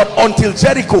 But until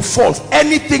Jericho falls,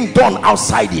 anything done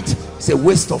outside it is a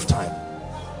waste of time.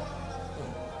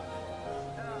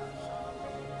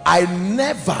 I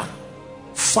never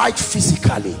fight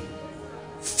physically.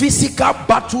 Physical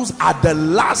battles are the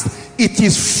last. It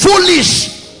is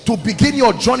foolish to begin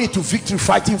your journey to victory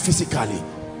fighting physically.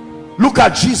 Look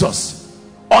at Jesus.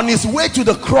 On his way to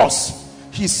the cross,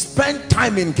 he spent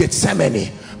time in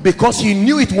Gethsemane, because he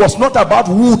knew it was not about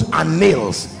wood and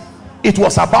nails. It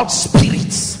was about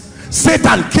spirits.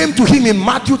 Satan came to him in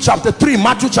Matthew chapter 3,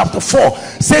 Matthew chapter 4.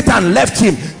 Satan left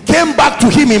him, came back to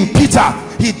him in Peter.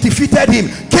 He defeated him,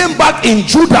 came back in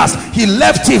Judas. He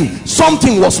left him.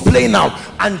 Something was playing out,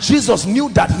 and Jesus knew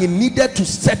that he needed to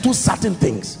settle certain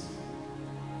things.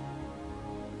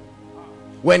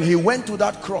 When he went to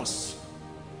that cross,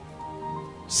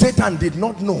 Satan did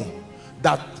not know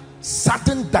that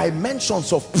certain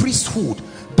dimensions of priesthood,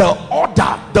 the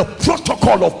order, the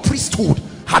protocol of priesthood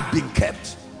had been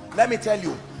kept. Let me tell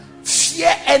you,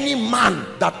 fear any man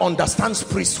that understands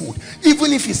priesthood,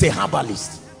 even if he's a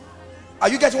herbalist. Are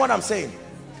you getting what I'm saying?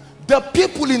 The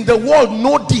people in the world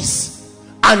know this,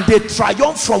 and they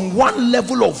triumph from one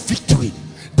level of victory.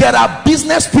 There are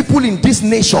business people in this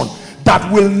nation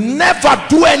that will never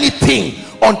do anything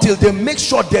until they make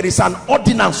sure there is an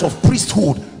ordinance of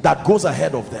priesthood that goes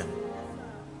ahead of them.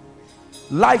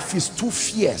 Life is too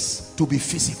fierce to be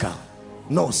physical.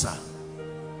 No, sir.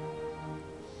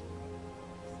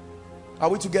 Are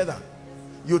we together?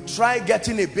 You try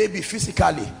getting a baby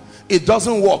physically, it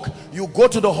doesn't work. You go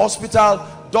to the hospital,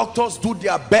 doctors do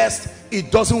their best,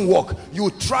 it doesn't work.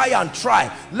 You try and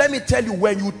try. Let me tell you,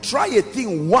 when you try a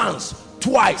thing once,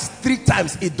 twice, 3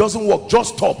 times, it doesn't work,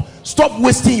 just stop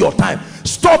wasting your time.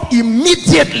 Stop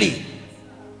immediately.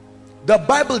 The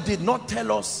Bible did not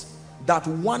tell us that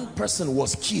one person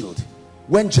was killed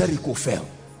when Jericho fell.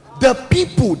 The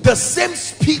people, the same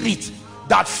spirit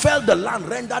that fell the land,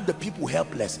 rendered the people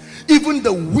helpless. Even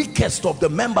the weakest of the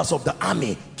members of the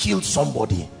army killed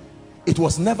somebody. It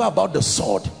was never about the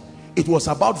sword. It was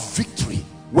about victory.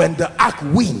 When the ark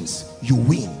wins, you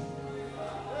win.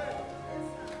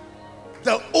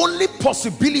 The only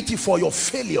possibility for your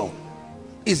failure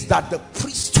is that the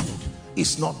priesthood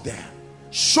is not there.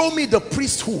 Show me the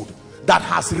priesthood that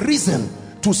has risen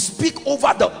to speak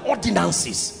over the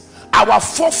ordinances. Our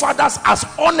forefathers, as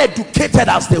uneducated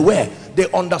as they were, they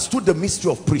understood the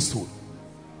mystery of priesthood.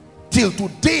 Till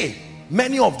today,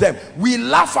 many of them, we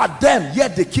laugh at them,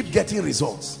 yet they keep getting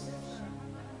results.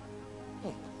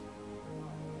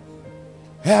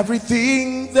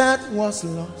 Everything that was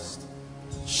lost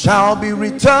shall be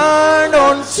returned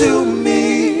unto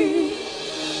me.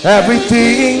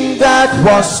 Everything that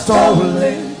was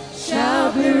stolen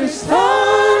shall be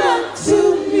restored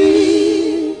unto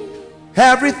me.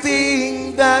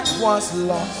 Everything that was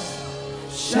lost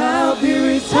shall be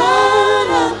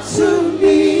returned unto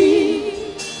me.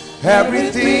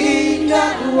 Everything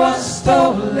that was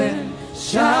stolen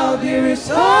shall be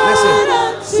returned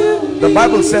unto me. The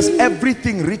Bible says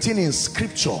everything written in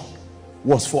scripture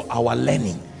was for our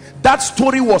learning. That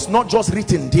story was not just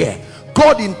written there.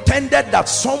 God intended that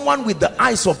someone with the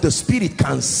eyes of the spirit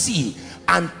can see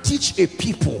and teach a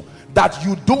people that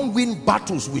you don't win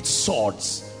battles with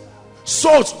swords.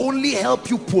 Swords only help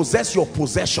you possess your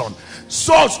possession.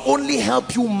 Swords only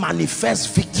help you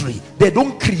manifest victory. They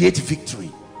don't create victory.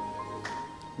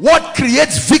 What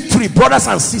creates victory, brothers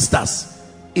and sisters,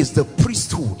 is the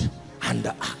priesthood and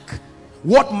the ark.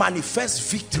 What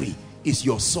manifests victory is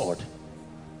your sword.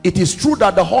 It is true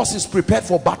that the horse is prepared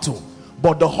for battle,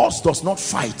 but the horse does not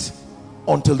fight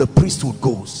until the priesthood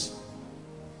goes.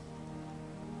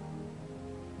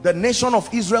 The nation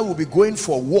of Israel will be going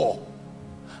for war,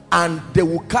 and they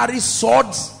will carry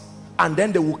swords, and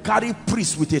then they will carry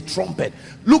priests with a trumpet.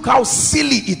 Look how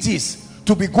silly it is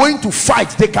to be going to fight.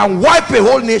 They can wipe a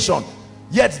whole nation,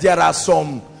 yet there are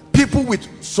some people with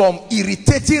some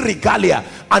irritating regalia,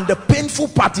 and the painful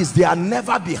part is they are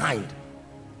never behind.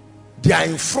 They are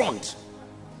in front.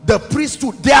 The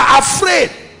priesthood, they are afraid,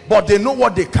 but they know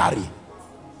what they carry.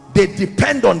 They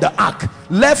depend on the ark.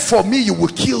 Left for me, you will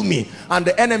kill me. And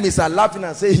the enemies are laughing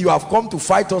and say, you have come to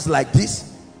fight us like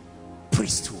this?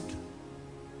 Priesthood.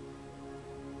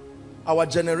 Our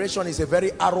generation is a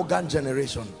very arrogant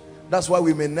generation. That's why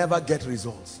we may never get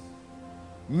results.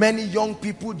 Many young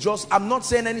people just, I'm not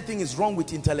saying anything is wrong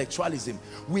with intellectualism.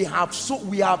 We have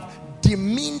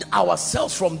demeaned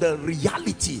ourselves from the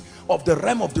reality of the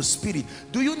realm of the spirit.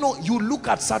 Do you know, you look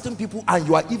at certain people and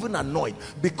you are even annoyed,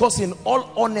 because in all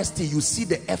honesty you see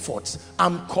the efforts.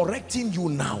 I'm correcting you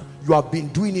now. You have been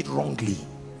doing it wrongly.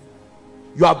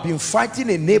 You have been fighting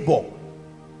a neighbor.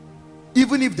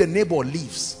 Even if the neighbor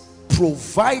leaves,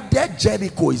 provided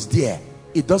Jericho is there,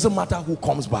 it doesn't matter who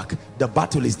comes back, the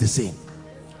battle is the same.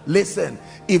 Listen,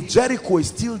 if Jericho is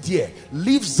still there,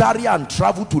 leave Zaria and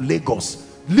travel to Lagos.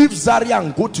 Leave Zaria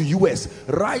and go to US.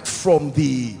 Right from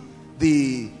the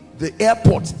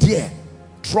airport there,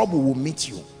 trouble will meet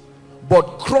you.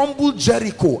 But crumble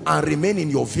Jericho and remain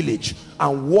in your village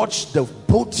and watch the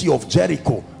booty of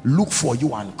Jericho look for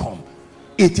you and come.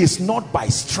 It is not by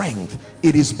strength,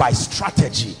 it is by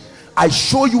strategy. I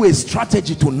show you a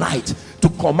strategy tonight to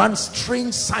command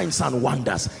strange signs and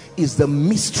wonders. Is the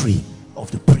mystery of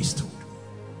the priesthood.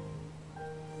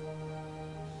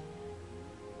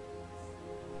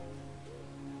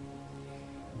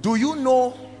 Do you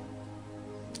know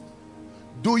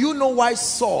why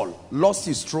Saul lost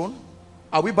his throne?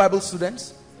 Are we Bible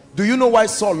students? Do you know why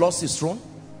Saul lost his throne?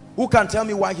 Who can tell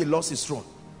me why he lost his throne?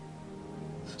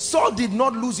 Saul did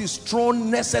not lose his throne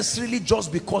necessarily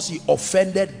just because he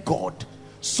offended God.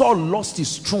 Saul lost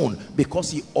his throne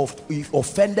because he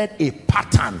offended a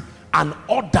pattern, an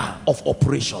order of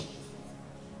operation.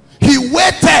 He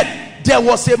waited. There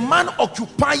was a man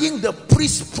occupying the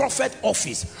priest prophet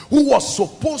office who was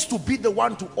supposed to be the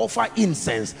one to offer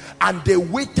incense, and they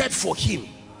waited for him.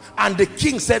 And the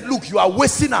king said, look, you are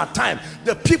wasting our time.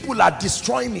 The people are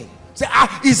destroying me. Say,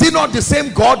 is he not the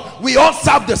same God? We all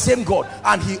serve the same God.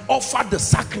 And he offered the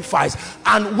sacrifice.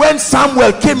 And when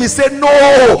Samuel came, he said, no,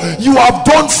 you have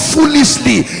done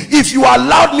foolishly. If you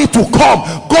allowed me to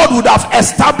come, God would have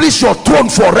established your throne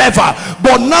forever.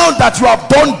 But now that you have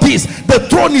done this, the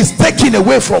throne is taken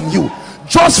away from you,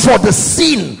 just for the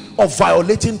sin of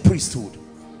violating priesthood.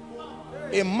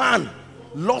 A man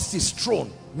lost his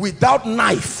throne without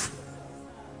knife.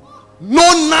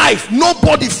 No knife,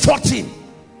 nobody fought him,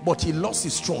 but he lost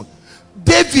his throne.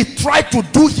 David tried to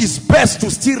do his best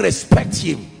to still respect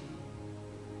him.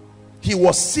 He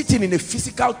was sitting in a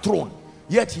physical throne,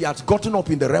 yet he had gotten up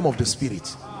in the realm of the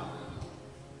spirit.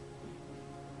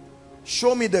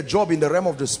 Show me the job in the realm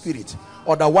of the spirit.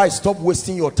 Otherwise, stop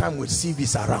wasting your time with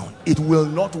CVs around. It will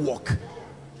not work.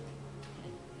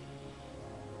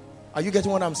 Are you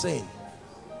getting what I'm saying?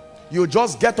 You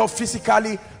just get up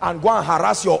physically and go and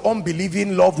harass your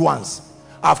unbelieving loved ones.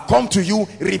 I've come to you,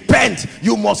 repent.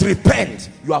 You must repent.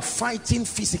 You are fighting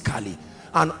physically,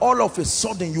 and all of a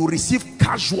sudden you receive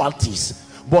casualties.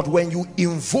 But when you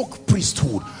invoke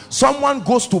priesthood, someone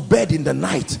goes to bed in the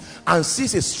night and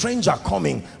sees a stranger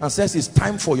coming and says, it's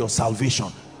time for your salvation.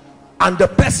 And the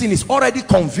person is already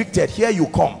convicted. Here you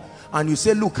come. And you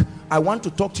say, look, I want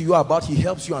to talk to you about. He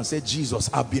helps you and says, Jesus,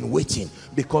 I've been waiting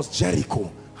because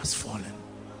Jericho has fallen.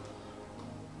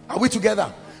 Are we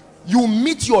together? You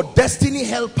meet your destiny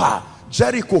helper.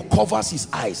 Jericho covers his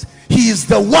eyes. He is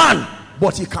the one,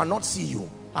 but he cannot see you,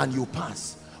 and you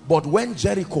pass. But when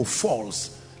Jericho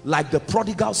falls, like the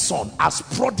prodigal son, as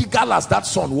prodigal as that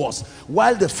son was.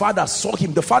 While the father saw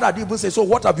him, the father didn't even say, so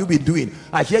what have you been doing?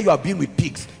 I hear you have been with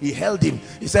pigs. He held him.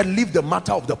 He said, leave the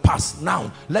matter of the past.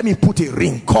 Now let me put a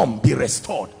ring. Come, be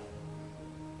restored.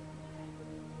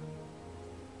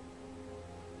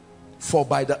 For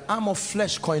by the arm of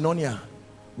flesh, koinonia,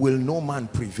 will no man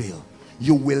prevail.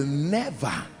 You will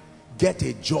never get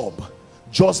a job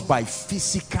just by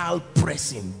physical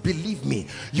pressing. Believe me,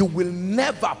 you will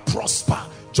never prosper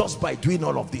just by doing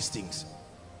all of these things.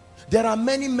 There are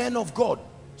many men of God.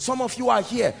 Some of you are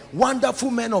here,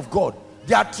 wonderful men of God.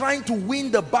 They are trying to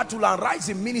win the battle and rise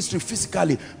in ministry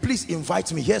physically. Please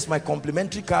invite me. Here's my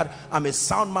complimentary card. I'm a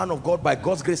sound man of God. By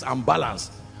God's grace, I'm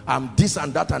balanced. I'm this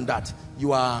and that and that.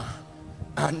 You are...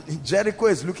 And Jericho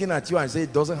is looking at you and say,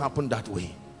 it doesn't happen that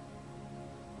way.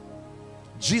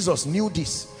 Jesus knew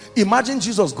this. Imagine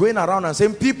Jesus going around and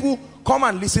saying, people, come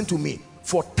and listen to me.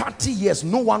 For 30 years,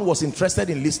 no one was interested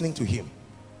in listening to him.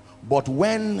 But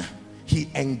when he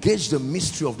engaged the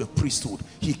mystery of the priesthood,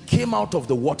 he came out of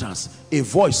the waters. A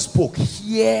voice spoke,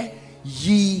 hear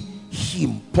ye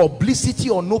him. Publicity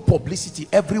or no publicity,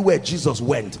 everywhere Jesus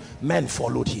went, men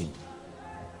followed him.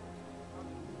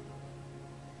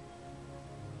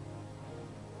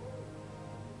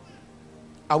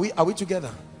 Are we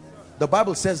together? The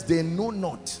Bible says they know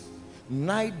not,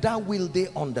 neither will they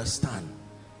understand.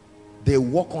 They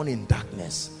walk on in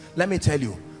darkness. Let me tell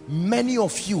you, many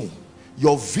of you,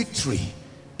 your victory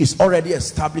is already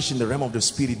established in the realm of the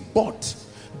spirit, but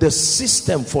the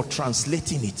system for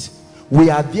translating it, we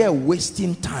are there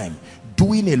wasting time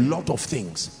doing a lot of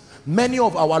things. Many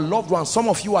of our loved ones, some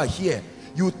of you are here,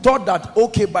 you thought that,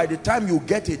 okay, by the time you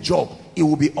get a job, it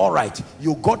will be all right.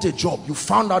 You got a job, you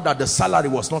found out that the salary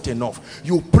was not enough.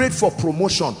 You prayed for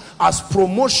promotion. As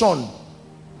promotion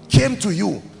came to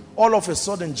you, all of a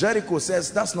sudden Jericho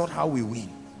says, that's not how we win.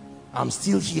 I'm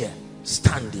still here,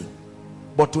 standing.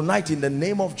 But tonight, in the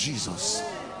name of Jesus,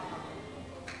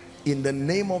 in the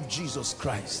name of Jesus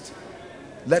Christ,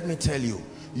 let me tell you,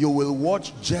 you will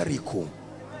watch Jericho,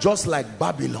 just like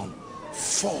Babylon,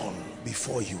 fall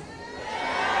before you.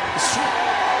 It's true.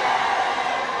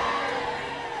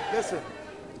 Listen,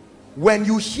 when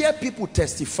you hear people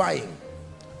testifying,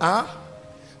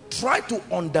 try to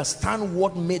understand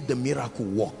what made the miracle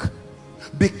work,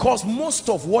 because most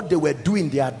of what they were doing,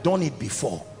 they had done it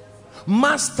before.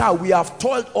 Master, we have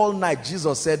toiled all night.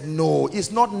 Jesus said, no,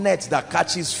 it's not net that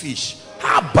catches fish.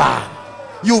 Abba,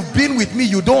 you've been with me,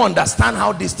 you don't understand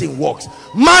how this thing works.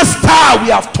 Master, we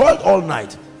have toiled all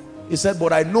night. He said,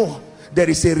 but I know there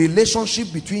is a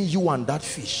relationship between you and that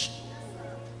fish.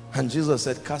 And Jesus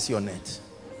said, cast your net.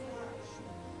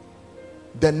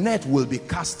 The net will be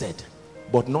casted,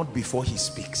 but not before he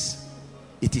speaks.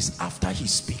 It is after he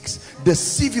speaks. The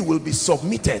CV will be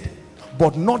submitted,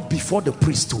 but not before the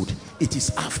priesthood. It is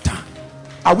after.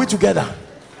 Are we together?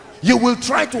 You will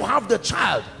try to have the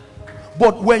child,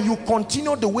 but when you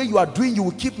continue the way you are doing, you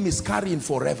will keep miscarrying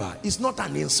forever. It's not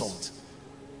an insult.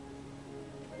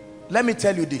 Let me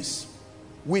tell you this.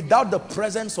 Without the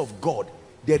presence of God,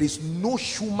 there is no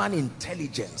human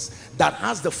intelligence that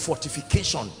has the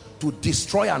fortification to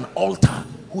destroy an altar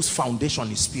whose foundation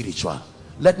is spiritual.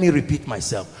 Let me repeat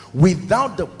myself.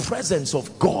 Without the presence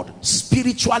of God,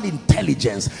 spiritual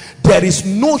intelligence, there is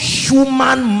no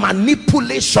human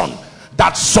manipulation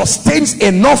that sustains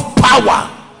enough power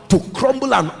to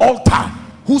crumble an altar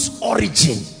whose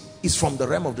origin is from the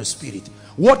realm of the spirit.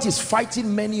 What is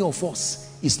fighting many of us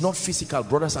is not physical,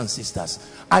 brothers and sisters.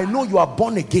 I know you are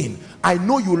born again. I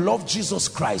know you love Jesus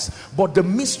Christ, but the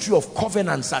mystery of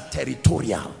covenants are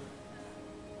territorial.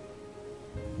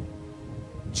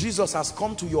 Jesus has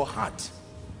come to your heart,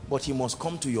 but he must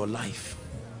come to your life.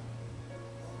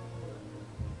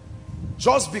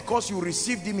 Just because you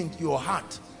received him into your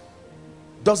heart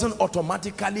doesn't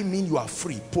automatically mean you are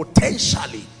free.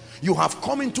 Potentially, you have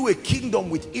come into a kingdom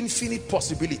with infinite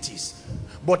possibilities.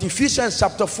 But Ephesians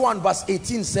chapter 4 and verse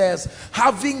 18 says,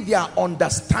 having their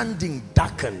understanding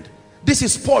darkened. This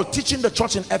is Paul teaching the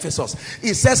church in Ephesus.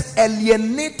 He says,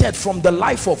 alienated from the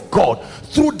life of God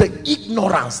through the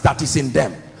ignorance that is in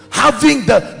them. Having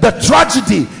the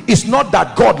tragedy is not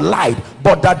that God lied,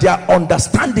 but that their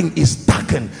understanding is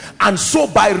darkened. And so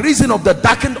by reason of the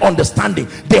darkened understanding,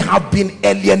 they have been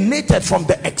alienated from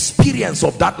the experience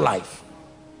of that life.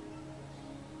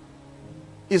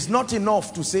 It's not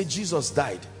enough to say Jesus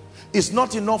died. It's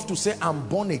not enough to say I'm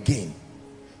born again.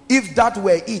 If that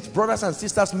were it, brothers and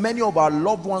sisters, many of our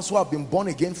loved ones who have been born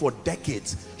again for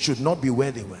decades should not be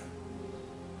where they were.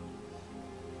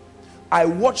 I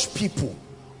watch people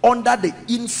under the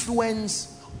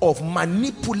influence of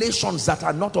manipulations that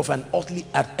are not of an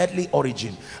earthly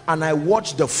origin. And I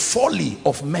watch the folly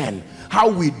of men, how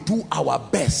we do our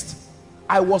best.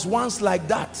 I was once like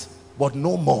that, but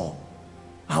no more.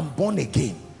 I'm born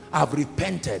again. I've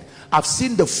repented. I've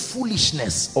seen the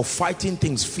foolishness of fighting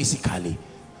things physically.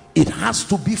 It has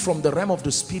to be from the realm of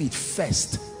the spirit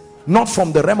first, not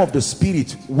from the realm of the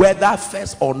spirit, whether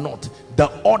first or not. The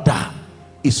order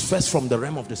is first from the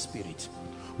realm of the spirit.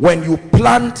 When you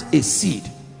plant a seed,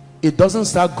 it doesn't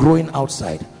start growing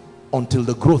outside until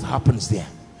the growth happens there.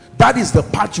 That is the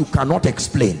part you cannot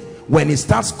explain. When it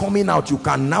starts coming out, you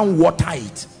can now water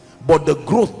it, but the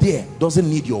growth there doesn't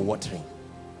need your watering.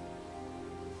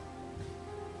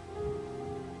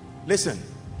 Listen,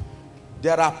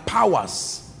 there are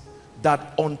powers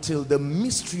that until the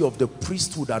mystery of the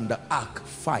priesthood and the ark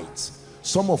fights,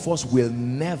 some of us will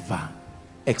never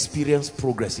experience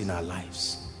progress in our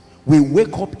lives. We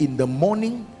wake up in the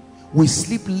morning, we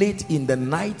sleep late in the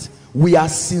night, we are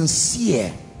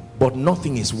sincere, but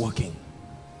nothing is working.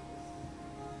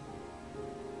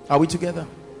 Are we together?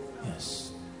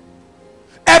 Yes.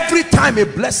 Every time a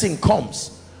blessing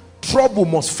comes, trouble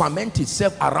must ferment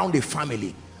itself around a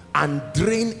family and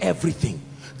drain everything.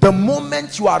 The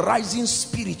moment you are rising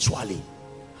spiritually,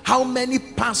 how many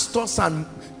pastors and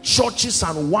churches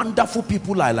and wonderful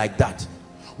people are like that?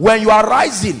 When you are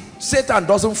rising, Satan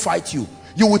doesn't fight you.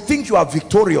 You will think you are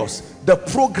victorious. The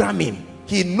programming,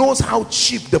 he knows how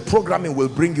cheap the programming will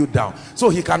bring you down, so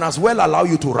he can as well allow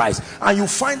you to rise. And you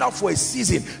find out for a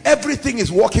season everything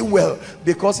is working well,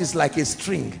 because it's like a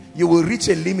string. You will reach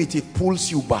a limit, it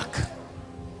pulls you back.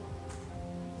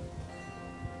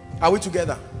 Are we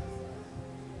together?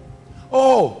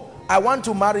 Oh, I want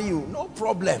to marry you. No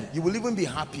problem. You will even be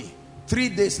happy. 3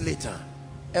 days later,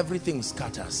 everything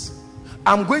scatters.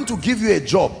 I'm going to give you a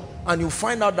job, and you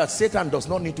find out that Satan does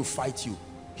not need to fight you.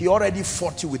 He already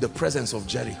fought you with the presence of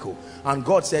Jericho. And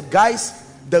God said,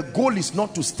 guys, the goal is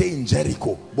not to stay in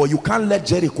Jericho, but you can't let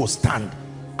Jericho stand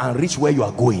and reach where you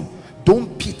are going.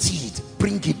 Don't pity it,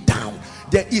 bring it down.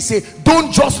 There is a,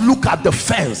 don't just look at the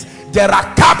fence. There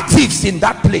are captives in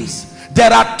that place.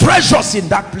 There are treasures in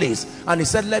that place. And he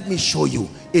said, let me show you.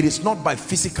 It is not by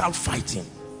physical fighting.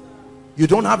 You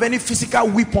don't have any physical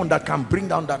weapon that can bring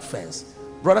down that fence.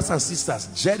 Brothers and sisters,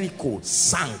 Jericho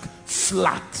sank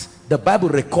flat. The Bible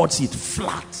records it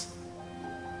flat.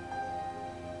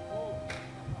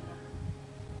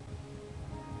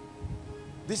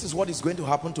 This is what is going to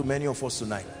happen to many of us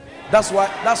tonight. That's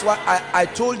why I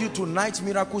told you tonight's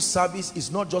miracle service is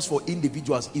not just for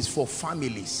individuals, it's for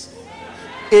families.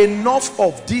 Enough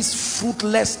of this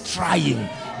fruitless trying,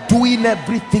 doing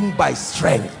everything by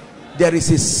strength. There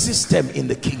is a system in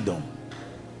the kingdom.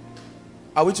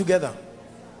 Are we together?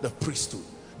 The priesthood.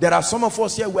 There are some of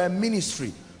us here, we're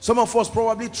ministry. Some of us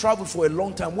probably traveled for a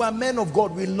long time. We're men of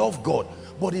God, we love God,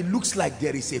 but it looks like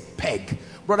there is a peg.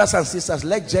 Brothers and sisters,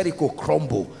 let Jericho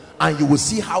crumble and you will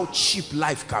see how cheap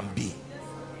life can be.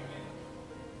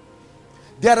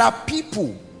 There are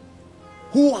people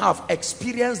who have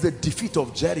experienced the defeat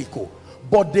of Jericho,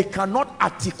 but they cannot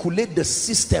articulate the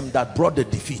system that brought the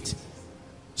defeat.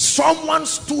 Someone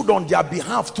stood on their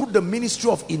behalf through the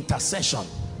ministry of intercession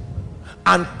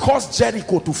and caused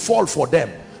Jericho to fall for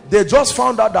them. They just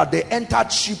found out that they entered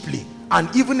cheaply,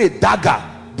 and even a dagger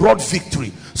brought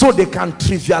victory. So they can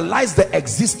trivialize the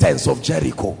existence of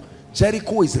Jericho.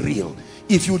 Jericho is real.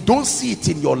 If you don't see it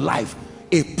in your life,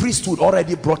 a priesthood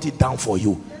already brought it down for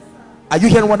you. Are you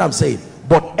hearing what I'm saying?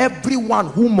 But everyone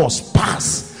who must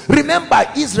pass. Remember,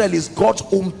 Israel is God's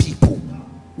own people.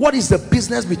 What is the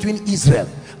business between Israel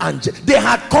and they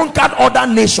had conquered other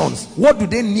nations? What do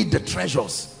they need the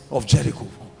treasures of Jericho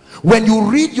for? When you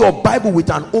read your Bible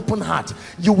with an open heart,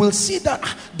 you will see that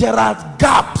there are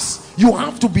gaps. You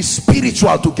have to be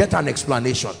spiritual to get an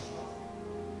explanation.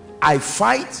 I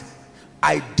fight,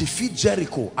 I defeat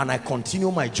Jericho, and I continue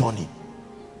my journey.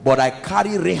 But I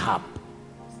carry Rahab.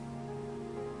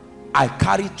 I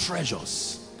carry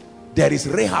treasures. There is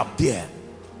Rahab there.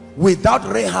 Without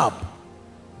Rahab,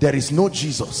 there is no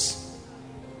Jesus.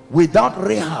 Without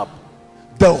Rahab,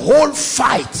 the whole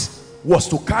fight was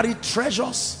to carry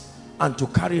treasures and to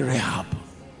carry Rahab.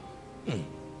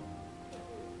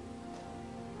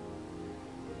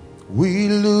 We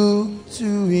look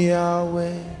to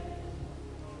Yahweh,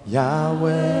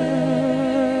 Yahweh.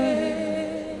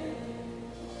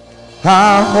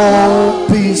 Our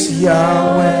hope is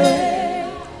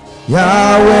Yahweh,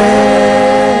 Yahweh.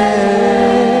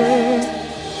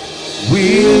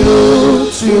 We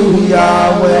look to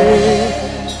Yahweh,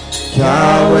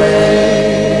 Yahweh.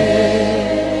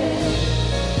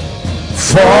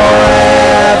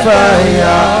 Forever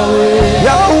Yahweh,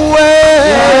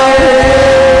 Yahweh.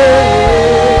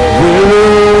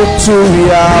 to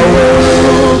Yahweh.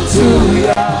 Look to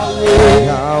Yahweh.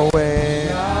 Yahweh.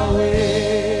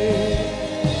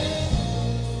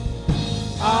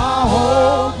 Our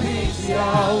hope is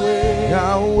Yahweh.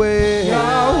 Yahweh.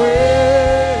 Yahweh.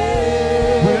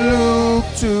 We look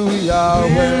to Yahweh.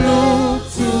 We look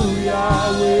to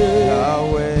Yahweh.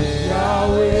 Yahweh.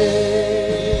 Yahweh.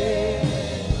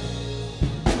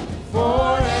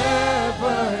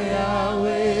 Forever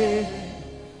Yahweh.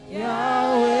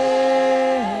 Yahweh.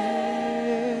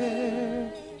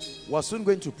 We're soon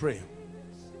going to pray.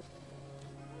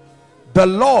 The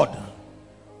Lord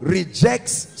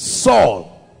rejects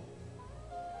Saul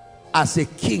as a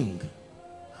king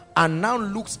and now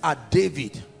looks at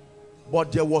David,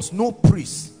 but there was no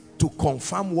priest to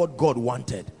confirm what God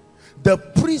wanted. The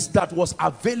priest that was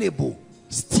available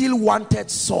still wanted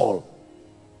Saul,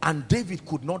 and David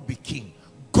could not be king.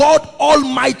 God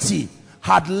Almighty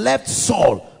had left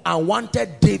Saul and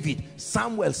wanted David.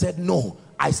 Samuel said, no,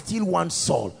 I still want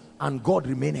Saul, and God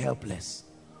remained helpless.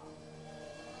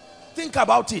 Think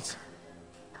about it.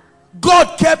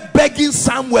 God kept begging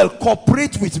Samuel,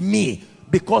 cooperate with me,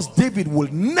 because David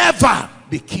will never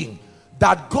be king.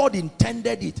 That God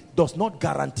intended it does not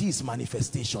guarantee its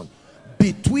manifestation.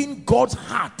 Between God's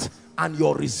heart and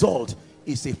your result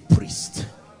is a priest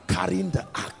carrying the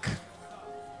ark.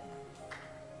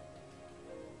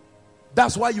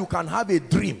 That's why you can have a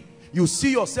dream. You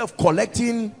see yourself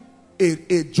collecting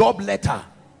a job letter.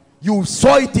 You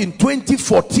saw it in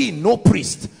 2014, no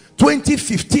priest.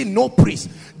 2015, no priest.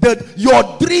 That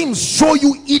your dreams show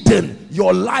you Eden,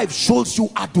 your life shows you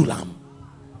Adullam.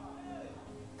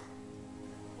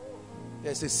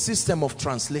 There's a system of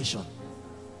translation.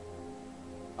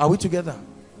 Are we together?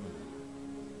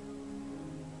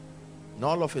 And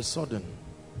all of a sudden,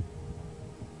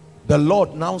 the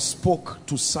Lord now spoke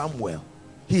to Samuel.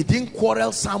 He didn't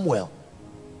quarrel Samuel.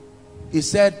 He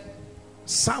said,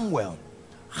 Samuel,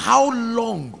 how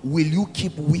long will you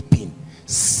keep weeping,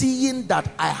 seeing that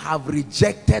I have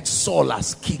rejected Saul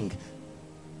as king?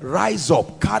 Rise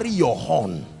up, carry your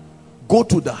horn, go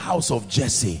to the house of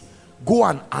Jesse, go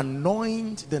and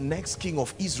anoint the next king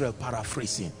of Israel,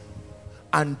 paraphrasing.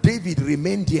 And David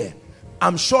remained there.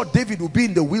 I'm sure David will be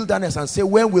in the wilderness and say,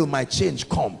 when will my change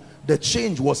come? The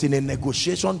change was in a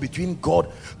negotiation between God.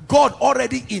 God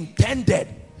already intended,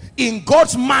 in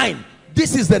God's mind,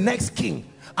 this is the next king.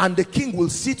 And the king will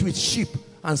sit with sheep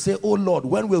and say, oh Lord,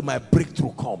 when will my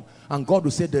breakthrough come? And God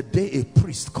will say, the day a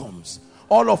priest comes.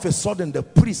 All of a sudden the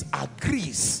priest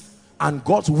agrees and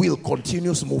God's will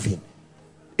continues moving.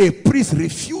 A priest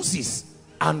refuses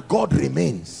and God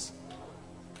remains.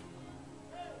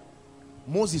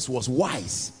 Moses was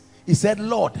wise. He said,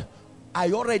 Lord,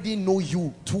 I already know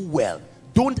you too well.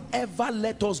 Don't ever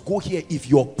let us go here if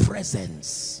your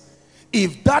presence.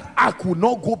 If that ark will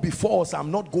not go before us,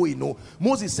 I'm not going. No.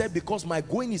 Moses said, because my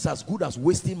going is as good as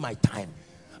wasting my time.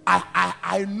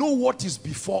 I know what is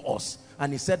before us.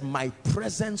 And he said, my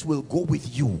presence will go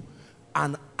with you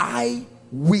and I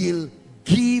will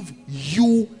give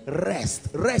you rest.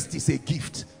 Rest is a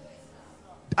gift.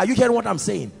 Are you hearing what I'm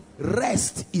saying?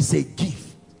 Rest is a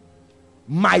gift.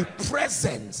 My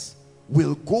presence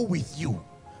will go with you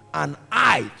and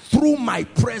I, through my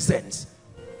presence,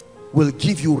 will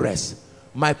give you rest.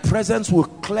 My presence will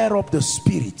clear up the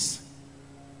spirits,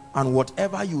 and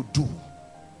whatever you do.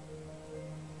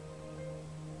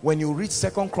 When you read 2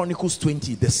 Chronicles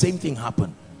 20, the same thing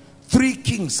happened. 3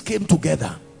 kings came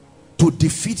together to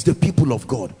defeat the people of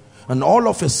God, and all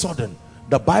of a sudden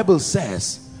the Bible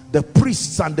says the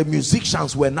priests and the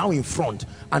musicians were now in front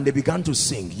and they began to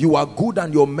sing, you are good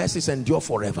and your mercies endure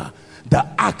forever. The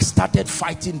ark started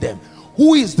fighting them.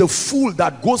 Who is the fool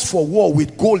that goes for war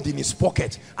with gold in his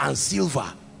pocket and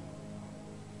silver?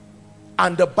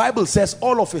 And the Bible says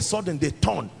all of a sudden they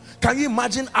turned. Can you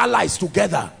imagine allies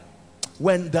together?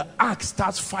 When the ark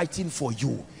starts fighting for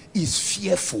you, is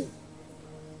fearful.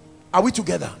 Are we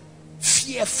together?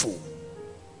 Fearful.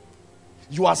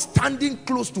 You are standing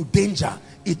close to danger.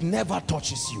 It never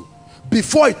touches you.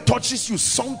 Before it touches you,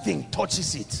 something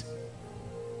touches it.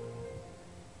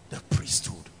 The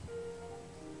priesthood.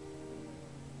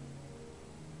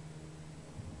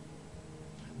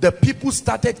 The people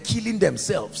started killing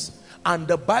themselves, and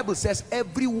the Bible says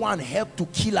everyone helped to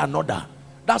kill another.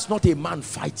 That's not a man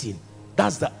fighting,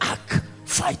 that's the ark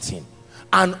fighting.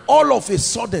 And all of a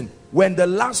sudden, when the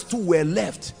last 2 were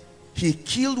left, he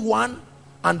killed one,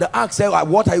 and the ark said,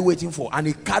 what are you waiting for? And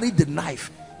he carried the knife,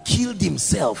 killed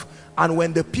himself. And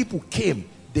when the people came,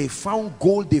 they found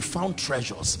gold, they found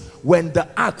treasures. When the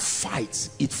ark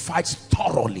fights, it fights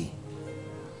thoroughly.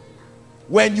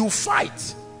 When you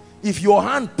fight, if your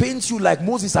hand pains you like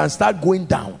Moses and start going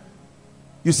down,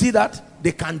 You see that?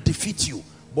 They can defeat you,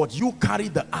 but you carry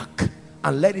the ark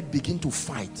and let it begin to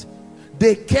fight.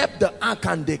 They kept the ark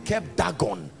and they kept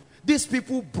Dagon. These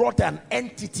people brought an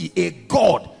entity, a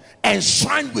god,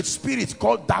 enshrined with spirits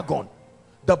called Dagon.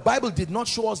 The Bible did not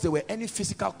show us there were any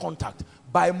physical contact.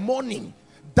 By morning,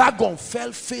 Dagon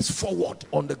fell face forward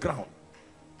on the ground.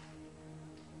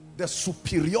 The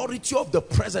superiority of the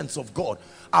presence of God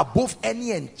above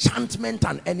any enchantment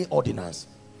and any ordinance.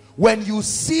 When you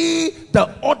see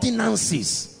the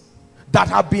ordinances that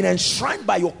have been enshrined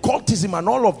by occultism and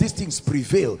all of these things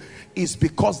prevail, is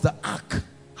because the ark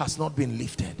has not been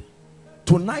lifted.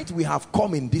 Tonight we have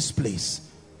come in this place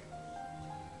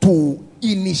to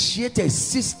initiate a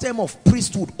system of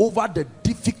priesthood over the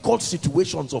difficult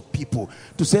situations of people.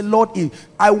 To say, Lord,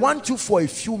 I want you for a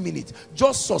few minutes,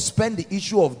 just suspend the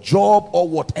issue of job or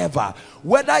whatever.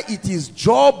 Whether it is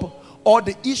job or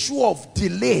the issue of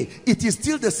delay, it is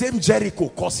still the same Jericho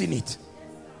causing it.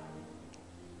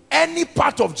 Any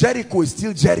part of Jericho is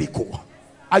still Jericho.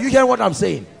 Are you hearing what I'm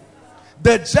saying?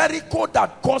 The Jericho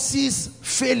that causes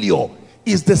failure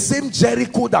is the same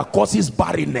Jericho that causes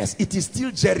barrenness. It is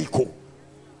still Jericho.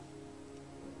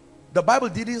 The Bible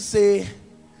didn't say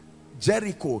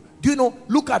Jericho. Do you know,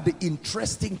 look at the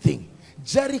interesting thing.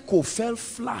 Jericho fell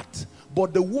flat,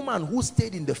 but the woman who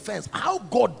stayed in the fence, how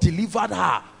God delivered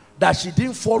her that she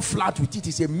didn't fall flat with it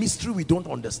is a mystery we don't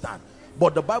understand.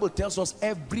 But the Bible tells us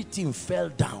everything fell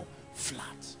down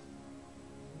flat.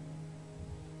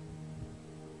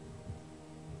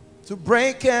 To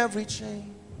break every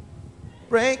chain,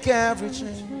 break every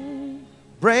chain,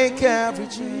 break every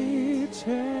chain,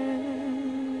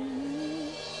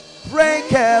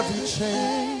 break every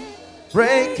chain,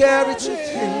 break every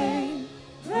chain,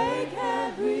 break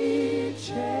every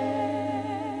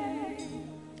chain.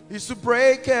 Is to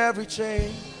break every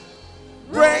chain,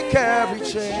 break every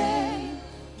chain,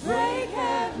 break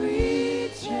every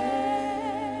chain,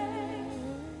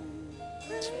 break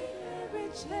every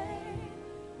chain,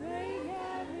 break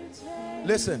every chain.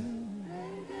 Listen,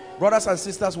 brothers and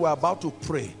sisters, we're about to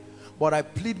pray, but I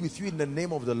plead with you in the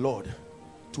name of the Lord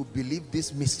to believe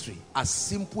this mystery, as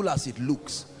simple as it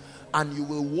looks, and you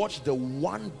will watch the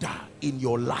wonder in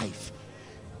your life.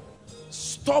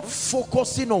 Stop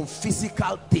focusing on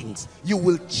physical things. You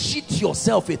will cheat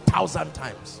yourself 1,000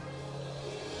 times.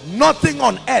 Nothing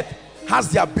on earth has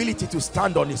the ability to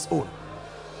stand on its own.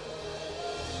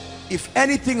 If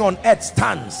anything on earth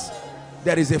stands,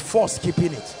 there is a force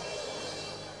keeping it.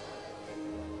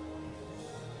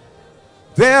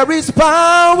 There is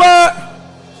power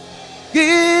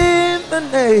in the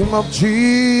name of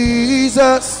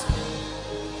Jesus.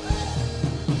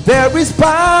 There is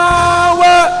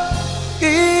power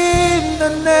in the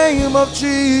name of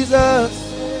Jesus.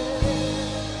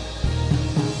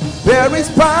 There is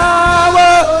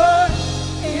power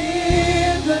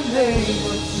in the name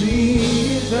of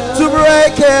Jesus to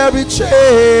break every chain,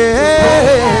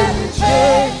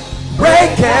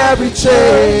 break every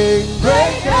chain,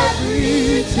 break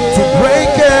every chain, to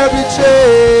break every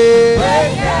chain,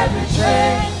 break every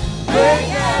chain, break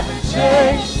every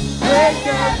chain, break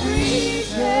every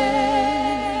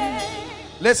chain.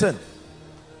 Listen,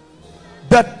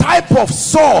 the type of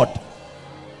sword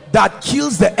that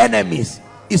kills the enemies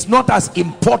is not as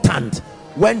important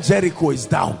when Jericho is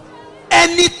down.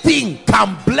 Anything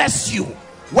can bless you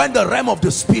when the realm of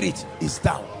the spirit is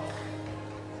down.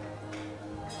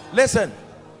 Listen,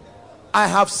 I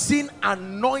have seen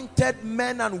anointed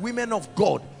men and women of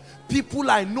God, people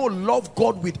I know love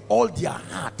God with all their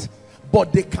heart,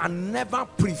 but they can never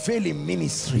prevail in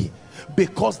ministry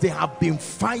because they have been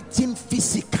fighting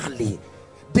physically.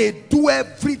 They do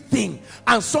everything,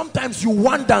 and sometimes you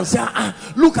wonder and say,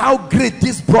 look how great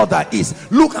this brother is,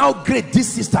 look how great this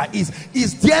sister is.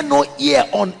 Is there no ear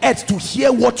on earth to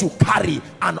hear what you carry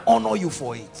and honor you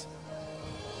for it?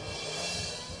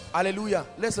 Hallelujah.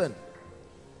 Listen,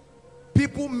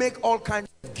 people make all kinds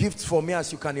of gifts for me.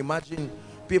 As you can imagine,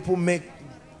 people make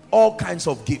all kinds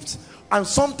of gifts, and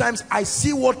sometimes I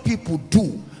see what people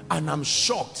do and I'm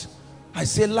shocked. I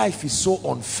say, life is so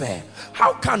unfair.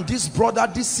 How can this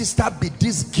brother, this sister be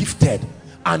this gifted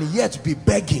and yet be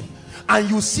begging? And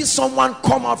you see someone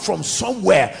come out from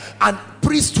somewhere and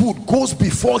priesthood goes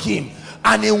before him,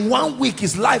 and in 1 week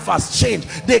his life has changed.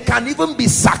 They can even be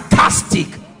sarcastic.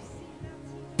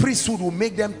 Priesthood will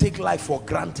make them take life for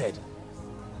granted.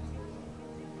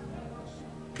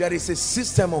 There is a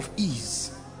system of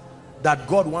ease that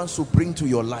God wants to bring to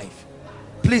your life.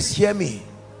 Please hear me.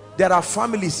 There are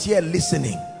families here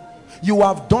listening. You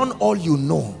have done all you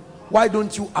know. Why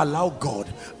don't you allow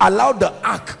God? Allow the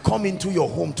ark come into your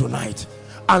home tonight.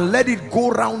 and let it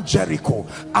go round Jericho.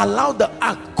 Allow the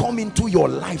ark come into your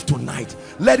life tonight.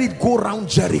 Let it go round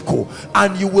Jericho,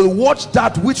 and you will watch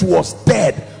that which was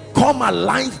dead come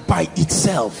alive by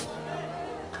itself.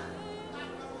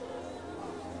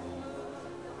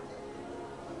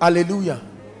 Hallelujah.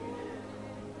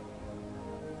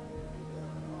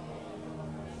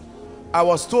 I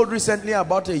was told recently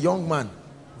about a young man,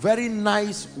 very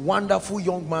nice, wonderful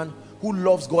young man who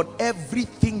loves God.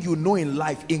 Everything you know in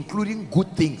life, including good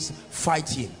things, fight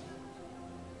him.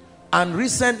 And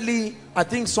recently, I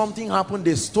think something happened.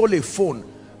 They stole a phone,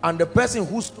 and the person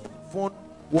who stole the phone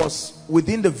was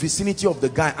within the vicinity of the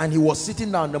guy, and he was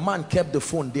sitting down. The man kept the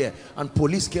phone there, and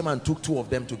police came and took two of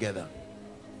them together.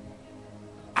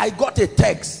 I got a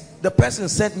text. The person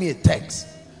sent me a text,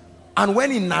 and when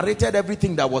he narrated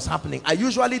everything that was happening, I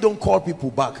usually don't call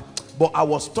people back, but I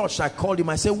was touched. I called him.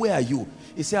 I said, where are you?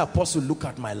 He said, Apostle, look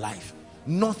at my life.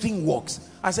 Nothing works.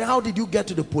 I said, how did you get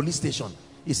to the police station?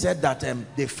 He said that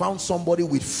they found somebody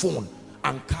with phone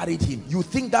and carried him. You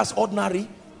think that's ordinary?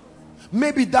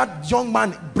 Maybe that young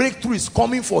man, breakthrough is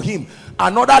coming for him.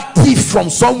 Another thief from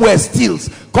somewhere steals,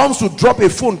 comes to drop a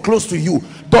phone close to you.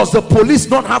 Does the police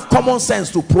not have common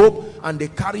sense to probe? And they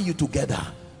carry you together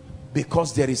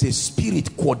because there is a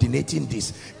spirit coordinating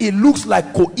this. It looks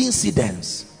like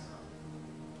coincidence.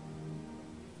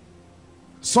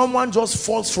 Someone just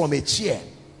falls from a chair,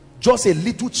 just a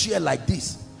little chair like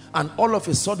this, and all of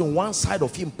a sudden one side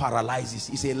of him paralyzes.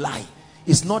 It's a lie.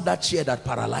 It's not that chair that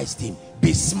paralyzed him.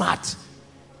 Be smart.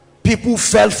 People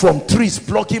fell from trees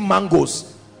plucking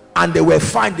mangoes, and they were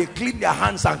fine. They cleaned their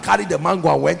hands and carried the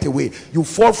mango and went away. You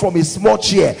fall from a small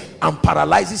chair and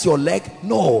paralyzes your leg?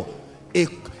 No. A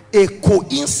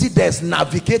coincidence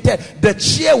navigated. The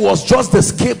chair was just the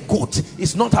scapegoat.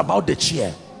 It's not about the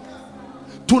chair.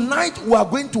 Tonight we are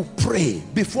going to pray.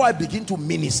 Before I begin to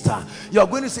minister, you are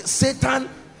going to say, Satan,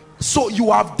 so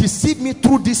you have deceived me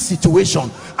through this situation.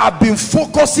 I've been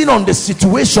focusing on the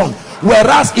situation,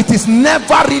 whereas it is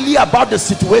never really about the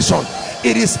situation.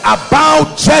 It is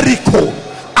about Jericho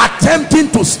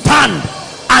attempting to stand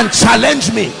and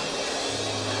challenge me.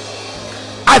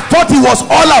 I thought it was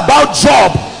all about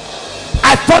job.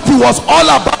 I thought it was all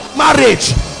about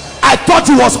marriage. I thought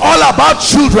it was all about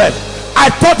children. I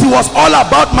thought it was all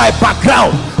about my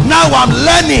background. Now I'm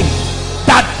learning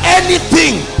that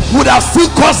anything would have still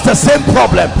caused the same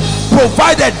problem,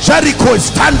 provided Jericho is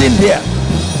standing there.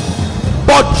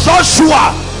 But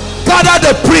Joshua, gather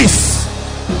the priests.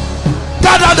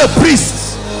 Gather the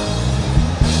priests.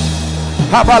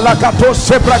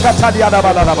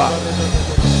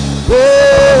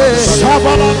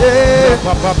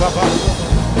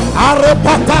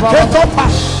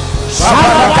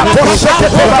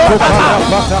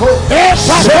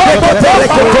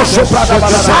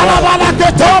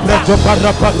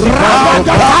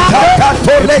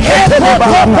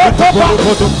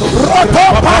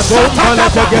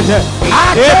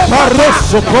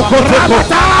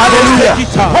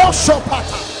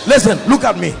 Listen, look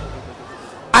at me.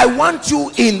 I want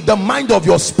you in the mind of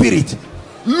your spirit.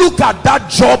 Look at that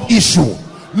job issue.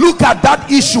 Look at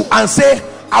that issue and say,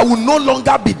 I will no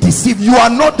longer be deceived. You are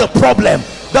not the problem.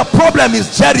 The problem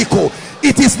is Jericho.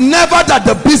 It is never that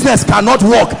the business cannot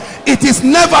work. It is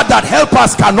never that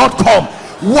helpers cannot come.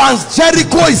 Once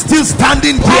Jericho is still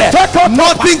standing there,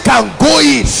 nothing can go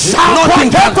in, nothing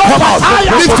can come out.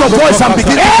 Lift your voice and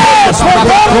begin to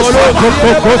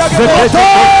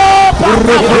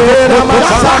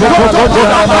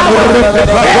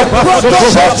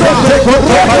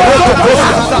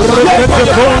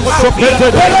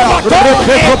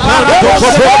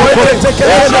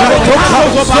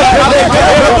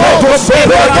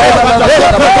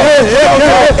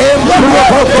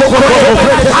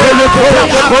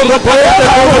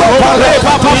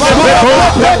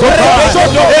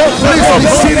please be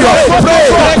serious. Pray,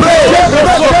 pray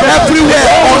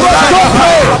everywhere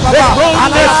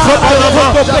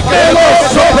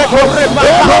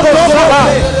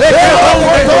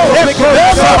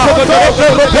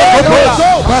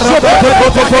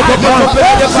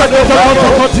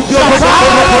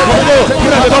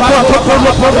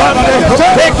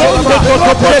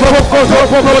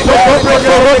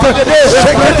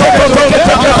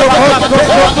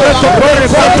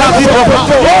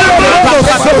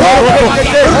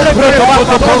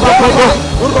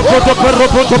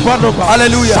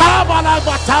Hallelujah.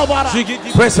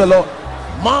 Praise the Lord.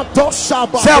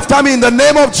 Say after me, in the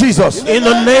name of Jesus. In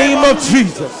the name of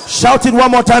Jesus. Shout it one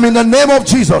more time, in the name of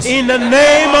Jesus. In the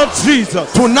name of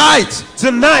Jesus. Tonight,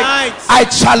 Tonight, I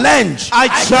challenge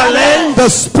the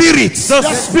spirits,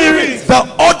 the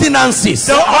ordinances,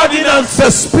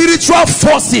 the spiritual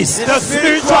forces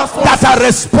that are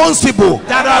responsible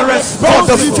for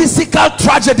the physical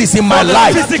tragedies in my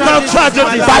life.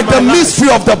 By the mystery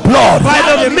of the blood,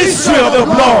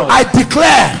 I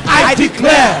declare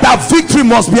that victory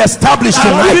must be established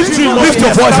tonight. Lift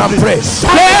your voice and pray.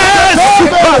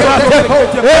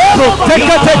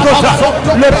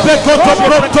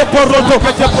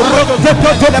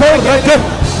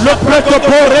 Le prêtre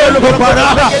pour le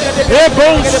barara et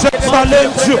bon c'est talent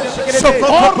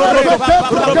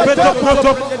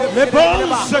mais bon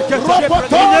c'est que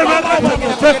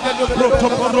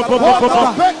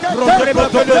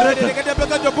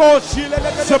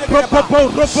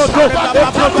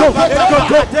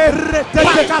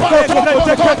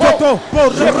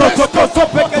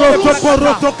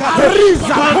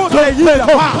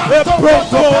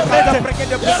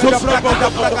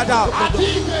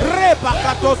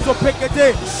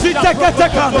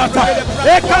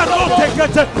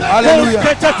Hallelujah.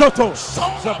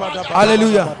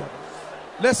 Hallelujah.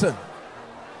 Listen,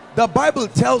 the Bible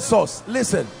tells us,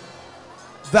 listen,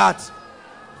 that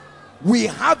we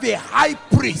have a high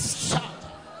priest,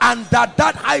 and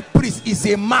that high priest is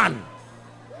a man.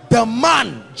 The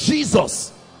man,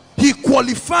 Jesus, he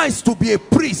qualifies to be a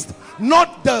priest,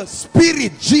 not the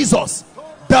spirit Jesus.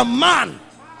 The man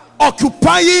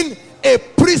occupying a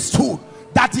priesthood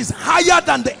that is higher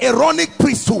than the Aaronic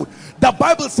priesthood. The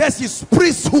Bible says his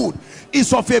priesthood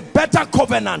is of a better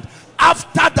covenant,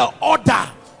 after the order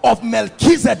of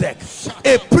Melchizedek,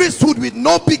 a priesthood with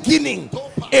no beginning,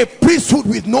 a priesthood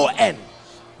with no end.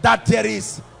 That there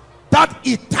is that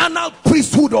eternal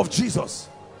priesthood of Jesus.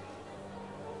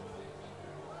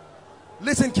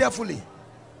 Listen carefully.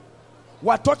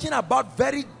 We're talking about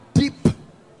very deep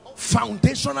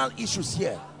foundational issues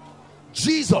here.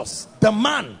 Jesus, the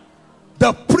man,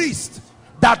 the priest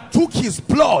that took his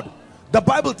blood, the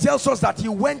Bible tells us that he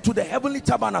went to the heavenly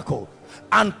tabernacle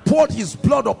and poured his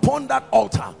blood upon that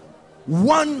altar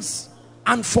once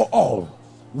and for all.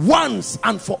 Once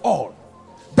and for all.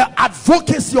 The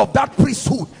advocacy of that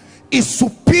priesthood is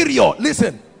superior.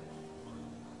 Listen,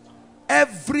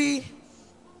 every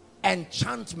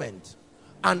enchantment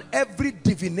and every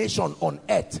divination on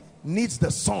earth needs the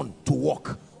sun to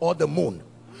work, or the moon.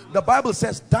 The Bible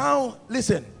says, down,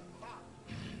 listen,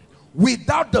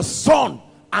 without the sun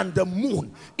and the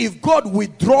moon, if God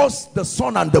withdraws the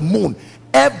sun and the moon,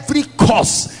 every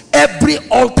curse, every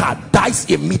altar dies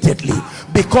immediately,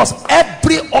 because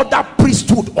every other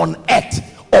priesthood on earth,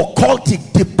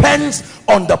 occultic, depends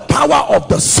on the power of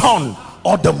the sun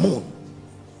or the moon.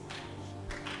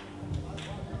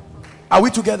 Are we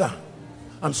together?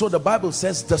 And so the Bible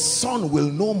says the sun will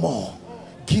no more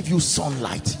give you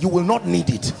sunlight. You will not need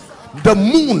it. The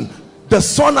moon, the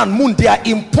sun and moon, they are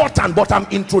important, but I'm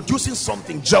introducing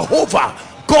something. Jehovah,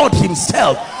 God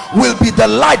himself, will be the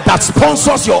light that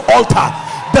sponsors your altar.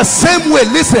 The same way,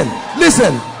 listen,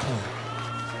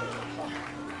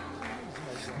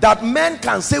 that men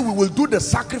can say we will do the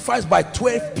sacrifice by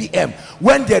 12 p.m.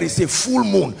 when there is a full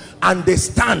moon, and they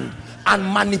stand and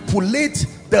manipulate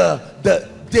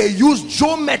they use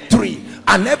geometry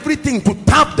and everything to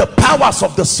tap the powers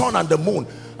of the sun and the moon,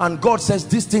 and God says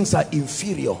these things are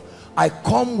inferior. I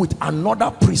come with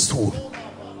another priesthood,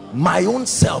 my own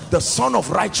self, the Son of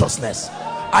righteousness.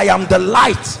 I am the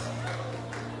light.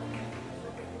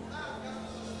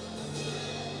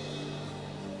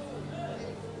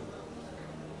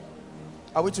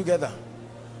 Are we together?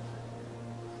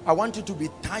 I want you to be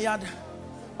tired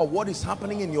of what is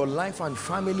happening in your life and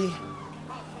family.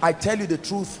 I tell you the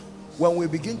truth, when we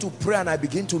begin to pray and I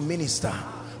begin to minister,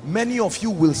 many of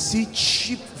you will see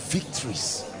cheap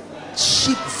victories.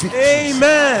 Cheap victories.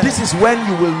 Amen. This is when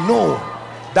you will know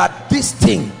that this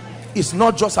thing is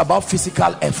not just about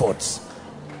physical efforts.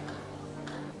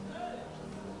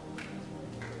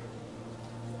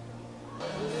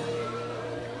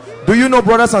 Do you know,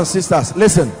 brothers and sisters,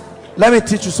 listen, let me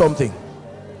teach you something.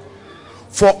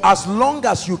 For as long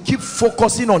as you keep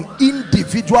focusing on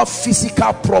individual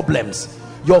physical problems,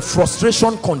 your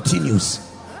frustration continues.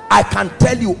 I can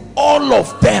tell you, all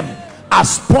of them are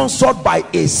sponsored by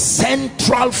a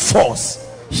central force.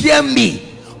 Hear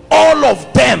me, all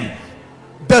of them.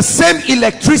 The same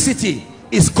electricity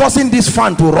is causing this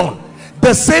fan to run.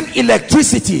 The same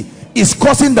electricity is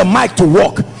causing the mic to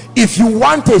work. If you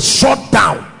want a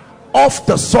shutdown of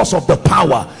the source of the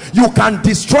power, you can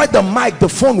destroy the mic, the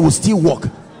phone will still work.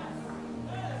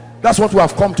 That's what we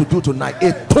have come to do tonight,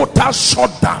 a total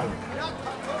shutdown.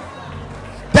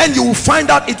 Then you will find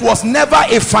out it was never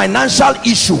a financial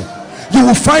issue. You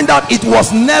will find out it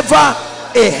was never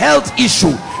a health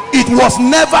issue. It was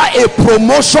never a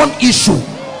promotion issue.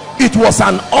 It was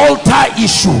an altar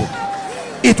issue.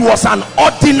 It was an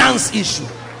ordinance issue.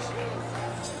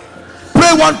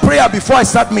 Pray one prayer before I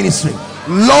start ministering.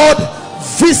 Lord,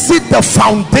 visit the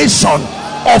foundation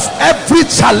of every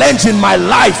challenge in my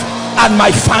life and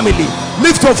my family.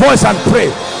 Lift your voice and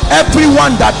pray.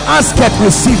 Everyone that asketh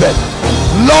receiveth.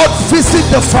 Lord, visit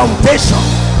the foundation.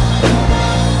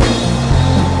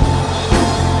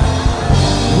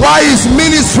 Why is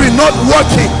ministry not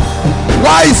working?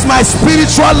 Why is my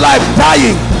spiritual life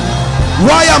dying?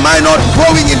 Why am I not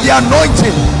growing in the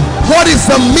anointing? What is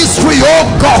the mystery, oh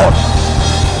God?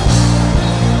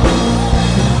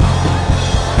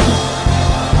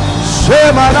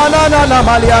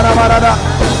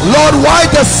 Lord, why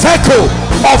the circle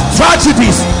of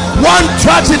tragedies? One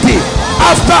tragedy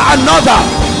after another.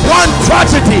 One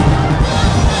tragedy.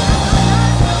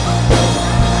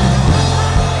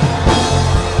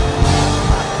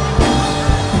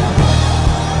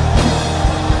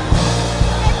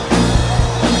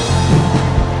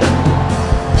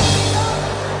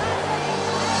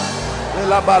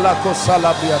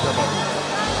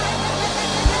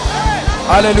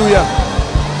 Hallelujah.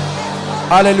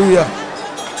 Hallelujah.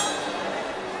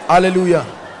 Hallelujah.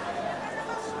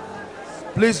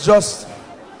 Please just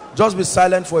be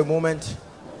silent for a moment.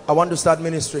 I want to start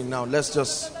ministering now. Let's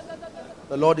just,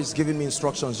 the Lord is giving me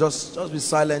instructions. Just be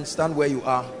silent. Stand where you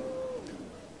are.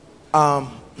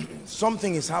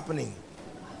 Something is happening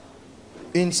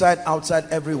inside, outside,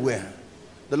 everywhere.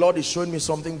 The Lord is showing me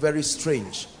something very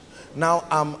strange.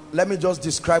 Now, let me just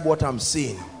describe what I'm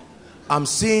seeing. I'm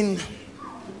seeing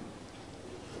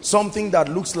something that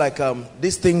looks like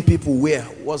this thing people wear.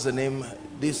 What's the name?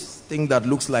 This thing that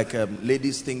looks like a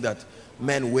ladies thing that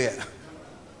men wear.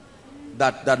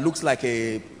 That looks like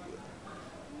a,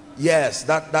 yes,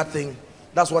 that thing.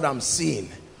 That's what I'm seeing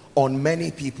on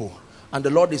many people. And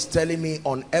the Lord is telling me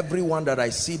on everyone that I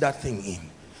see that thing in,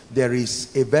 there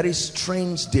is a very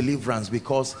strange deliverance,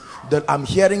 because I'm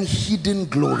hearing hidden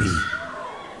glory.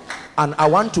 And I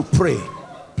want to pray.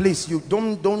 Please, you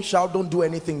don't shout, don't do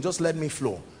anything, just let me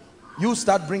flow. You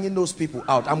start bringing those people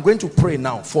out. I'm going to pray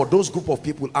now for those group of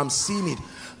people. I'm seeing it,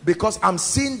 because I'm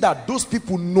seeing that those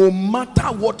people, no matter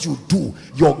what you do,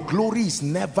 your glory is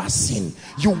never seen.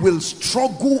 You will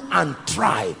struggle and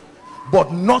try,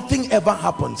 but nothing ever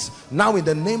happens. Now, in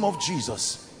the name of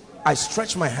Jesus, I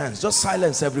stretch my hands. Just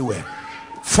silence everywhere.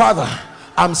 Father,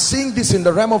 I'm seeing this in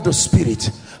the realm of the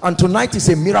spirit, and tonight is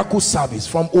a miracle service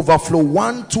from Overflow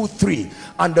 1, 2, 3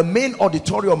 and the main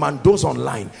auditorium and those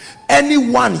online.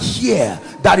 Anyone here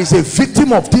that is a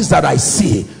victim of this that I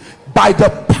see, by the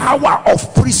power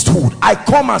of priesthood, I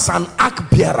come as an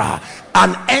ark bearer,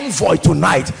 an envoy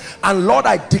tonight, and Lord,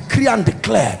 I decree and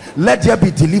declare, let there be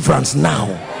deliverance now,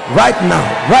 right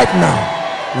now, right now.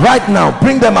 Right now,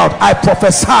 bring them out. I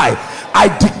prophesy, I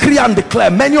decree and declare,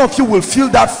 many of you will feel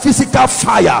that physical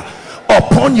fire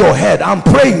upon your head. I'm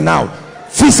praying now,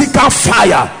 physical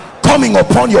fire coming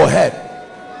upon your head.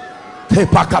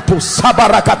 Let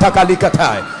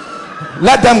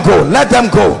them go, let them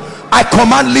go. I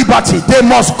command liberty. They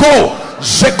must go.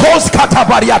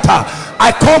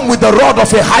 I come with the rod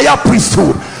of a higher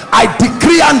priesthood. I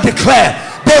decree and declare,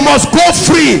 they must go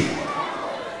free.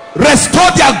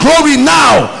 Restore their glory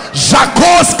now.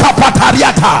 Jakos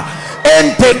kapatariata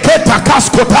enteketa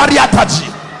kaskotariataji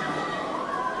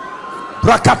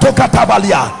brakatoka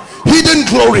tabalia. Hidden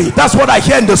glory, that's what I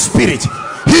hear in the spirit.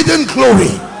 Hidden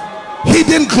glory,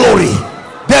 hidden glory.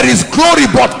 There is glory,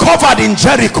 but covered in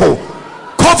Jericho,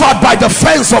 covered by the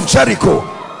fence of Jericho.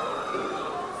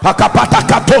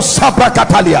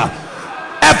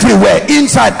 Everywhere,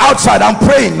 inside, outside. I'm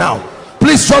praying now.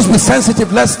 Please just be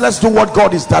sensitive. Let's do what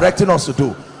God is directing us to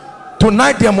do.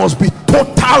 Tonight there must be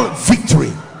total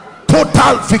victory.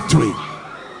 Total victory.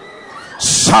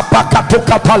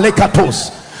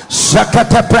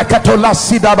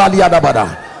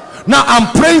 Now I'm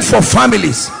praying for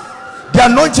families. The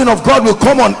anointing of God will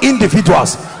come on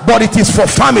individuals, but it is for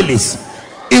families.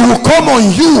 It will come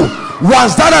on you.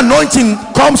 Once that anointing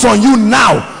comes on you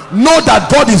now, know that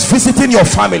God is visiting your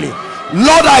family.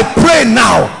 Lord, I pray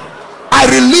now, I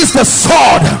release the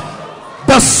sword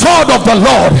of the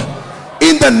Lord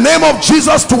in the name of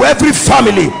Jesus to every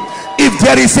family. If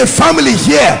there is a family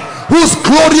here whose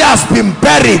glory has been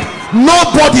buried,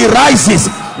 nobody rises,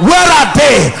 where are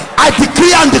they? I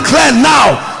decree and declare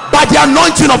now, by the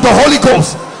anointing of the Holy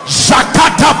Ghost,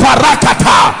 Shakata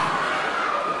Parakata.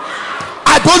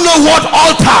 I don't know what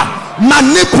altar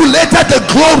manipulated the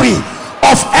glory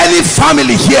of any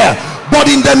family here,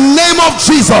 but in the name of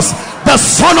Jesus, the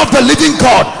Son of the living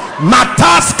God, In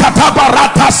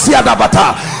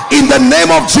the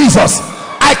name of Jesus,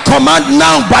 I command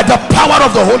now by the power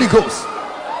of the Holy Ghost,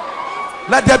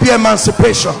 let there be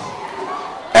emancipation.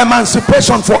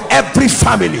 Emancipation for every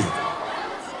family.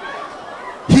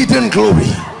 Hidden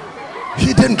glory.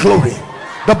 Hidden glory.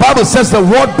 The Bible says the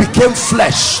word became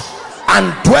flesh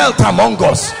and dwelt among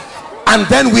us, and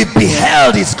then we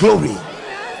beheld his glory.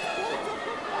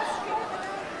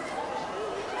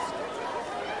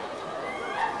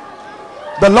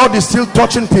 The Lord is still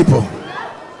touching people.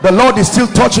 The Lord is still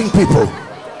touching people.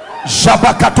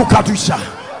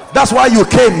 That's why you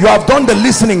came. You have done the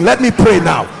listening. Let me pray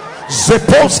now.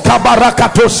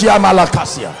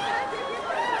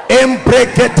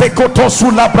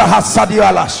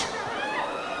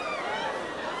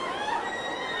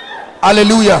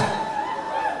 Hallelujah.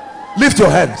 Lift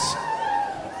your hands.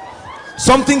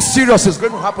 Something serious is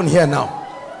going to happen here now.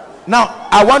 Now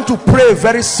I want to pray a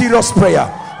very serious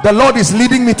prayer. The Lord is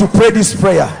leading me to pray this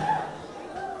prayer.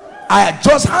 I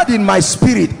just had in my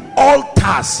spirit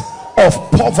altars of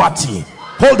poverty.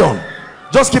 Hold on,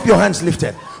 just keep your hands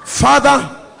lifted. Father,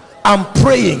 I'm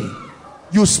praying.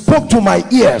 You spoke to my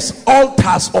ears,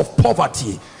 altars of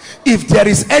poverty. If there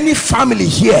is any family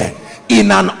here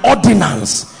in an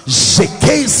ordinance,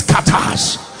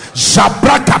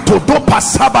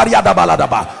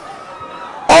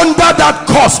 under that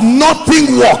cause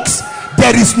nothing works.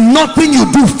 There is nothing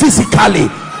you do physically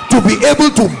to be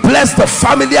able to bless the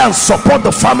family and support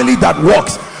the family that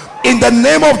works. In the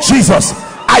name of Jesus,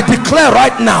 I declare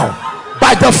right now,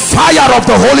 by the fire of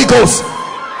the Holy Ghost,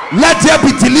 let there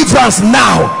be deliverance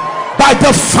now. By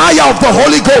the fire of the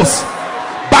Holy Ghost,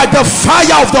 by the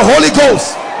fire of the Holy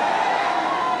Ghost.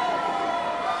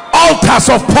 Altars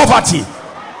of poverty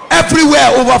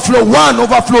everywhere, overflow 1,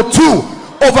 overflow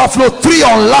 2, overflow 3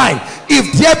 online.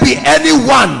 If there be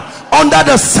anyone under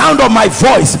the sound of my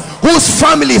voice whose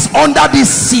family is under this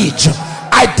siege,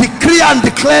 I decree and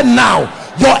declare now,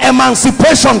 your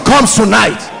emancipation comes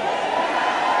tonight.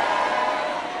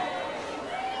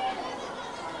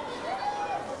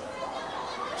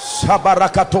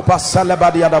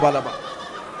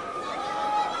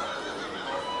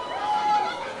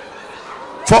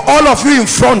 For all of you in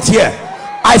front here,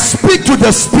 I speak to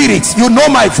the spirits. You know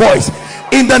my voice.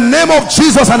 In the name of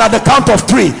Jesus, and at the count of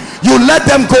 3, you let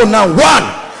them go now. 1,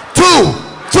 2,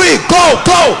 3, go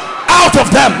out of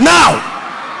them now,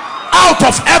 out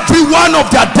of every one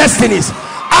of their destinies,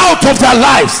 out of their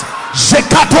lives.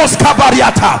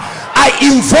 I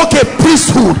invoke a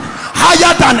priesthood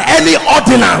higher than any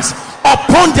ordinance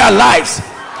upon their lives.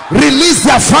 Release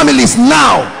their families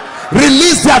now,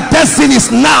 release their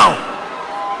destinies now.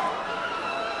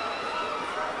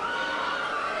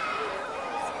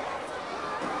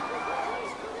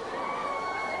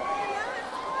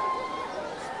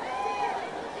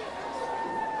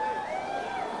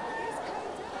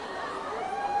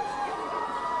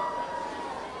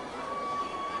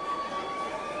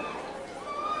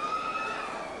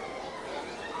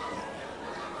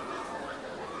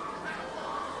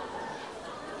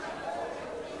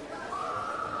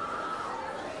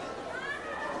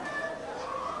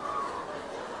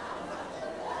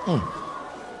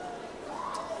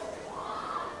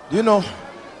 You know,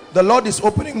 the Lord is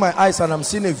opening my eyes and I'm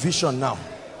seeing a vision now.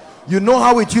 You know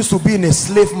how it used to be in a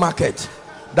slave market,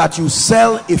 that you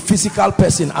sell a physical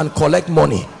person and collect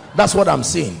money. That's what I'm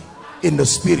seeing in the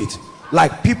spirit.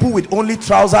 Like people with only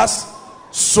trousers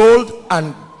sold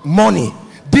and money.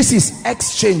 This is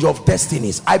exchange of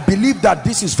destinies. I believe that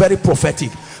this is very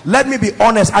prophetic. Let me be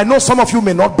honest, I know some of you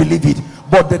may not believe it,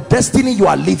 but the destiny you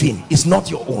are living is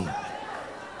not your own.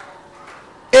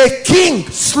 A king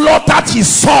slaughtered his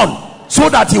son so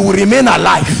that he will remain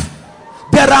alive.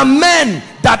 There are men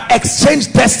that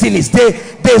exchange destinies.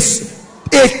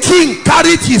 A king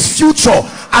carried his future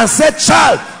and said,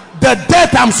 child, the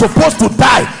death I'm supposed to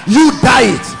die, you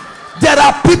die it. There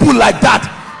are people like that.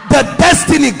 The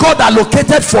destiny God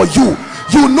allocated for you,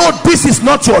 you know this is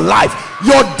not your life.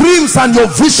 Your dreams and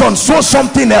your vision show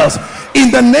something else.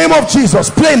 In the name of Jesus,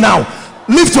 play now.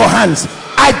 Lift your hands.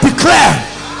 I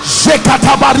declare,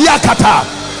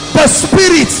 the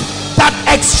spirits that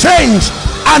exchange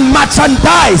and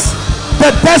merchandise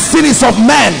the destinies of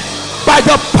men by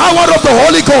the power of the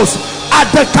Holy Ghost, at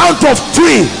the count of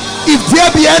 3, if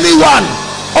there be anyone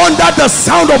under the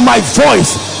sound of my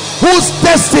voice whose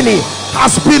destiny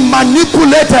has been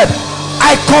manipulated,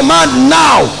 I command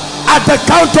now, at the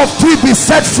count of 3, be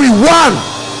set free. 1,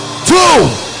 2,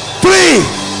 3.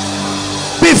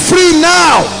 Be free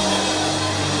now.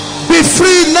 Be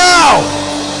free now.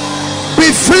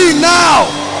 Be free now.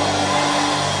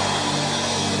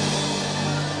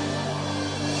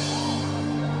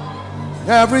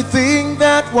 Everything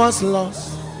that was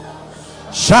lost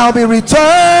shall be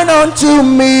returned unto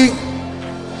me.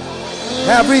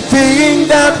 Everything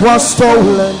that was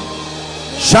stolen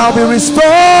shall be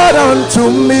restored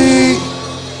unto me.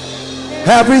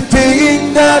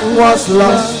 Everything that was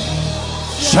lost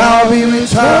shall be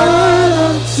returned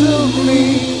unto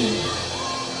me.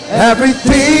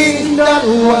 Everything that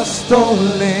was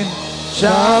stolen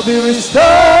shall be restored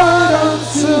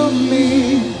unto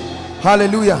me.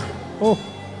 Hallelujah. Oh,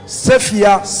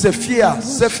 Sephia,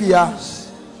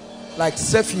 like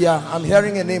Sephia. I'm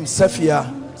hearing a name, Sephia.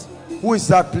 Who is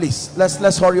that, please?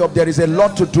 Let's hurry up. There is a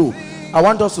lot to do. I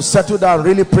want us to settle down,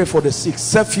 really pray for the sick.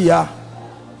 Sephia.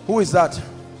 Who is that?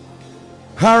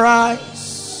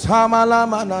 Arise.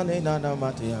 Arise.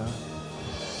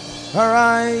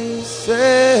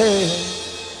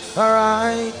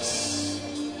 Arise.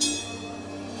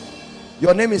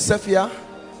 Your name is Sephia.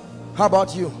 How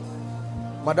about you,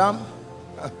 madam?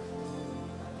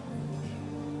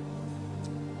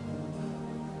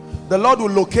 The Lord will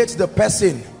locate the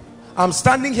person. I'm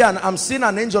standing here and I'm seeing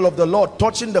an angel of the Lord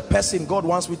touching the person God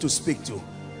wants me to speak to.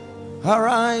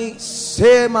 Arise.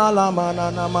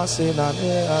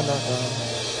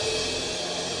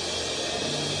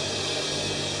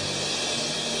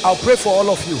 I'll pray for all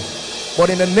of you, but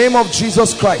in the name of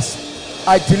Jesus Christ,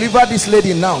 I deliver this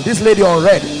lady now. This lady on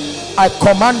red, I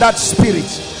command that spirit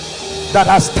that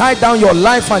has tied down your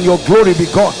life and your glory be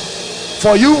gone.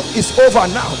 For you, it's over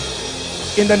now.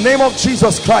 In the name of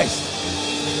Jesus Christ,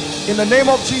 in the name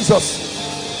of Jesus,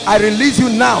 I release you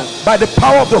now by the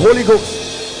power of the Holy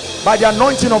Ghost, by the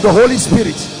anointing of the Holy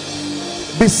Spirit.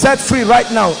 Be set free right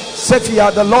now.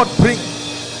 Sephia, the Lord bring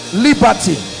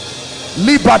liberty.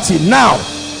 Liberty now.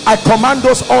 I command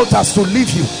those altars to leave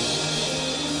you.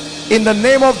 In the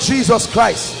name of Jesus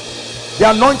Christ, the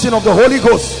anointing of the Holy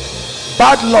Ghost.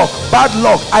 Bad luck,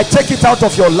 I take it out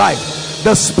of your life.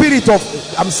 The spirit of,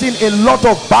 I'm seeing a lot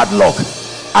of bad luck.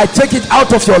 I take it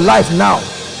out of your life now.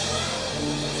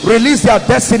 Release their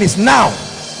destinies now.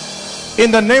 In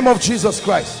the name of Jesus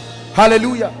Christ.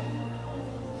 Hallelujah.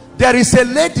 There is a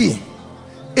lady,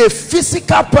 a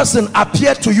physical person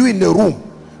appeared to you in the room.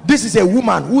 This is a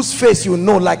woman whose face you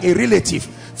know, like a relative.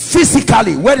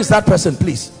 Physically, where is that person,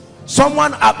 please?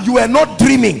 Someone you were not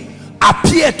dreaming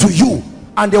appeared to you,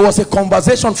 and there was a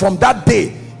conversation. From that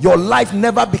day, your life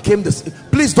never became this.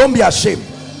 Please don't be ashamed.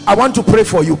 I want to pray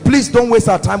for you. Please don't waste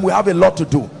our time. We have a lot to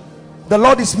do. The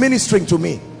Lord is ministering to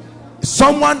me.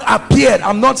 Someone appeared.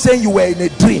 I'm not saying you were in a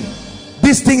dream.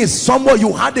 This thing is somewhere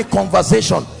you had a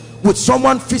conversation with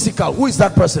someone physical. Who is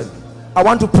that person? I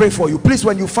want to pray for you. Please,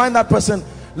 when you find that person,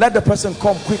 let the person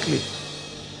come quickly.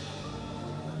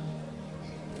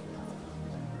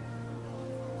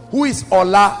 Who is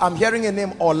Ola? I'm hearing a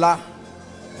name, Ola.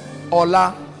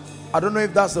 Ola. I don't know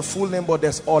if that's the full name, but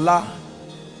there's Ola.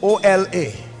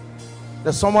 O-L-A.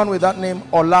 There's someone with that name,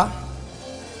 Ola.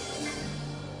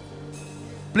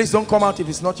 Please don't come out if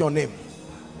it's not your name.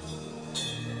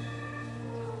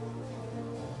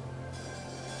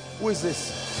 Who is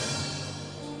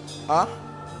this? Huh?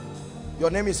 Your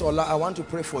name is Ola. I want to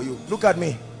pray for you. Look at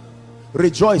me.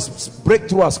 Rejoice.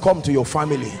 Breakthrough has come to your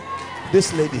family.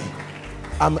 This lady.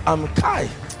 I'm Kai.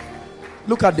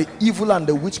 Look at the evil and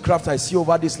the witchcraft I see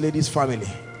over this lady's family.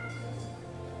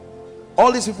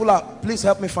 All these people are, please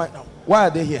help me find out. Why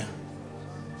are they here?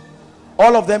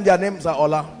 All of them, their names are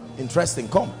Ola. Interesting.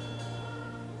 Come.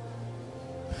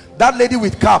 That lady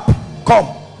with cap, come.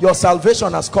 Your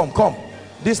salvation has come. Come.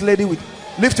 This lady with,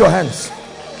 lift your hands.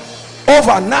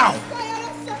 Over now.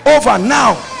 Over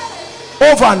now.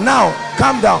 Over now.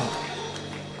 Calm down.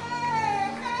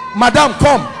 Madam,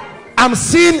 come. I'm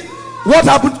seeing what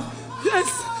happened.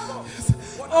 Yes.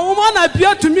 A woman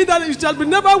appeared to me that it shall be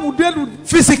never would deal with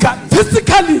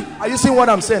physically. Are you seeing what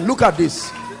I'm saying? Look at this.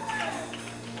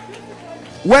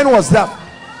 When was that?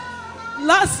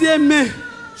 Last year, May.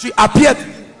 She appeared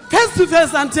Face to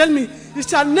face and tell me, it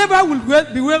shall never will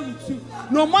be well with you.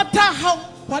 No matter how,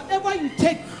 whatever you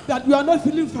take, that you are not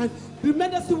feeling fine, the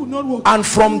medicine will not work. And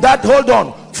from that, hold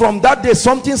on, from that day,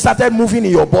 something started moving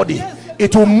in your body. Yes.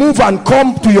 It will move and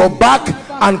come to your back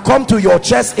and come to your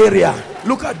chest area.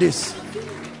 Look at this.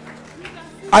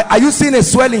 Are you seeing a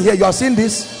swelling here? You are seeing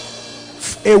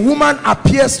this? A woman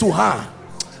appears to her.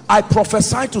 I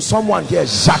prophesy to someone here.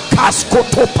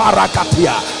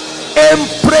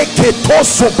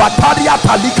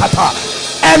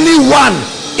 Anyone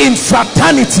in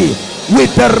fraternity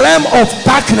with the realm of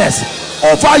darkness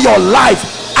over your life,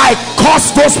 I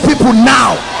curse those people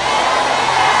now.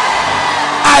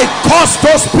 I curse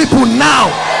those people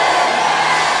now.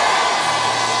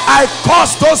 I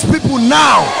curse those people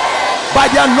now by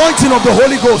the anointing of the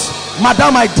Holy Ghost.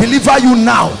 Madam, I deliver you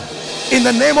now in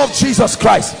the name of Jesus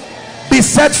Christ. Be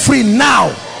set free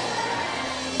now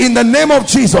in the name of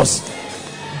Jesus.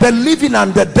 The living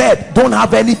and the dead don't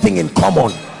have anything in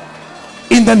common.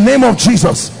 In the name of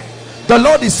Jesus, the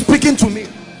Lord is speaking to me.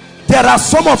 There are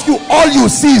some of you, all you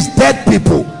see is dead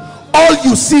people. All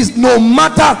you see is, no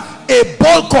matter, a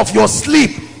bulk of your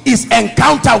sleep is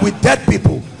encounter with dead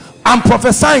people. I'm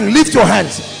prophesying. Lift your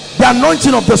hands. The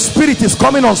anointing of the Spirit is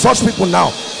coming on such people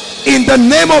now. In the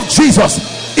name of Jesus,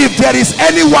 if there is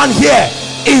anyone here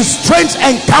in strange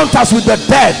encounters with the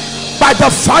dead, by the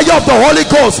fire of the Holy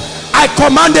Ghost, I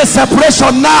command a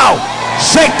separation now.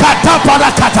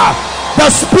 The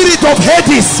spirit of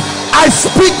Hades, I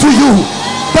speak to you.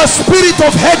 The spirit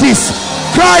of Hades,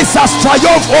 Christ has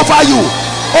triumphed over you.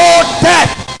 Oh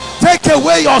death, take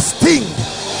away your sting.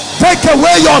 Take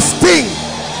away your sting.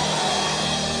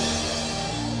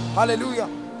 Hallelujah.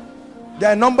 There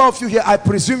are a number of you here. I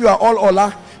presume you are all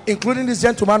Ola, including this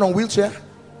gentleman on wheelchair.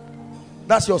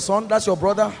 That's your son, that's your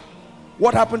brother.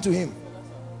 What happened to him?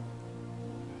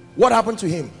 What happened to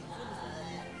him?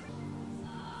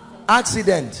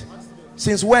 Accident.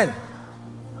 Since when?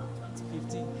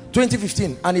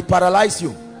 2015. And it paralyzed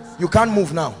you. You can't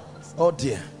move now. Oh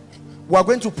dear. We are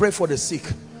going to pray for the sick,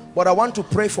 but I want to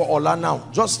pray for Ola now.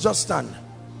 Just stand.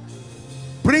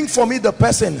 Bring for me the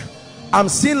person. I'm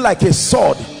seeing like a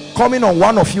sword coming on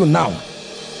one of you now.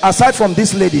 Aside from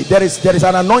this lady, there is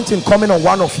an anointing coming on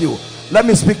one of you. Let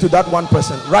me speak to that one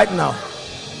person right now.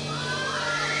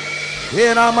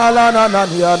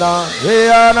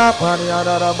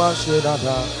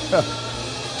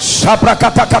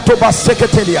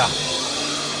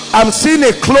 I'm seeing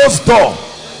a closed door.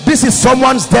 This is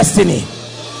someone's destiny.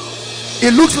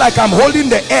 It looks like I'm holding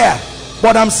the air,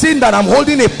 but I'm seeing that I'm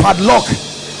holding a padlock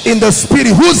in the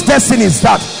spirit. Whose destiny is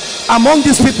that? Among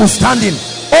these people standing.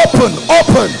 Open,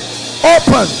 open,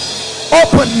 open,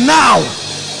 open now.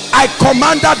 I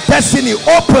command that destiny,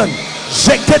 open.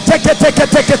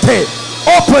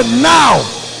 Open now.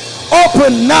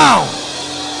 Open now.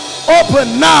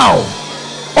 Open now.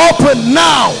 Open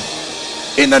now.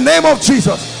 In the name of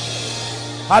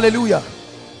Jesus. Hallelujah.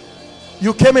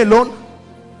 You came alone?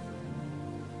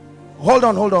 Hold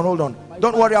on.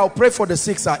 Don't worry, I'll pray for the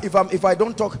sick, sir. If I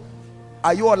don't talk,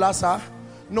 are you Allah, sir?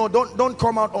 No, don't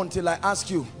come out until I ask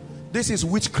you. This is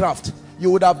witchcraft.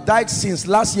 You would have died since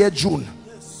last year June.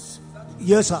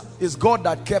 Yes, sir. It's God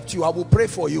that kept you. I will pray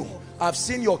for you. I've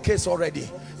seen your case already.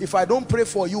 If I don't pray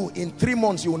for you, in 3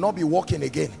 months you will not be walking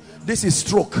again. This is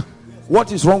stroke.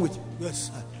 What is wrong with you? Yes,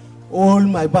 sir. All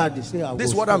my body. This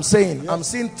is what I'm saying. Yes. I'm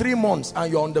seeing 3 months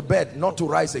and you're on the bed, not to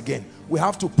rise again. We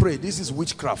have to pray. This is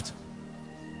witchcraft.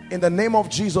 In the name of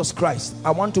Jesus Christ, I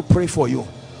want to pray for you.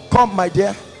 Come, my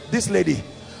dear. This lady,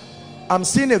 I'm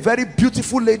seeing a very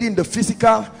beautiful lady in the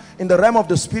physical. In the realm of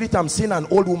the spirit, I'm seeing an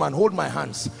old woman. Hold my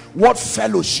hands. What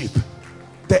fellowship.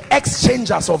 The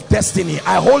exchangers of destiny.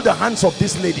 I hold the hands of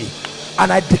this lady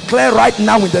and I declare right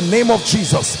now in the name of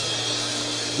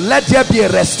Jesus, let there be a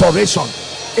restoration.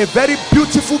 A very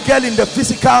beautiful girl in the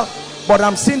physical, but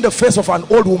I'm seeing the face of an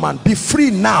old woman. Be free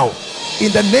now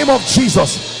in the name of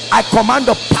Jesus. I command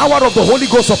the power of the Holy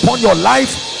Ghost upon your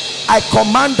life. I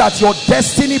command that your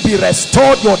destiny be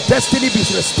restored. Your destiny be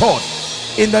restored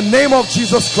in the name of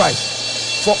Jesus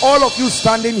Christ. For all of you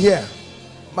standing here,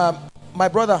 my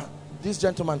brother, this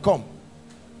gentleman, come.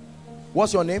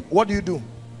 What's your name? What do you do?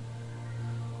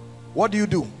 What do you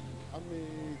do? I'm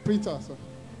a printer, sir.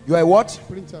 You are a what?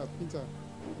 Printer.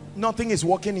 Nothing is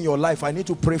working in your life. I need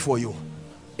to pray for you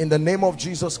in the name of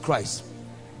Jesus Christ.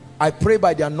 I pray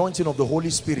by the anointing of the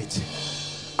Holy Spirit.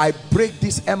 I break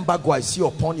this embargo I see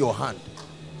upon your hand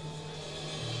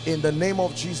in the name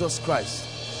of Jesus Christ.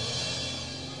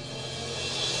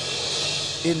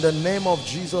 In the name of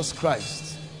Jesus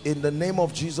Christ. In the name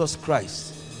of Jesus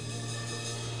Christ.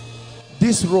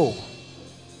 This row,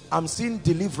 I'm seeing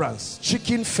deliverance.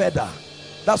 Chicken feather.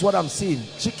 That's what I'm seeing.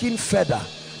 Chicken feather.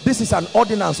 This is an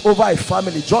ordinance over a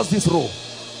family. Just this row.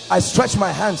 I stretch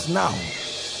my hands now.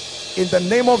 In the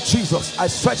name of Jesus, I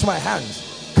stretch my hands.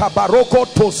 Kabaroko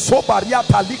to sobaria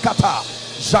talikata.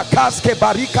 Jakaske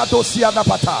barikado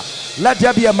siadapata. Let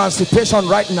there be emancipation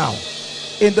right now.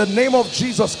 In the name of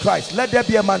Jesus Christ. Let there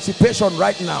be emancipation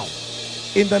right now.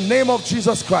 In the name of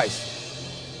Jesus Christ.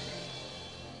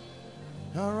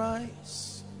 All right.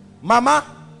 Mama,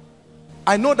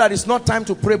 I know that it's not time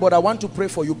to pray, but I want to pray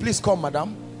for you. Please come,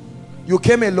 madam. You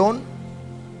came alone?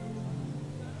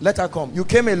 Let her come. You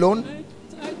came alone?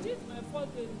 I did my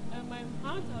first day, and my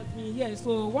aunt had me here.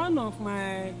 So one of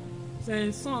my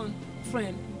son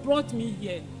friend brought me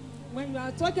here. When you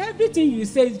are talking, everything you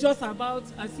say is just about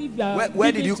as if you are.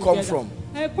 Where did you come from?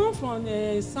 I come from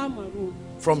Samaru.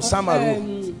 From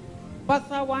Samaru.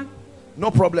 Basawa. No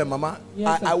problem, Mama.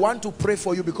 Yes, I want to pray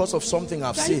for you because of something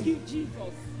I've seen. Thank you,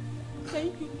 Jesus.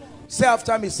 Thank you, Lord. Say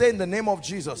after me, say in the name of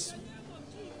Jesus.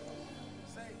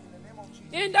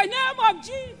 In the name of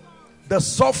Jesus. The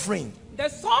suffering. The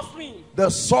suffering. The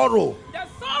sorrow. The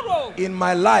sorrow. In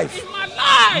my life. In my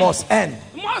life. Must end.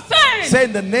 Must end. Say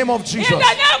in the name of Jesus. In the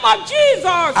name of Jesus.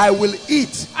 I will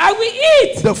eat. I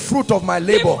will eat. The fruit of my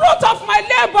labor. The fruit of my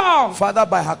labor. Father,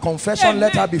 by her confession, Amen.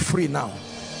 let her be free now.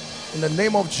 In the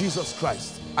name of Jesus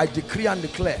Christ, I decree and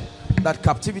declare that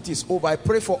captivity is over. I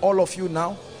pray for all of you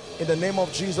now in the name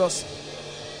of Jesus.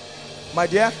 My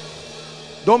dear,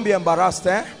 don't be embarrassed.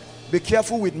 Be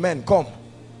careful with men. Come.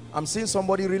 I'm seeing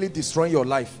somebody really destroying your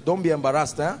life. Don't be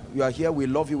embarrassed. You are here. We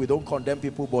love you. We don't condemn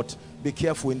people, but be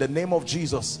careful. In the name of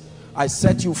Jesus, I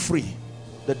set you free.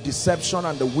 The deception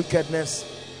and the wickedness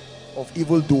of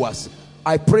evildoers.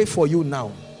 I pray for you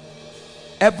now.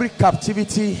 Every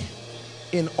captivity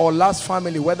in Ola's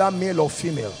family, whether male or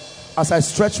female, as I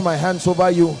stretch my hands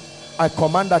over you, I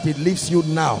command that it leaves you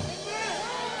now.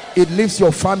 It leaves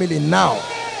your family now.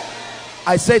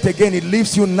 I say it again, it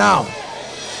leaves you now.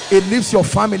 It leaves your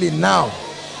family now.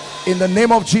 In the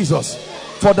name of Jesus.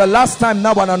 For the last time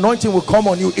now, an anointing will come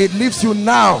on you. It leaves you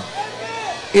now.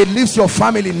 It leaves your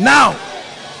family now.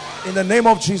 In the name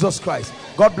of Jesus Christ.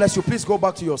 God bless you. Please go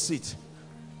back to your seat.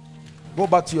 Go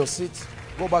back to your seat.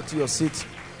 Go back to your seat.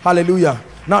 Hallelujah.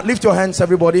 Now lift your hands,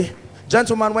 everybody.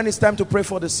 Gentlemen, when it's time to pray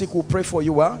for the sick, we'll pray for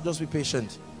you. Just be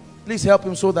patient. Please help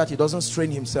him so that he doesn't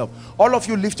strain himself. All of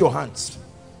you lift your hands.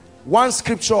 One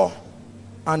scripture,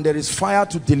 and there is fire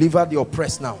to deliver the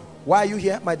oppressed now. Why are you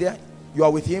here, my dear? You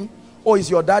are with him? Oh, is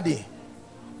your daddy?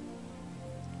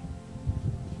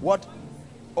 What?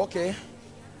 Okay.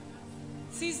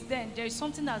 Since then, there is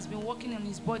something that has been working on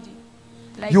his body.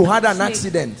 Like you had an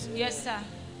accident? Yes, sir.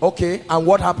 Okay, and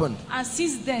what happened? And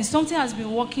since then, something has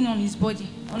been working on his body,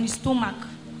 on his stomach,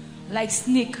 like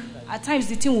snake. At times,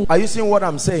 the thing will... Are you seeing what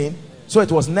I'm saying? So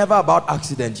it was never about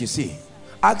accident, you see.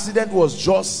 Accident was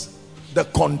just the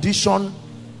condition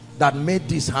that made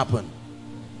this happen.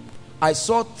 I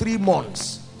saw 3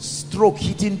 months stroke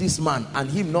hitting this man and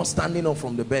him not standing up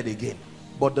from the bed again.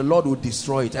 But the Lord will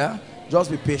destroy it. Just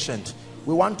be patient.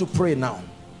 We want to pray now.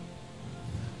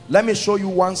 Let me show you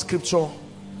one scripture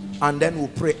and then we'll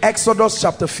pray. Exodus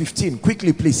chapter 15.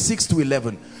 Quickly, please. 6 to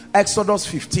 11. Exodus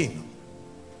 15.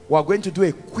 We are going to do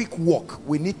a quick walk.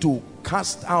 We need to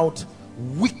cast out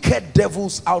wicked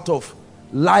devils out of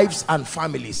lives and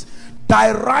families.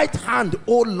 Thy right hand,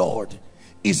 O Lord,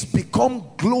 is become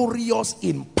glorious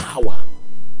in power.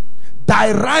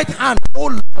 Thy right hand,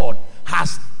 O Lord,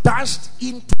 has dashed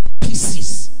into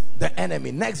pieces the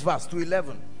enemy. Next verse, to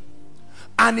 11.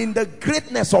 And in the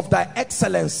greatness of thy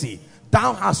excellency,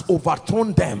 thou hast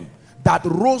overthrown them that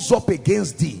rose up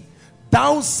against thee.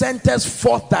 Thou sentest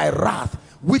forth thy wrath,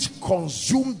 which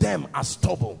consumed them as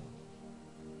stubble.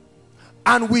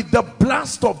 And with the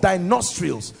blast of thy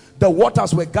nostrils, the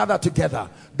waters were gathered together.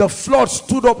 The flood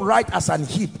stood up right as an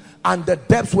heap, and the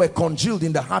depths were congealed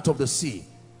in the heart of the sea.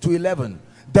 To 11.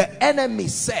 The enemy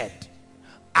said,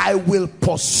 I will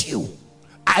pursue,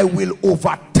 I will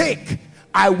overtake,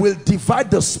 I will divide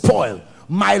the spoil.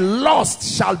 My lust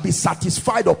shall be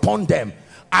satisfied upon them.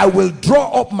 I will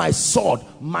draw up my sword,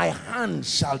 my hand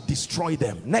shall destroy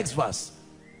them. Next verse.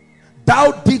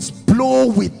 Thou didst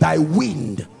blow with thy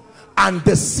wind, and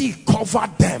the sea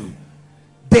covered them.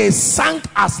 They sank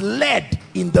as lead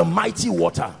in the mighty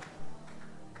water.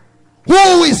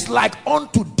 Who is like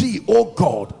unto thee, O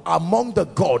God, among the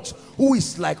gods? Who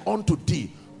is like unto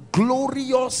thee?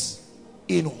 Glorious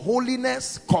in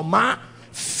holiness,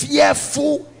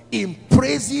 fearful in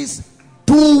praises,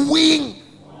 doing,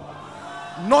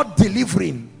 not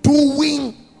delivering,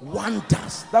 doing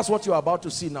wonders. That's what you're about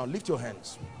to see now. Lift your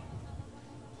hands.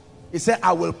 He said,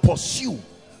 I will pursue,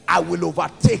 I will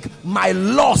overtake. My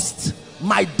lust,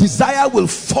 my desire will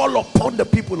fall upon the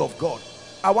people of God.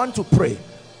 I want to pray.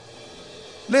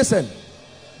 Listen,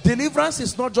 deliverance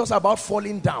is not just about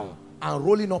falling down and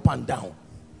rolling up and down.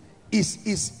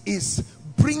 Is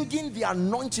bringing the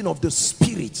anointing of the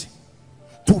Spirit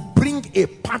to bring a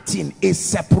pattern, a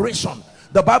separation.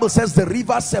 The Bible says the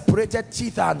river separated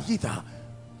thither and hither.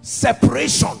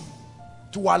 Separation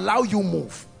to allow you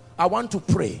move. I want to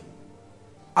pray.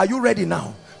 Are you ready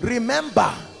now?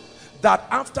 Remember that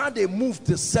after they moved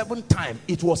the 7th time,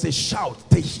 it was a shout,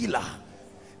 Tehillah.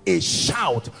 A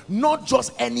shout, not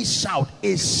just any shout,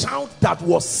 a shout that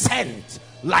was sent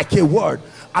like a word.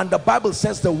 And the Bible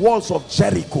says the walls of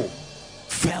Jericho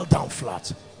fell down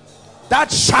flat. That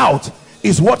shout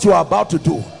is what you are about to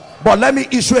do. But let me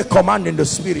issue a command in the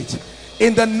spirit.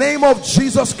 In the name of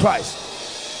Jesus Christ,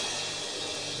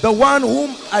 the one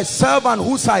whom I serve and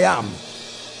whose I am,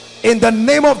 in the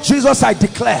name of Jesus, I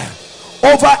declare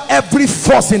over every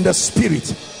force in the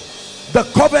spirit, the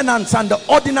covenants and the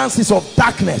ordinances of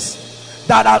darkness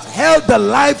that has held the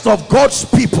lives of God's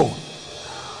people,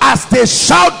 as they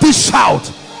shout this shout,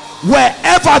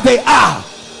 wherever they are,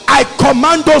 I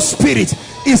command those spirits.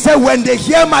 He said, when they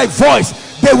hear my voice,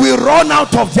 they will run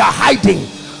out of their hiding.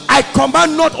 I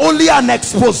command not only an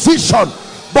exposition,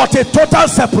 but a total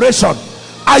separation.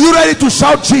 Are you ready to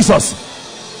shout Jesus?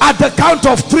 At the count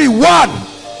of 3. 1,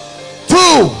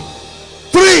 2,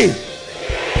 3.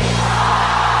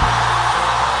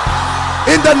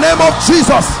 In the name of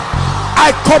Jesus, I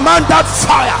command that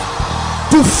fire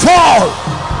to fall.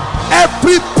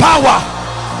 Every power,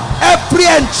 every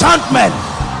enchantment,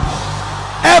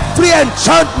 every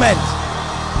enchantment,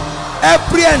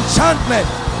 every enchantment,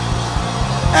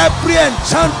 every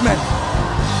enchantment,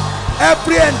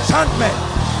 every enchantment,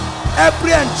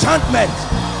 every enchantment,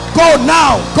 go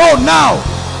now, go now,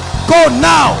 go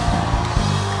now.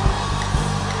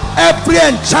 Every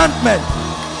enchantment,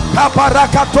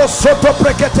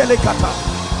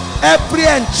 every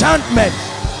enchantment,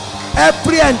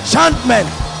 every enchantment,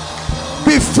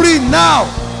 be free now.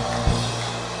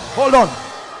 Hold on.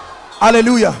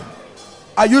 Hallelujah.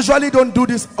 I usually don't do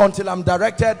this until I'm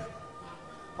directed.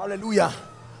 Hallelujah.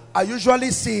 I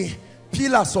usually see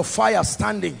pillars of fire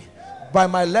standing by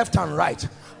my left and right.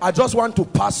 I just want to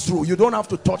pass through. You don't have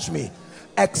to touch me,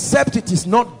 except it is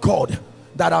not God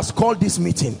that has called this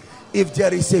meeting. If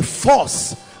there is a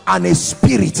force and a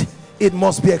spirit, it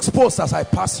must be exposed as I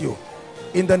pass you.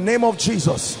 In the name of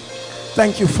Jesus.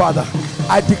 Thank you, Father.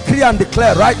 I decree and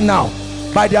declare right now,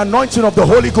 by the anointing of the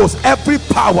Holy Ghost, every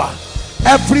power,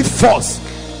 every force,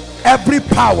 every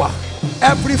power,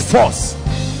 every force,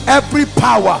 every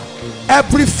power,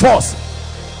 every force,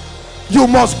 you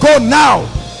must go now.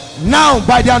 Now,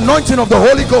 by the anointing of the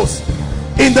Holy Ghost,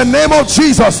 in the name of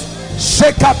Jesus.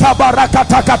 Shekata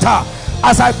barakatakata.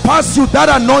 As I pass you, that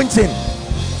anointing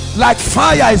like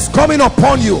fire is coming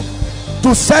upon you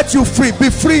to set you free. Be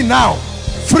free now,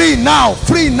 free now,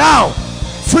 free now,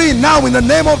 free now in the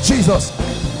name of Jesus.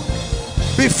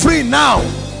 Be free now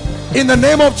in the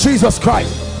name of Jesus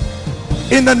Christ.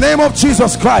 In the name of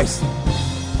Jesus Christ.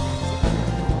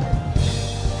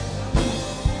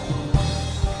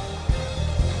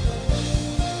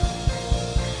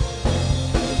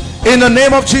 In the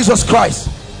name of Jesus Christ.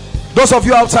 Those of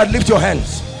you outside, lift your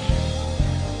hands.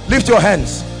 Lift your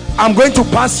hands. I'm going to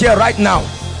pass here right now.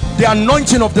 The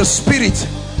anointing of the Spirit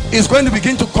is going to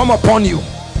begin to come upon you.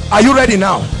 Are you ready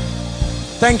now?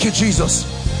 Thank you, Jesus.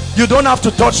 You don't have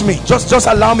to touch me. Just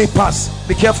allow me pass.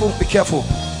 Be careful, be careful.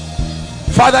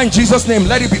 Father, in Jesus' name,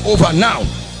 let it be over now.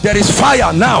 There is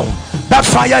fire now. That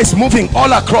fire is moving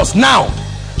all across now.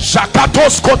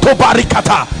 Shakatos koto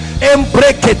barikata.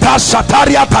 Embreketa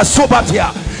shatariata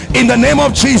sobatia. In the name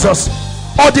of Jesus,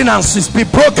 ordinances be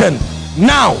broken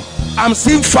now. I'm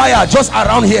seeing fire just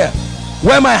around here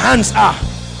where my hands are.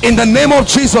 In the name of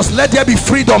Jesus, let there be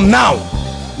freedom now.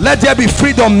 Let there be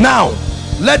freedom now.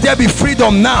 Let there be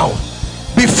freedom now.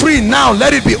 Be free now.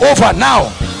 Let it be over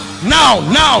now. Now,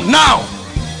 now, now.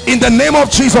 In the name of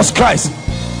Jesus Christ.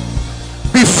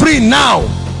 Be free now.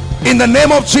 In the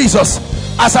name of Jesus.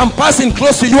 As I'm passing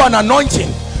close to you, an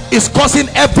anointing is causing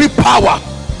every power.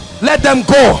 Let them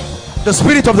go. The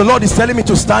Spirit of the Lord is telling me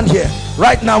to stand here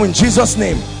right now in Jesus'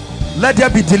 name. Let there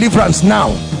be deliverance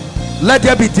now. Let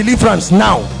there be deliverance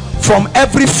now from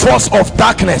every force of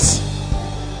darkness.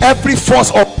 Every force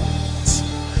of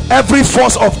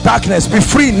darkness be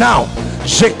free now.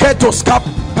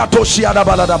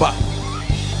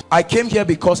 I came here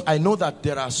because I know that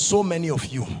there are so many of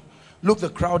you. Look, the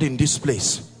crowd in this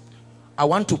place. I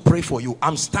want to pray for you.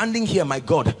 I'm standing here, my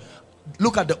God.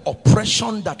 Look at the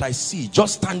oppression that I see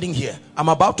just standing here. I'm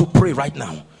about to pray right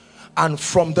now. And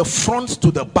from the front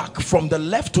to the back, from the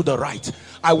left to the right,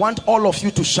 I want all of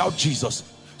you to shout Jesus.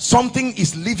 Something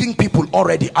is leaving people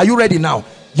already. Are you ready now?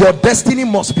 Your destiny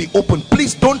must be open.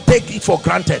 Please don't take it for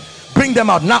granted. Bring them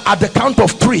out now at the count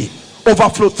of 3.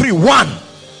 Overflow. 3. 1,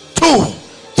 2,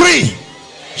 3.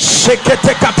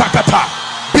 Shekete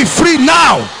katakata. Be free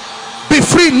now. Be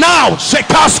free now.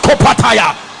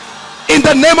 Shekaskopataya. In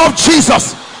the name of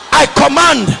Jesus, I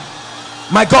command.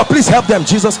 My God, please help them.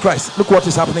 Jesus Christ, look what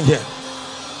is happening here.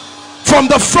 From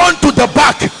the front to the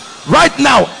back, right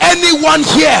now, anyone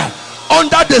here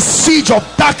under the siege of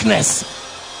darkness,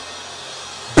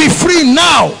 be free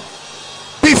now.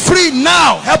 Be free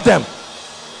now. Help them.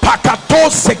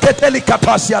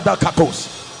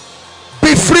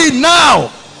 free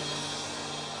now.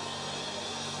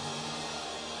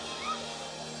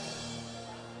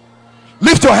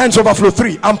 Lift your hands, overflow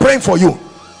 3. I'm praying for you.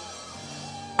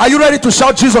 Are you ready to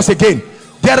shout Jesus again?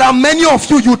 There are many of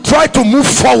you, you try to move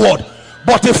forward,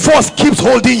 but a force keeps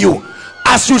holding you.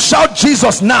 As you shout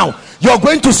Jesus now, you're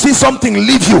going to see something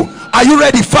leave you. Are you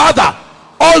ready? Father,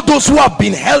 all those who have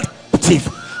been held captive,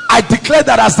 I declare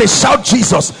that as they shout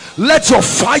Jesus, let your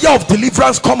fire of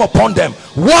deliverance come upon them.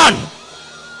 1,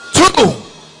 2,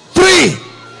 3.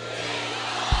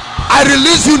 I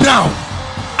release you now.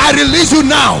 I release you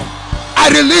now. I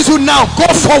release you now. Go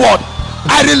forward.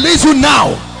 I release you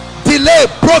now. Delay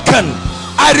broken.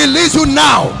 I release you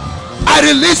now. I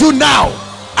release you now.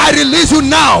 I release you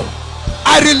now.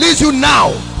 I release you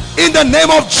now. In the name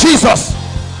of Jesus.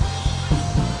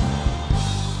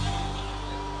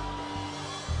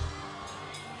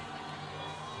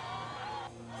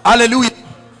 Hallelujah.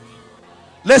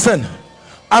 Listen,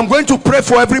 I'm going to pray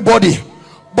for everybody,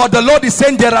 but the Lord is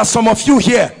saying there are some of you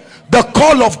here, the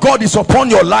call of God is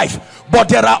upon your life, but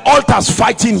there are altars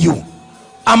fighting you.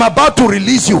 I'm about to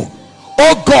release you.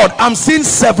 Oh God, I'm seeing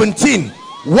 17,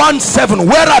 1, 7.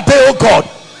 Where are they, oh God?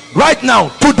 Right now,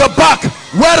 to the back,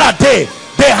 where are they?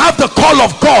 They have the call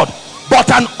of God,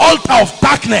 but an altar of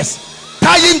darkness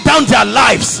tying down their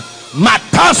lives.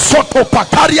 Mata soto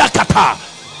pakaria kata.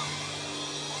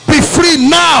 Be free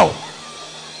now.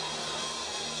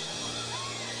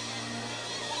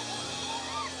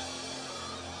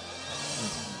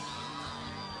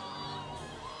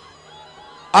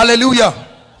 Hallelujah.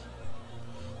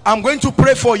 I'm going to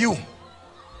pray for you.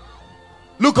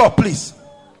 Look up, please.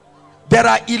 There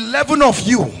are 11 of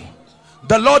you.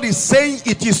 The Lord is saying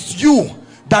it is you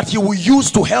that He will use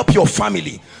to help your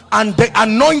family. And the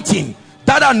anointing,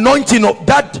 that anointing of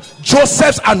that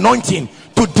Joseph's anointing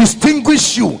to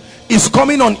distinguish you is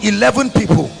coming on 11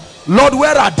 people. Lord,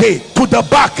 where are they? To the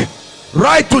back,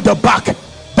 right to the back.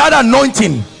 That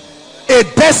anointing, a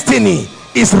destiny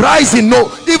is rising.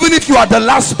 No, even if you are the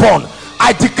last born,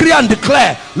 I decree and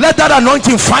declare, let that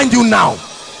anointing find you now.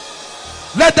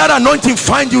 Let that anointing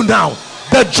find you now.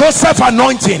 The Joseph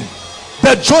anointing,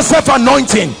 the Joseph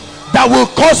anointing that will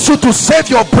cause you to save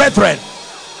your brethren.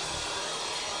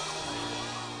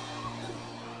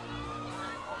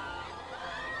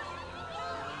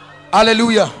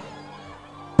 Hallelujah.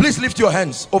 Please lift your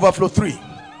hands. Overflow 3.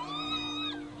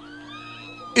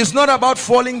 It's not about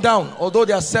falling down, although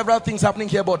there are several things happening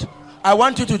here, but I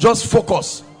want you to just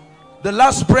focus. The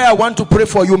last prayer I want to pray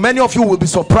for you, many of you will be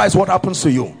surprised what happens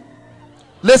to you.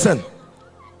 Listen,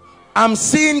 I'm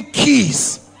seeing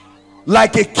keys,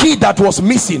 like a key that was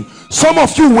missing. Some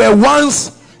of you were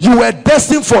once, you were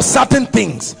destined for certain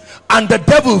things, and the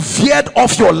devil veered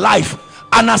off your life,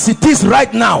 and as it is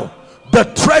right now, the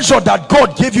treasure that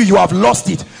God gave you, you have lost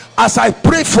it. As I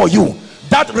pray for you,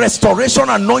 that restoration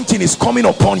anointing is coming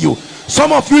upon you.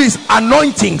 Some of you is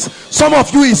anointings, some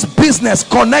of you is business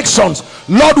connections.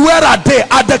 Lord, where are they?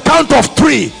 At the count of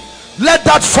 3, let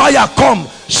that fire come.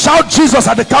 Shout Jesus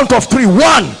at the count of 3. 1,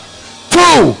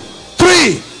 2,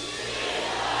 3.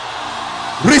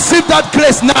 Receive that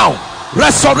grace now.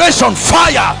 Restoration,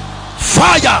 fire,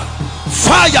 fire,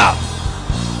 fire.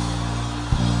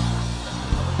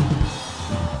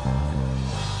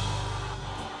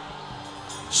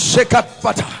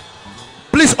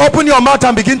 Please open your mouth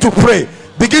and begin to pray.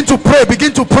 Begin to pray.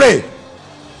 Begin to pray.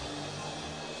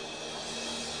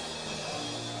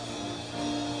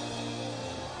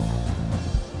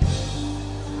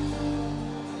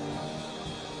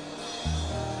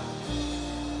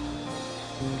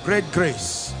 Great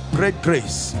grace, great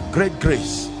grace, great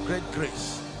grace, great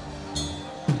grace.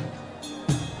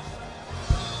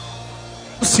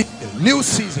 New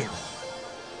season.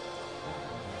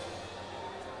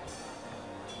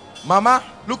 Mama,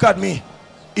 look at me.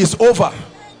 It's over.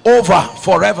 Over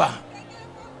forever.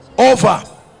 Over.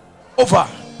 Over.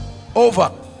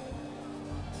 Over.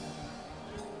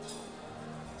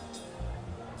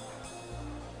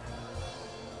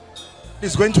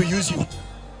 He's going to use you.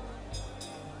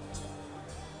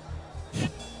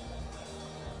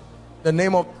 In the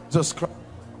name of Jesus Christ.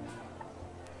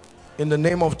 In the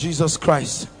name of Jesus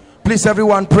Christ. Please,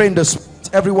 everyone pray in the spirit.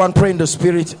 Everyone pray in the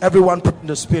spirit. Everyone pray in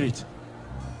the spirit.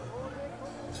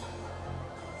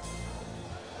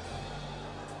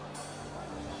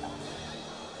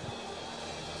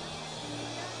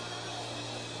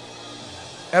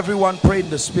 Everyone pray in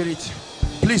the spirit.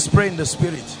 Please pray in the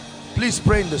spirit. Please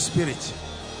pray in the spirit.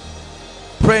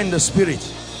 Pray in the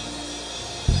spirit.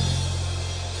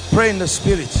 Pray in the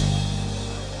spirit.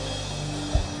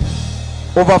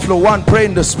 Overflow 1. Pray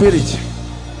in the spirit.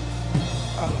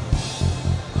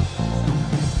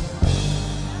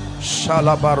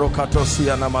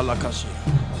 Shalabarokatosiana malakashi.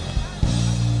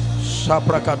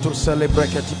 Shaprakatu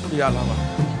celebreketi prialama.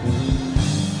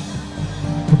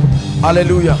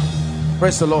 Hallelujah.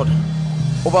 Praise the Lord.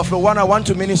 Overflow one, I want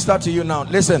to minister to you now.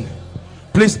 Listen,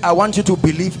 please, I want you to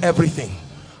believe everything.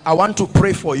 I want to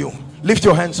pray for you. Lift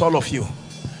your hands, all of you.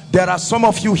 There are some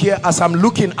of you here, as I'm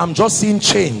looking, I'm just seeing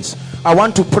chains. I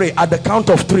want to pray at the count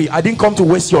of 3. I didn't come to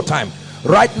waste your time.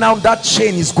 Right now, that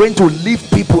chain is going to leave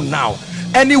people now.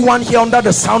 Anyone here under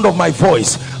the sound of my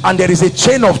voice, and there is a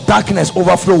chain of darkness,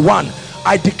 overflow 1.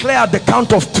 I declare at the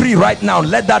count of 3 right now,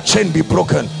 let that chain be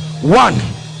broken. 1,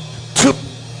 2,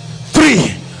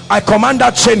 3. I command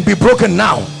that chain be broken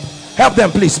now. Help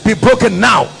them, please. Be broken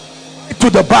now. To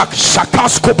the back.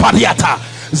 Shakasko pariata.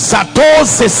 Zato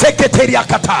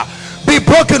seseketariakata. Be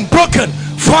broken, broken.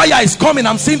 Fire is coming.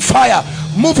 I'm seeing fire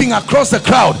moving across the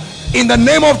crowd. In the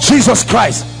name of Jesus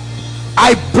Christ,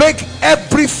 I break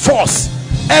every force,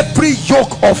 every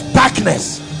yoke of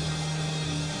darkness.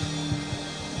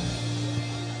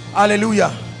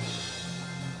 Hallelujah.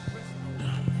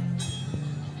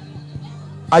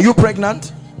 Are you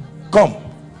pregnant? Come.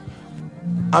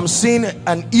 I'm seeing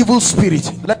an evil spirit.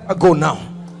 Let her go now.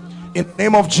 In the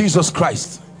name of Jesus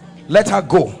Christ, let her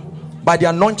go. By the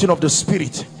anointing of the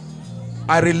Spirit,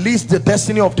 I release the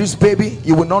destiny of this baby.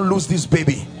 You will not lose this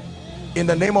baby. In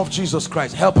the name of Jesus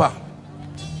Christ, help her.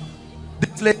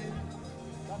 This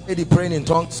lady praying in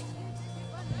tongues.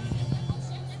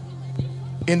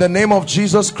 In the name of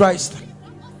Jesus Christ,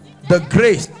 the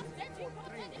grace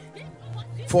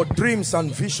for dreams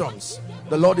and visions,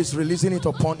 the Lord is releasing it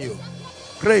upon you.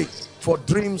 Grace for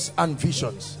dreams and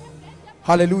visions.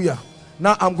 Hallelujah.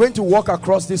 Now I'm going to walk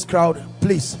across this crowd.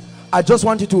 Please, I just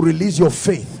want you to release your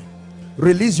faith.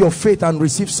 Release your faith and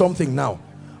receive something now.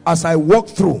 As I walk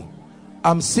through,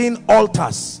 I'm seeing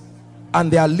altars and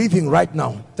they are living right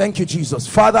now. Thank you, Jesus.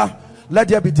 Father, let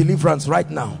there be deliverance right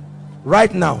now.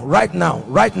 Right now, right now,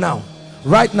 right now,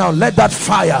 right now. Let that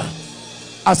fire,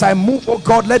 as I move, oh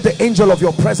God, let the angel of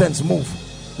your presence move.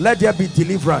 Let there be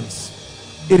deliverance.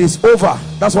 It is over.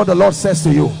 That's what the Lord says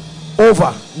to you.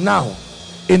 Over now.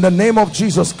 In the name of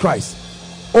Jesus Christ.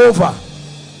 Over.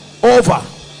 Over.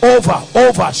 Over.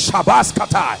 Over. Shabas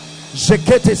katai.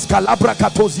 Jeketes kalabra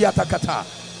katoziata kata.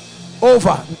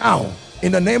 Over now.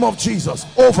 In the name of Jesus.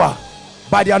 Over.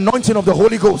 By the anointing of the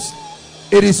Holy Ghost.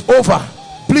 It is over.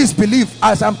 Please believe.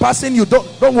 As I'm passing you,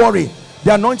 don't worry.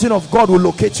 The anointing of God will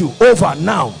locate you. Over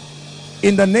now.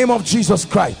 In the name of Jesus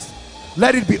Christ.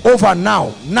 Let it be over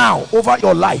now. Now. Over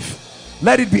your life.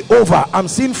 Let it be over. I'm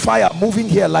seeing fire moving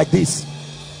here like this.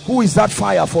 Who is that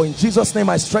fire for? In Jesus' name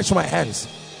I stretch my hands.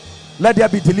 Let there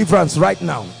be deliverance right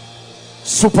now.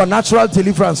 Supernatural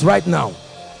deliverance right now.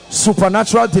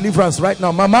 Supernatural deliverance right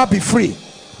now. Mama, be free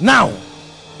now.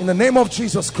 In the name of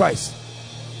Jesus Christ.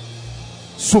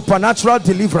 Supernatural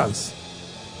deliverance.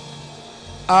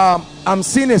 I'm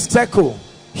seeing a circle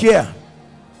here.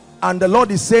 And the Lord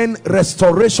is saying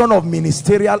restoration of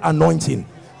ministerial anointing.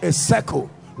 A circle.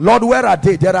 Lord, where are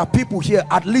they? There are people here,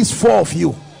 at least 4 of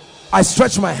you. I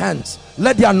stretch my hands.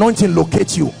 Let the anointing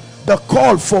locate you. The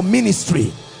call for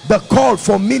ministry. The call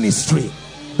for ministry.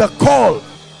 The call.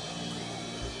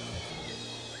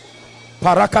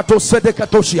 Parakato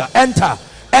sedekatoshia. Enter.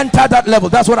 Enter that level.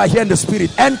 That's what I hear in the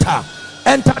spirit. Enter.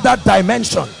 Enter that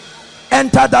dimension.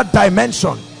 Enter that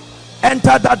dimension.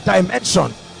 Enter that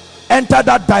dimension. Enter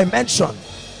that dimension.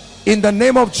 In the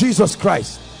name of Jesus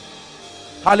Christ.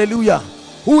 Hallelujah.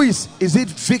 Who is it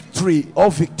Victory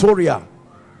or Victoria?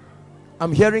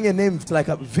 I'm hearing a name like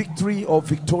a Victory or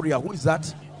Victoria. Who is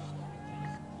that?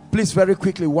 Please, very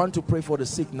quickly, want to pray for the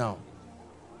sick now.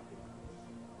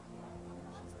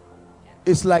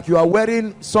 It's like you are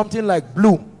wearing something like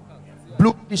blue.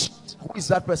 Blue t-shirt. Who is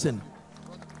that person?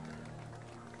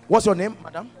 What's your name,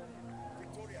 madam?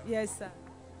 Yes, sir.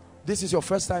 This is your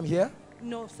first time here?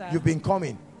 No, sir. You've been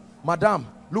coming. Madam,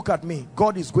 look at me.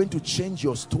 God is going to change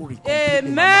your story completely.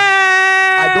 Amen.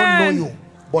 I don't know you,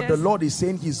 but yes, the Lord is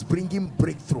saying he's bringing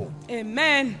breakthrough.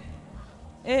 Amen.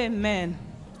 Amen.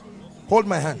 Hold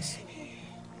my hands.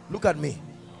 Look at me.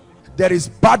 There is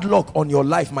bad luck on your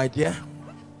life, my dear.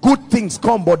 Good things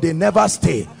come, but they never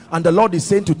stay. And the Lord is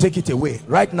saying to take it away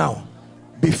right now.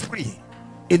 Be free.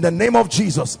 In the name of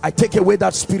Jesus, I take away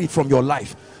that spirit from your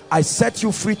life. I set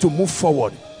you free to move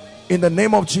forward. In the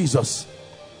name of Jesus.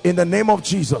 In the name of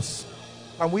Jesus.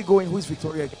 Can we go in? Who is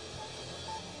Victoria again?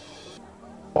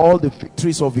 All the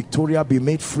victories of Victoria be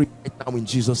made free right now in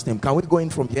Jesus' name. Can we go in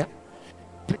from here?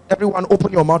 Please, everyone,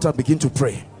 open your mouth and begin to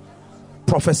pray.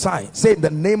 Prophesy. Say, in the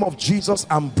name of Jesus,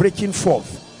 I'm breaking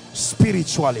forth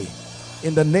spiritually.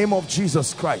 In the name of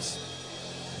Jesus Christ.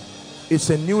 It's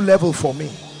a new level for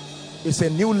me. It's a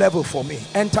new level for me.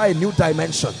 Enter a new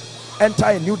dimension. Enter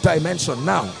a new dimension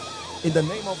now. In the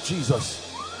name of Jesus.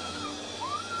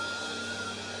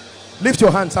 Lift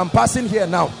your hands. I'm passing here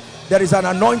now. There is an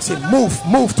anointing.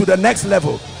 Move to the next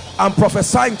level. I'm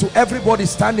prophesying to everybody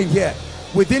standing here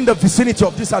within the vicinity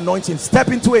of this anointing. Step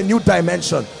into a new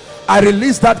dimension. I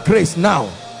release that grace now.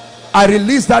 I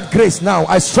release that grace now.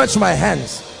 I stretch my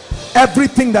hands.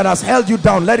 Everything that has held you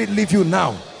down, let it leave you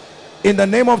now. In the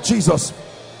name of Jesus.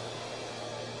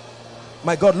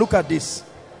 My God, look at this.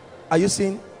 Are you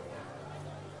seeing?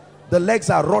 The legs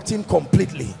are rotting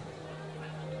completely.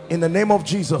 In the name of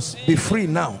Jesus, be free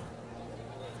now.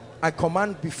 I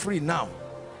command, be free now.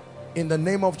 In the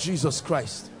name of Jesus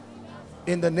Christ.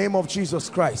 In the name of Jesus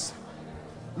Christ.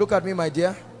 Look at me, my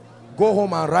dear. Go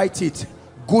home and write it.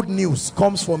 Good news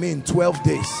comes for me in 12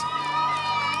 days.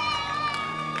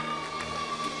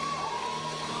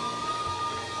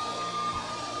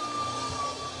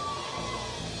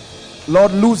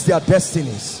 Lord, lose their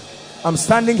destinies. I'm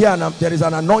standing here and there is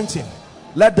an anointing.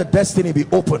 Let the destiny be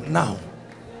opened now.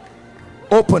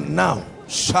 Open now.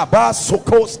 Shaba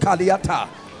sokos kaliata.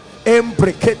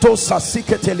 Embreketo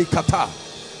sasiketelikata.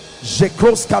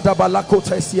 Jekros kadabalako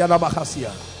tesiana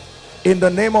bahasia. In the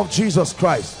name of Jesus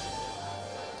Christ.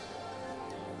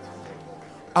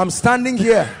 I'm standing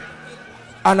here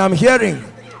and I'm hearing,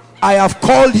 I have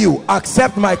called you.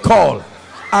 Accept my call.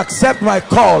 Accept my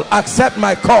call. Accept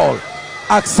my call.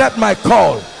 Accept my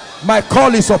call. My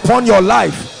call is upon your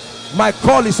life. My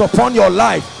call is upon your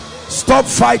life. Stop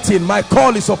fighting. My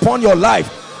call is upon your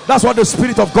life. That's what the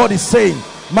Spirit of God is saying.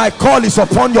 My call is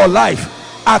upon your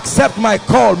life. Accept my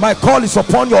call. My call is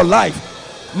upon your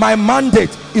life. My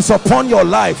mandate is upon your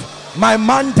life. My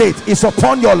mandate is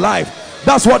upon your life.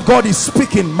 That's what God is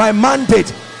speaking. My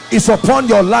mandate is upon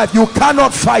your life. You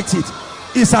cannot fight it.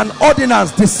 It's an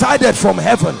ordinance decided from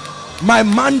heaven. My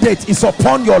mandate is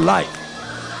upon your life.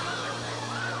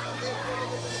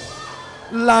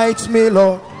 Light me,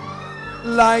 Lord.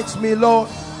 Light me, Lord.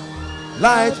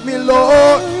 Light me,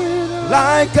 Lord.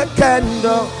 Like a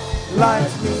candle.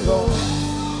 Light me, Lord.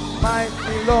 Light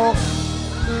me, Lord.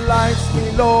 Light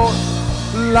me, Lord.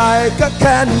 Like a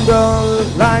candle.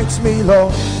 Light me,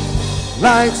 Lord.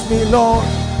 Light me, Lord.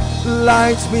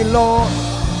 Light me, Lord.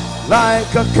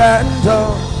 Like a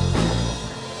candle.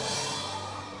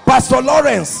 Pastor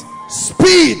Lawrence,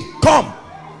 speed, come.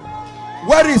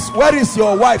 Where is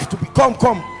your wife to be? Come,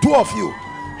 two of you.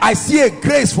 I see a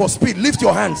grace for speed. Lift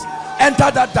your hands. Enter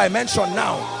that dimension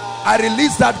now. I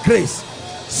release that grace.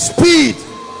 Speed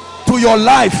to your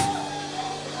life.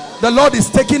 The Lord is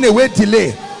taking away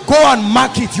delay. Go and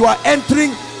mark it. You are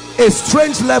entering a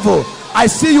strange level. I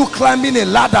see you climbing a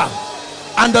ladder,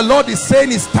 and the Lord is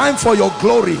saying it's time for your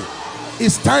glory.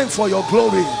 It's time for your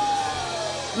glory.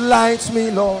 Light me,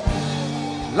 Lord.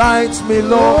 Light me,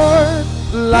 Lord.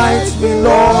 Light me,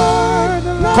 Lord.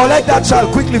 Collect that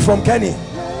child quickly from Kenny.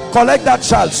 Collect that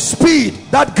child. Speed,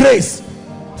 that grace.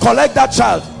 Collect that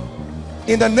child.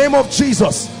 In the name of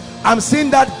Jesus, I'm seeing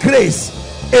that grace.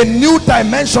 A new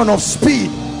dimension of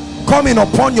speed coming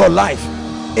upon your life.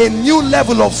 A new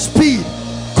level of speed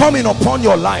coming upon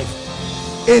your life.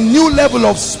 A new level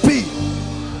of speed.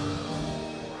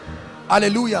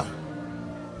 Hallelujah.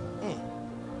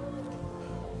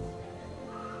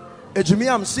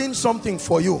 Ejimi, I'm seeing something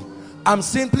for you. I'm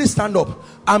seeing, please stand up.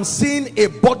 I'm seeing a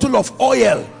bottle of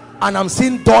oil and I'm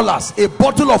seeing dollars. A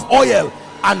bottle of oil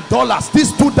and dollars.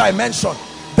 These two dimensions,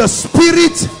 the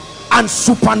spirit and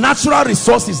supernatural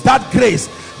resources, that grace,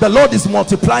 the Lord is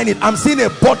multiplying it. I'm seeing a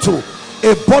bottle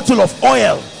of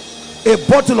oil. A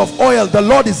bottle of oil. The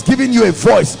Lord is giving you a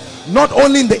voice, not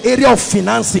only in the area of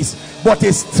finances, but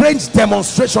a strange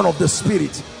demonstration of the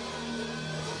Spirit.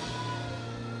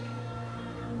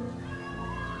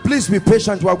 Please be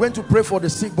patient. We are going to pray for the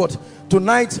sick, but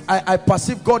tonight I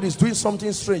perceive God is doing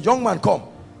something strange. Young man, come.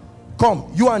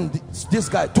 You and this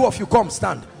guy, two of you, come,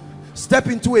 stand. Step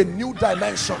into a new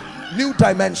dimension. New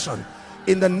dimension.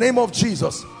 In the name of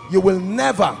Jesus, you will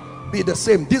never be the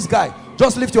same. This guy,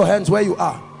 just lift your hands where you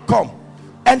are. Come.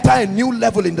 Enter a new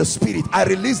level in the Spirit. I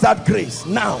release that grace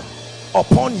now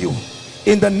upon you.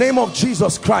 In the name of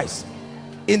Jesus Christ.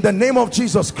 In the name of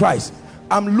Jesus Christ.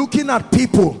 I'm looking at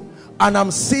people and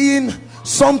I'm seeing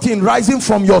something rising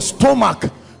from your stomach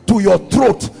to your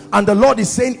throat, and the Lord is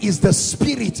saying is the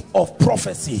spirit of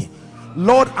prophecy.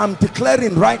 Lord, I'm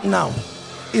declaring right now,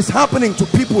 it's happening to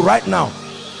people right now.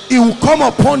 It will come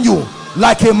upon you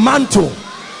like a mantle.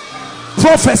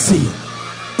 Prophecy,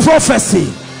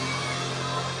 prophecy,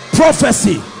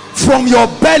 prophecy from your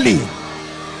belly.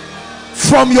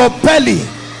 From your belly,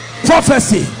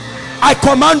 prophecy. I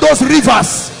command those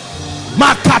rivers,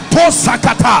 Makato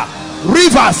Sakata,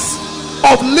 rivers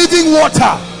of living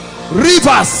water,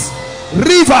 rivers,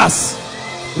 rivers,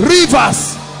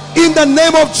 rivers, in the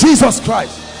name of Jesus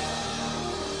Christ.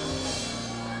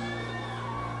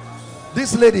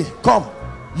 This lady, come.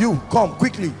 You come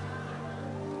quickly.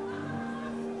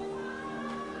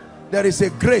 There is a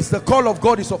grace. The call of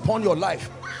God is upon your life.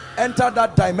 Enter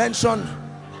that dimension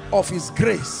of his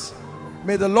grace.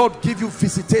 May the Lord give you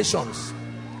visitations,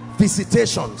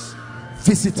 visitations,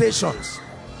 visitations.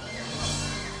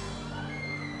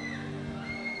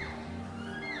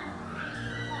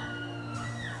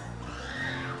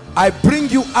 I bring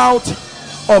you out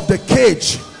of the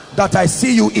cage that I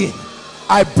see you in.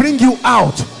 I bring you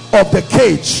out of the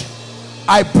cage.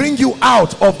 I bring you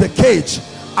out of the cage.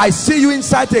 I see you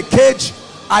inside a cage.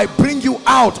 I bring you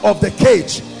out of the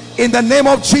cage in the name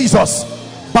of Jesus.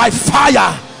 By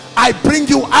fire, I bring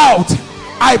you out.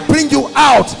 I bring you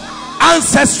out.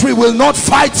 Ancestry will not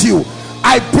fight you.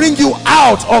 I bring you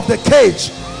out of the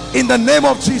cage in the name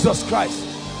of Jesus Christ.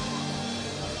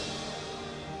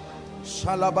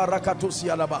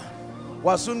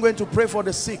 We're soon going to pray for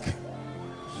the sick.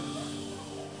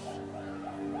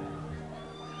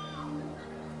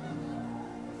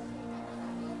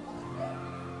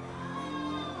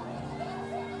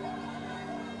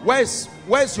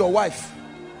 Where's your wife?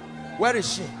 Where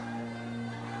is she?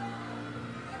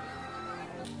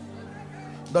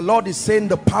 The Lord is saying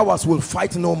the powers will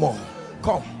fight no more.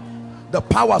 Come. The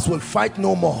powers will fight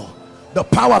no more. The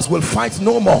powers will fight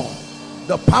no more.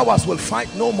 The powers will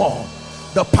fight no more.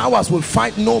 The powers will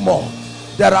fight no more.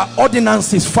 There are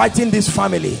ordinances fighting this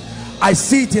family. I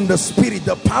see it in the spirit.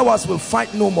 The powers will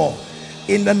fight no more.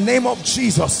 In the name of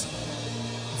Jesus,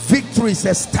 victory is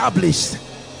established.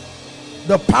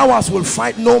 The powers will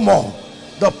fight no more.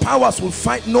 The powers will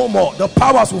fight no more. The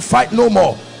powers will fight no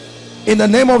more. In the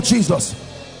name of Jesus.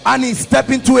 And he step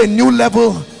into a new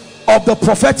level of the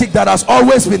prophetic that has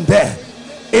always been there.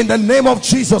 In the name of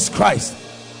Jesus Christ.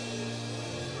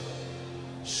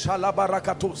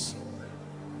 Shalabarakatos.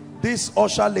 This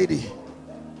usher lady,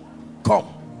 come.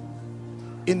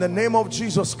 In the name of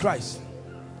Jesus Christ.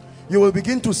 You will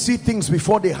begin to see things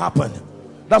before they happen.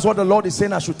 That's what the Lord is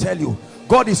saying I should tell you.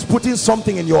 God is putting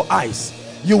something in your eyes.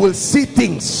 You will see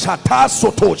things. Shata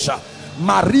sotosha.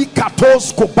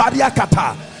 Marikatos kobaria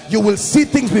kata. You will see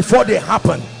things before they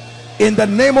happen. In the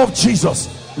name of Jesus.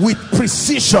 With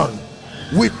precision.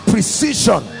 With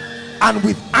precision. And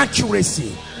with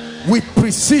accuracy. With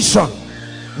precision.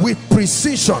 With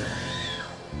precision.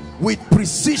 With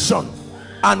precision.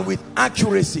 And with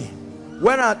accuracy.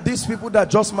 Where are these people that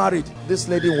just married? This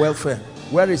lady in welfare.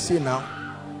 Where is she now?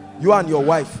 You and your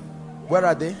wife. Where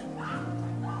are they?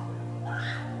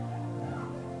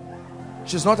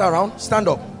 She's not around. Stand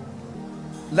up.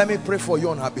 Let me pray for you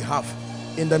on her behalf.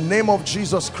 In the name of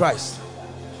Jesus Christ.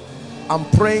 I'm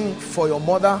praying for your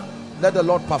mother. Let the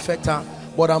Lord perfect her.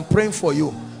 But I'm praying for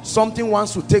you. Something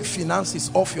wants to take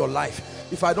finances off your life.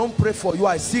 If I don't pray for you,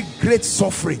 I see great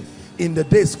suffering in the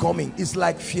days coming. It's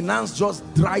like finance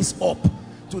just dries up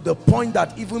to the point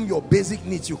that even your basic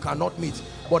needs you cannot meet.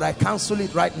 But I cancel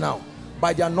it right now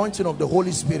by the anointing of the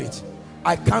Holy Spirit.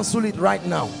 I cancel it right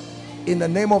now in the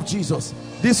name of Jesus.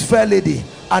 This fair lady,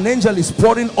 an angel is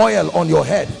pouring oil on your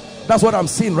head. That's what I'm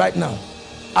seeing right now.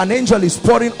 An angel is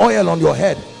pouring oil on your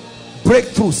head.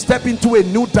 Breakthrough. Step into a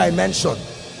new dimension.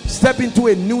 Step into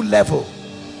a new level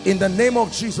in the name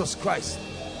of Jesus Christ.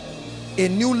 A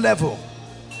new level.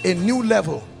 A new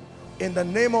level in the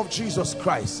name of Jesus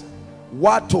Christ.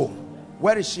 Wato.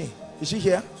 Where is she? Is she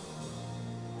here?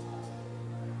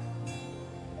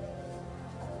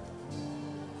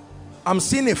 I'm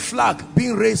seeing a flag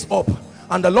being raised up,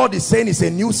 and the Lord is saying it's a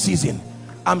new season.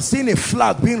 I'm seeing a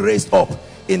flag being raised up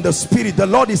in the spirit. The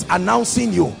Lord is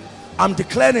announcing you. I'm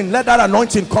declaring, let that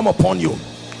anointing come upon you.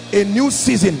 A new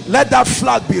season. Let that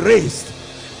flag be raised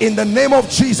in the name of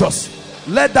Jesus.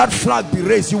 Let that flag be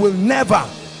raised. You will never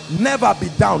be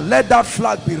down. Let that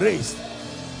flag be raised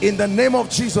in the name of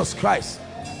Jesus Christ.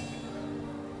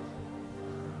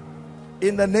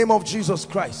 In the name of Jesus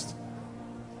Christ.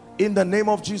 In the name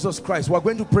of Jesus Christ. We're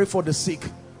going to pray for the sick.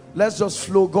 Let's just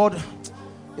flow. God,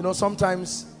 you know,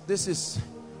 sometimes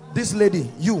this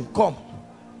lady, you come.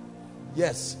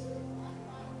 Yes.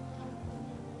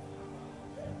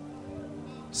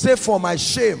 Say, for my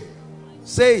shame.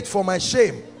 Say it, for my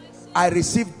shame I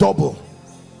receive double.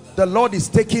 The Lord is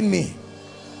taking me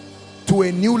to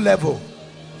a new level,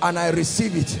 and I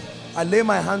receive it. I lay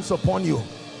my hands upon you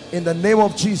in the name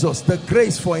of Jesus. The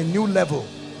grace for a new level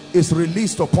is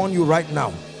released upon you right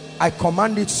now. I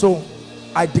command it so.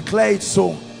 I declare it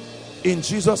so. In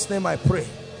Jesus' name I pray.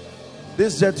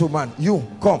 This gentleman, you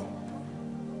come.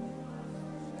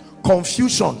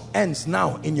 Confusion ends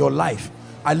now in your life.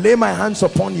 I lay my hands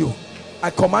upon you. I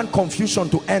command confusion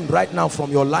to end right now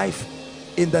from your life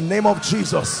in the name of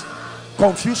Jesus.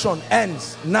 Confusion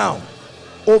ends now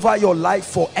over your life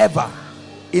forever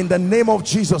in the name of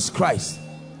Jesus Christ.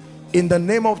 In the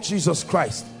name of Jesus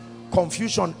Christ,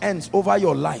 confusion ends over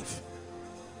your life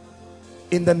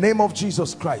in the name of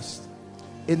Jesus Christ.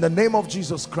 In the name of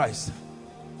Jesus Christ.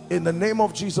 In the name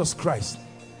of Jesus Christ.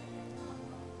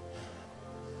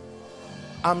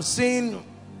 I'm seeing,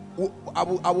 I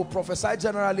will prophesy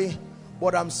generally,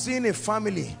 but I'm seeing a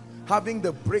family having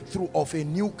the breakthrough of a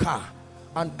new car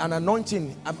and an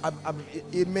anointing.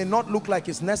 It may not look like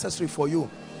it's necessary for you,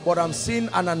 but I'm seeing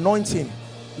an anointing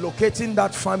locating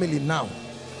that family now.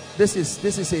 This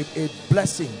is a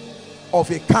blessing of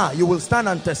a car. You will stand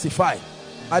and testify.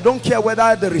 I don't care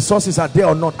whether the resources are there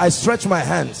or not. I stretch my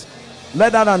hands.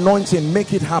 Let that anointing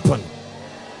make it happen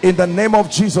in the name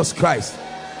of Jesus Christ.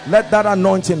 Let that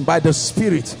anointing by the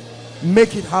Spirit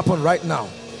make it happen right now.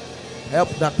 Help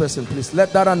that person, please.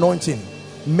 Let that anointing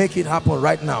make it happen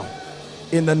right now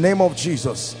in the name of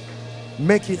Jesus.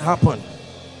 Make it happen.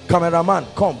 Cameraman,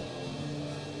 come.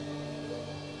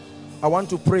 I want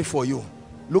to pray for you.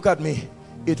 Look at me.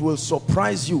 It will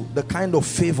surprise you the kind of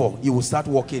favor you will start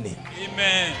walking in.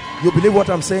 Amen. You believe what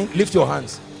I'm saying? Lift your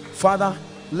hands. Father,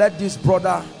 let this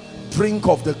brother drink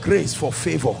of the grace for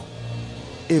favor.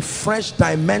 A fresh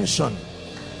dimension,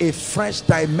 a fresh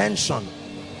dimension,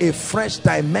 a fresh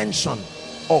dimension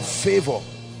of favor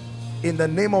in the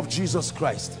name of Jesus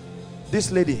Christ. This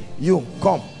lady, you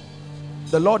come.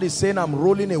 The Lord is saying, I'm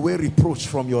rolling away reproach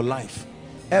from your life.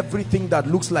 Everything that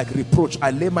looks like reproach,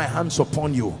 I lay my hands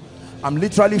upon you. I'm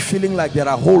literally feeling like there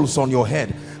are holes on your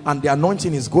head and the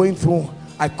anointing is going through.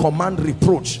 I command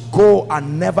reproach, go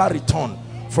and never return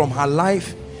from her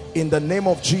life in the name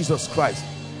of Jesus Christ.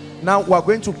 Now we're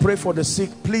going to pray for the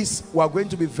sick. Please, we're going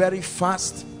to be very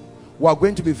fast. We're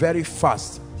going to be very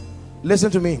fast. Listen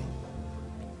to me.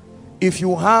 If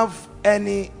you have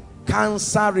any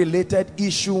cancer related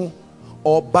issue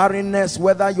or barrenness,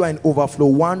 whether you are in overflow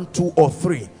 1, 2 or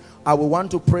 3, I will want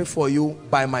to pray for you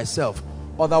by myself.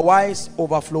 Otherwise,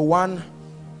 overflow 1,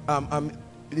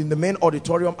 in the main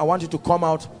auditorium, I want you to come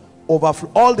out.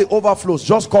 Overflow, all the overflows,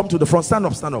 just come to the front. Stand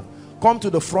up, stand up. Come to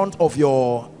the front of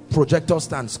your projector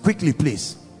stands quickly,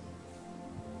 please.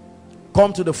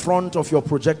 Come to the front of your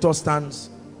projector stands.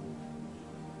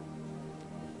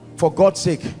 For God's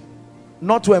sake,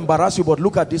 not to embarrass you, but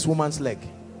look at this woman's leg.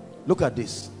 Look at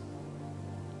this.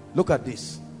 Look at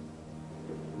this.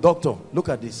 Doctor, look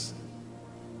at this.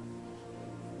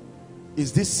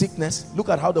 Is this sickness? Look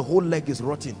at how the whole leg is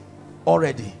rotting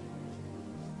already.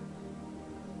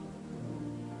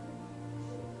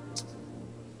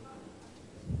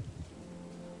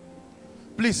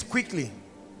 Please, quickly.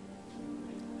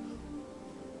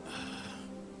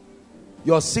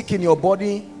 You're sick in your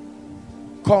body.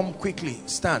 Come quickly,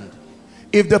 stand.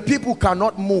 If the people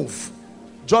cannot move,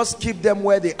 just keep them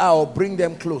where they are or bring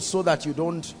them close so that you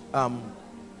don't are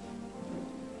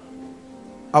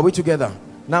we together?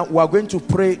 Now we are going to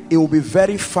pray. It will be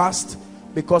very fast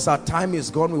because our time is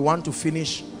gone. We want to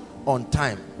finish on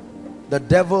time. The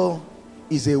devil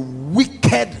is a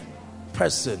wicked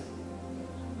person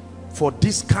for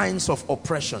these kinds of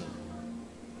oppression.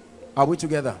 Are we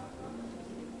together?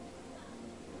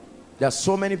 There are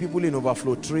so many people in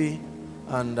overflow 3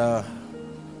 and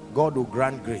God will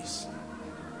grant grace.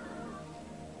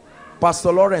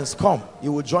 Pastor Lawrence, come.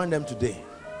 You will join them today.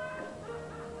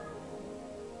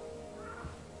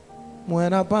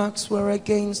 When our backs were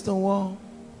against the wall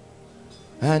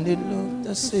and it looked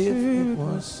as if it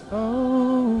was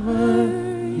over,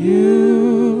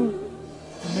 you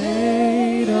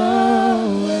made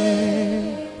a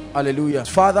way. Hallelujah.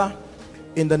 Father,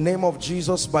 in the name of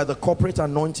Jesus, by the corporate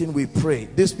anointing we pray.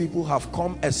 These people have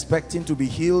come expecting to be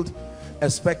healed,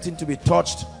 expecting to be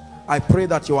touched. I pray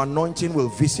that your anointing will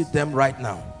visit them right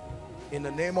now. In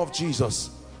the name of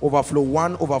Jesus, overflow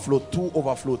 1, overflow 2,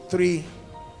 overflow 3,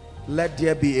 let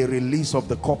there be a release of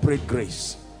the corporate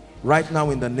grace. Right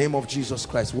now in the name of Jesus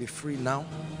Christ. We're free now.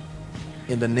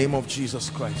 In the name of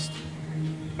Jesus Christ.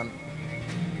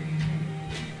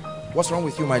 What's wrong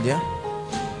with you, my dear?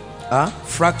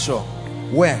 Fracture.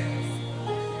 Where?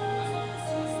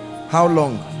 How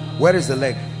long? Where is the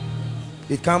leg?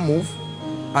 It can't move.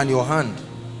 And your hand?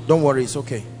 Don't worry, it's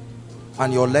okay.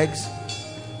 And your legs?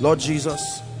 Lord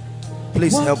Jesus,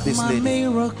 please help this lady.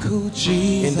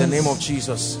 In the name of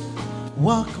Jesus.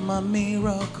 Walk my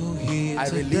miracle here I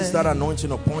release that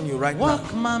anointing upon you right now.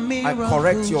 I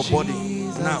correct your body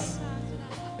now.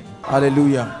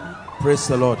 Hallelujah. Praise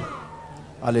the Lord.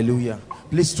 Hallelujah.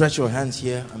 Please stretch your hands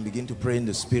here and begin to pray in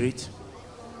the spirit.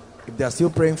 If they are still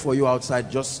praying for you outside,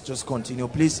 just continue.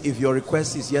 Please, if your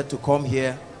request is yet to come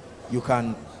here, you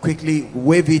can quickly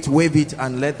wave it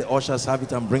and let the ushers have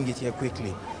it and bring it here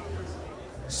quickly.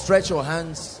 Stretch your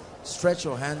hands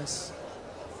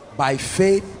by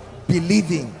faith,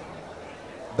 believing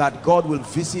that God will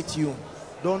visit you.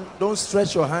 Don't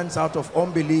stretch your hands out of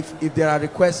unbelief. If there are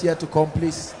requests yet to come,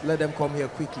 please let them come here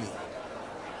quickly.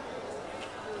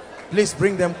 Please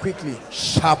bring them quickly.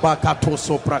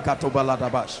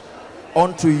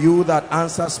 Unto you that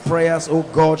answers prayers, O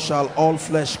God, shall all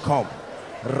flesh come.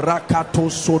 Rakato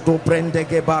sodo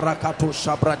brendege barakato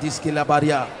shabradiski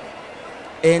labaria.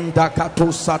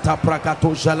 Endakato sata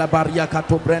prakato jalabaria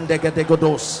kato brendege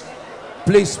degodos.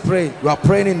 Please pray. You are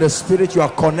praying in the spirit. You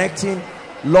are connecting.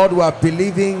 Lord, we are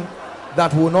believing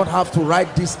that we will not have to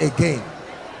write this again.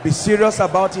 Be serious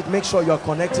about it. Make sure you are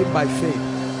connecting by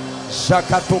faith.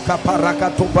 Shakato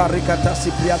kaparakato barikata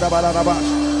sipriada balarabash.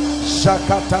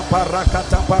 Shakata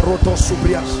parakata paroto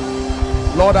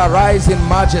subriash. Lord, arise in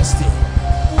majesty.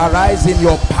 Arise in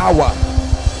your power.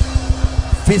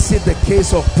 Visit the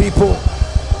case of people.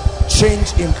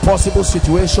 Change impossible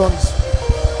situations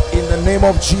in the name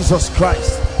of Jesus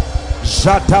Christ.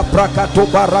 Jata brakato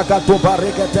barakato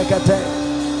bareketekete.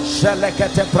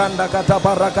 Shelekete brandakata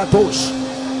barakatosh.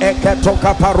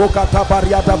 Eketoka parokata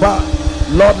bariadaba.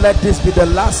 Lord, let this be the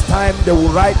last time they will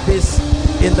write this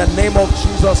in the name of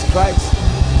Jesus Christ.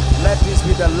 Let this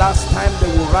be the last time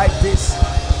they will write this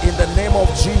in the name of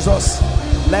Jesus.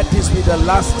 Let this be the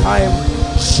last time.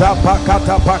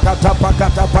 Shapakata pakata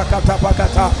pakata pakata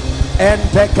pakata.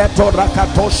 Enteketo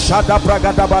rakato shada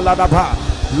bragada baladaba.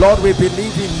 Lord, we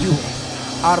believe in you.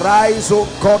 Arise, O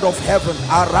God of heaven.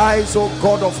 Arise, O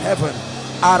God of heaven.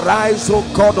 Arise, O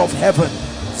God of heaven.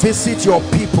 Visit your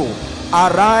people.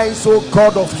 Arise, O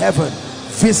God of heaven.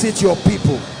 Visit your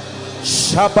people.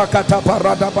 Shabakata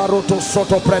parada baroto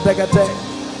soto predegete.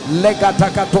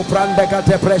 Legatakato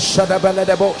prandegate preshada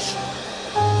beledebosh.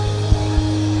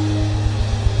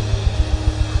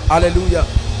 Hallelujah.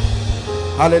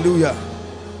 Hallelujah.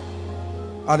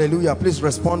 Hallelujah. Please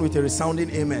respond with a resounding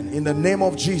amen. In the name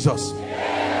of Jesus.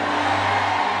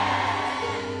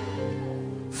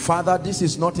 Father, this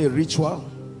is not a ritual.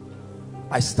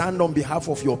 I stand on behalf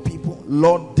of your people.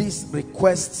 Lord, these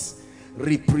requests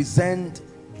represent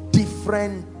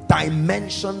different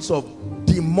dimensions of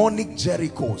demonic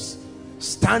Jerichos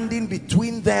standing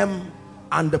between them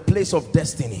and the place of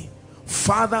destiny.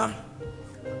 Father,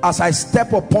 as I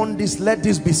step upon this, let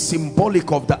this be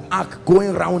symbolic of the ark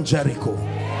going around Jericho.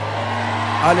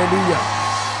 Hallelujah.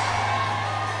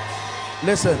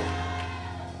 Listen,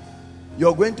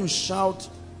 you're going to shout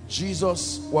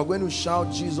Jesus. We're going to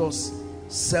shout Jesus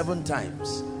 7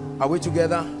 times. Are we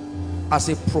together? As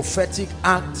a prophetic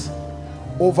act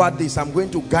over this, I'm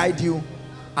going to guide you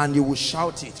and you will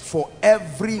shout it. For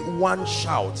every one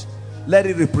shout, let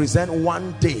it represent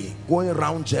one day going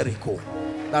around Jericho.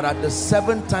 That at the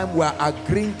 7th time we are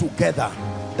agreeing together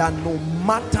that no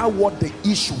matter what the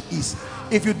issue is,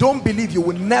 if you don't believe, you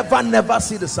will never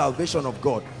see the salvation of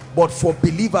God. But for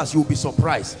believers, you'll be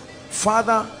surprised.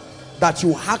 Father, that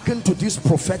you hearken to this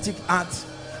prophetic act,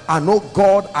 and oh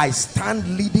God, I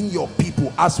stand leading your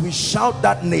people as we shout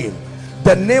that name,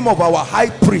 the name of our high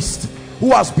priest,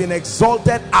 who has been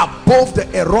exalted above the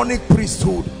Aaronic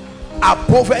priesthood,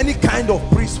 above any kind of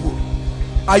priesthood.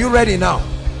 Are you ready now?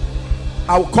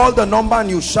 I will call the number and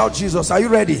you shout Jesus. Are you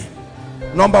ready?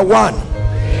 Number 1.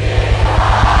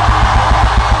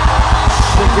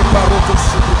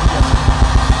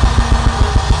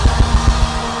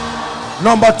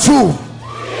 Number 2.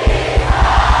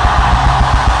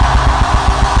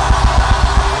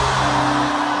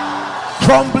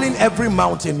 Crumbling every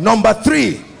mountain. Number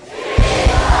 3.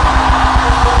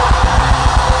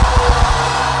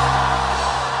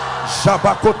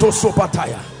 Shabakoto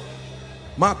sopataya.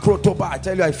 Makrotoba. I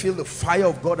tell you, I feel the fire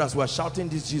of God as we're shouting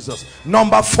this Jesus.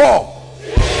 Number 4.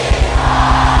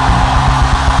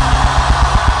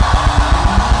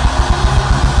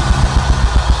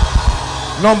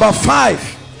 Number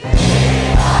 5.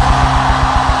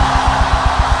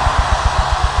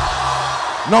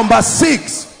 Number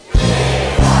 6.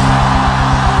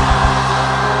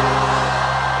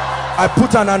 I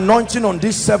put an anointing on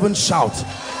this 7th shout.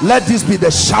 Let this be the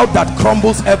shout that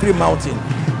crumbles every mountain.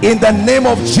 In the name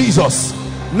of Jesus.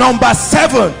 Number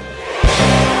 7.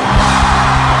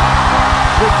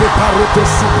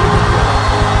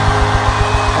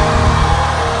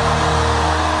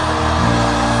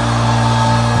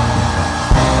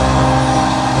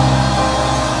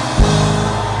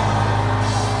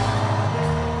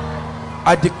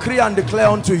 I decree and declare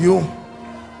unto you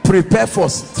prepare for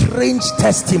strange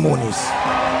testimonies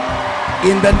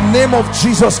in the name of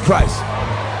Jesus Christ.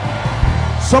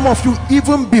 Some of you,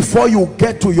 even before you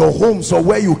get to your homes or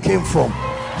where you came from,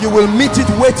 you will meet it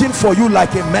waiting for you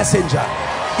like a messenger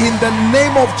in the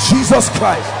name of Jesus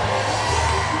Christ.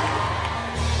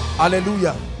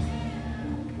 Hallelujah.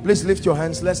 Please lift your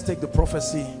hands. Let's take the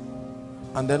prophecy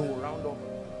and then we'll round up.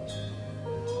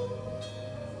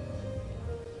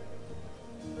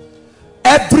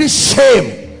 Every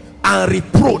shame and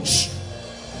reproach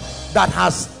that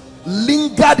has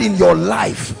lingered in your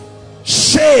life,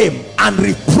 shame and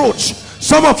reproach,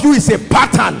 some of you is a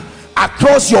pattern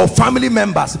across your family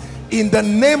members, in the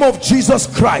name of Jesus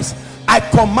Christ, I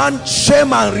command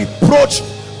shame and reproach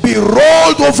be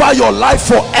rolled over your life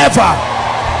forever.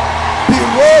 Be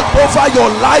rolled over your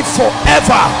life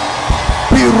forever.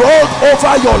 Be rolled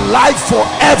over your life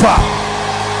forever.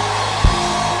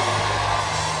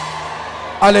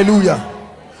 Hallelujah.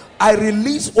 I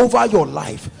release over your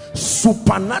life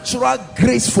supernatural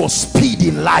grace for speed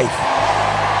in life.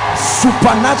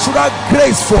 Supernatural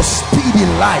grace for speed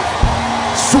in life.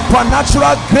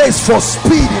 Supernatural grace for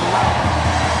speed in life.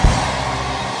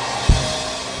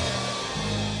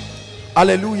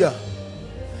 Hallelujah.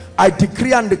 I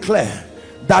decree and declare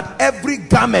that every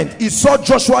garment, he saw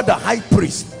Joshua the high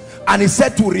priest and he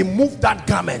said to remove that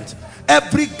garment.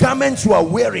 Every garment you are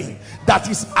wearing that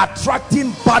is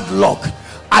attracting bad luck,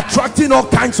 attracting all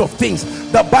kinds of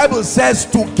things, the Bible says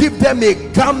to give them a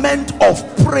garment of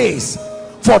praise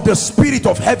for the spirit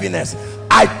of heaviness.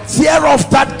 I tear off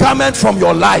that garment from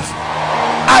your life.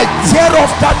 I tear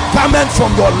off that garment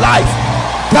from your life.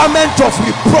 Garment of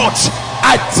reproach,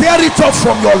 I tear it off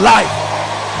from your life.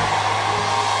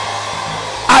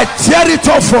 I tear it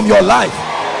off from your life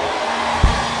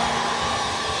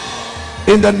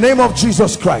in the name of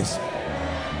Jesus Christ.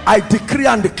 I decree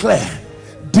and declare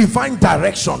divine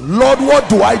direction. Lord, what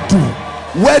do I do?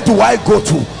 Where do I go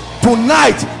to?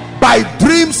 Tonight, by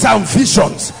dreams and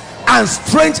visions and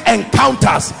strange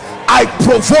encounters, I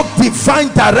provoke divine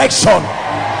direction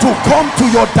to come to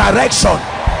your direction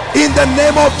in the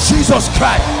name of Jesus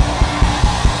Christ.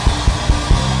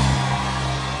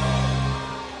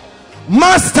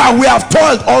 Master, we have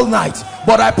toiled all night,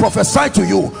 but I prophesy to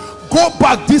you, go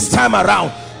back this time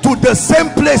around to the same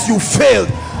place you failed.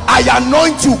 I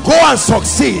anoint you, go and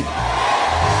succeed.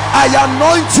 I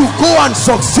anoint you, go and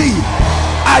succeed.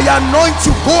 I anoint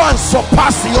you, go and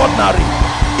surpass the ordinary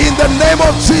in the name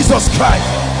of Jesus Christ.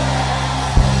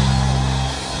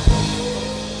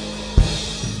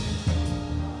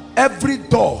 Every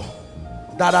door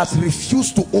that has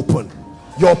refused to open,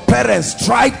 your parents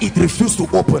tried, it refused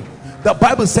to open. The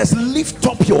Bible says, lift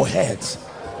up your heads,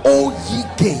 O ye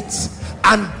gates,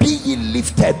 and be ye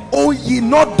lifted, O ye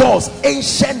not doors,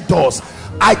 ancient doors.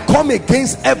 I come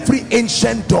against every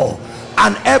ancient door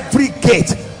and every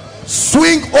gate.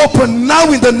 Swing open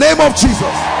now in the name of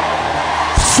Jesus.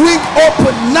 Swing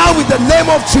open now in the name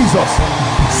of Jesus.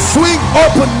 Swing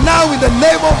open now in the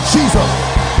name of Jesus.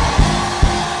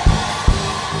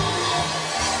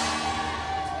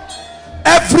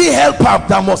 Every helper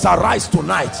that must arise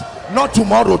tonight, not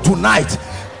tomorrow, tonight,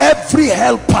 every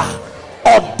helper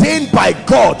ordained by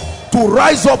God to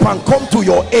rise up and come to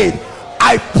your aid,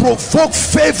 I provoke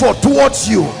favor towards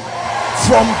you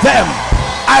from them.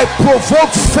 I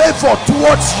provoke favor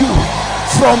towards you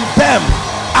from them.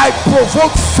 I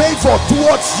provoke favor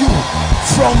towards you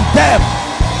from them.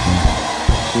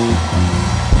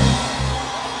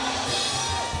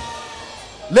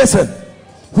 Listen,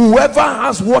 whoever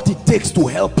has what it takes to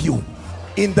help you,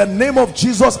 in the name of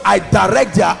Jesus, I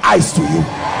direct their eyes to you.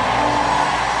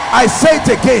 I say it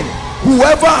again,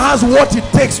 whoever has what it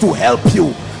takes to help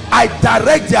you, I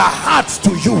direct their hearts to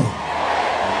you.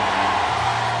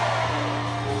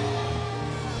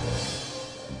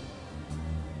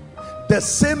 The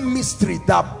same mystery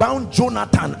that bound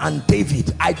Jonathan and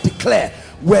David, I declare,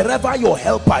 wherever your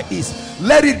helper is,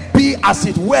 let it be as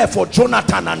it were for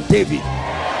Jonathan and David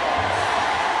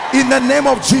in the name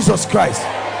of Jesus Christ.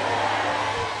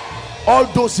 All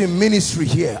those in ministry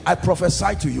here, I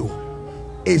prophesy to you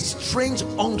a strange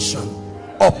unction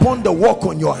upon the work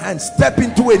on your hands. Step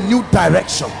into a new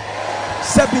direction,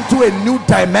 step into a new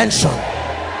dimension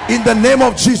in the name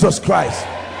of Jesus Christ.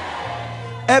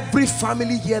 Every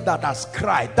family here that has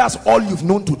cried, that's all you've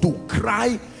known to do,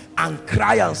 cry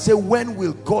and say, when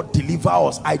will God deliver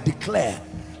us? I declare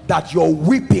that your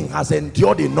weeping has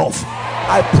endured enough.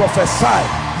 I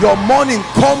prophesy your mourning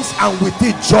comes and with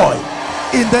it joy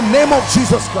in the name of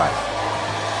Jesus Christ.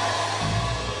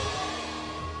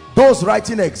 Those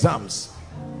writing exams,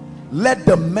 let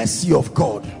the mercy of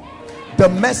God, the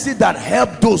mercy that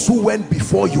helped those who went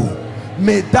before you,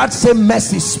 May that same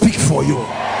mercy speak for you.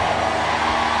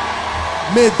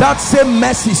 May that same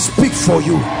mercy speak for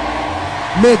you.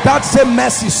 May that same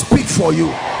mercy speak for you.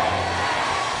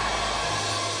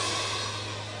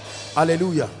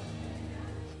 Hallelujah.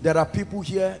 There are people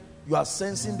here, you are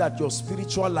sensing that your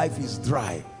spiritual life is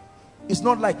dry. It's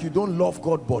not like you don't love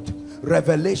God, but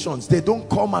revelations, they don't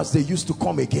come as they used to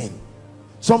come again.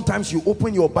 Sometimes you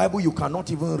open your Bible, you cannot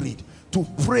even read. To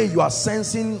pray, you are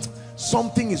sensing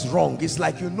something is wrong. It's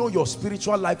like you know your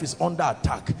spiritual life is under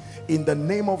attack. In the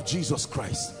name of Jesus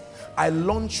Christ, I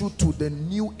launch you to a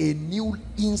new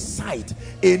insight,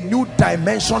 a new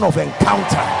dimension of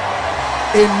encounter,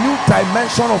 a new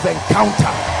dimension of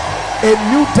encounter, a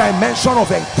new dimension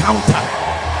of encounter.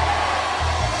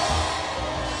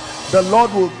 The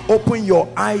Lord will open your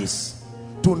eyes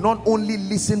to not only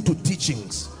listen to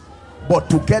teachings, but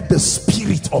to get the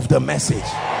spirit of the message.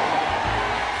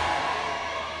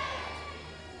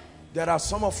 There are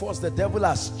some of us, the devil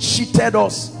has cheated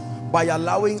us by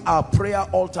allowing our prayer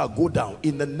altar go down.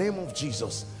 In the name of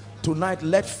Jesus, tonight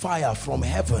let fire from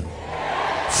heaven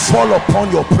fall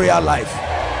upon your prayer life.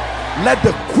 Let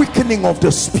the quickening of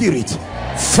the spirit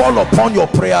fall upon your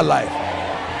prayer life.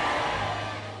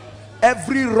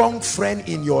 Every wrong friend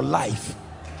in your life,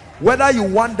 whether you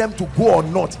want them to go or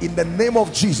not, in the name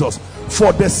of Jesus,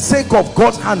 for the sake of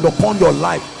God's hand upon your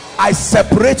life, I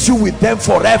separate you with them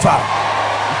forever.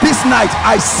 This night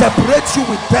I separate you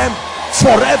with them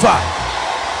forever.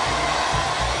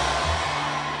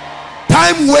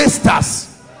 Time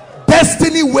wasters,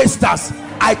 destiny wasters,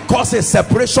 I cause a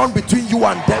separation between you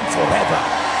and them forever.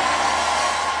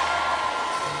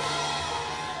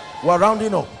 We're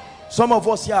rounding up. Some of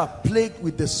us here are plagued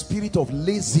with the spirit of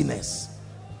laziness,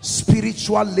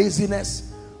 spiritual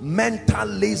laziness, mental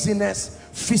laziness,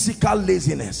 physical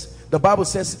laziness. The Bible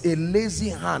says a lazy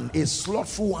hand, a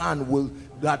slothful hand will,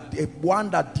 one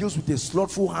that deals with a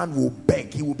slothful hand will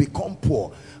beg, he will become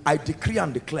poor. I decree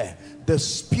and declare the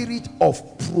spirit of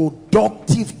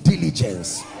productive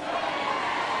diligence,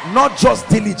 not just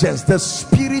diligence, the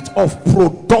spirit of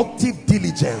productive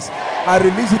diligence, I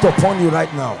release it upon you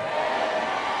right now.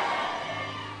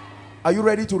 Are you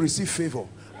ready to receive favor?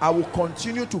 I will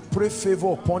continue to pray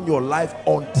favor upon your life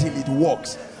until it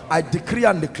works. I decree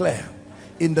and declare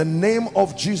in the name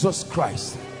of Jesus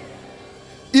Christ,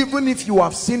 even if you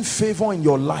have seen favor in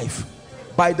your life,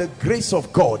 by the grace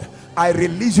of God, I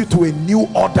release you to a new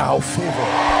order of favor.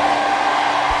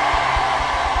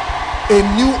 A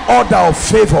new order of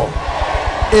favor.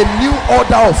 A new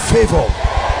order of favor.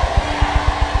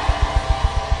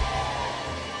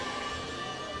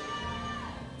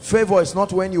 Favor is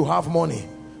not when you have money.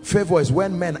 Favor is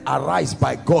when men arise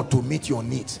by God to meet your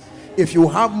needs. If you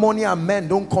have money and men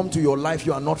don't come to your life,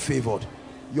 you are not favored.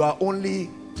 You are only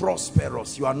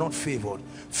prosperous. You are not favored.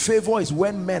 Favor is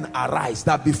when men arise,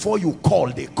 that before you call,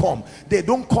 they come. They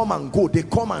don't come and go. They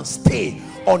come and stay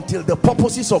until the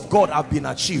purposes of God have been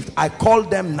achieved. I call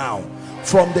them now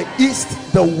from the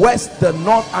east, the west, the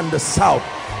north and the south.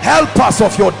 Helpers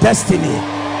of your destiny,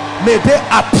 may they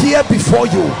appear before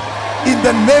you in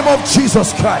the name of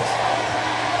Jesus Christ.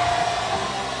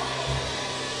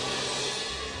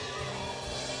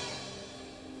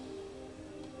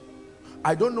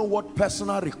 I don't know what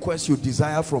personal request you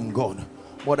desire from God,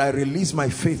 but I release my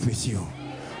faith with you,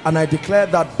 and I declare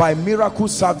that by miracle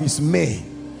service May,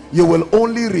 you will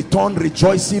only return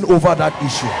rejoicing over that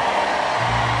issue.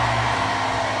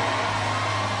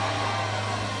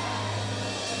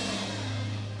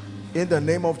 In the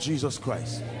name of Jesus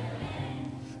Christ.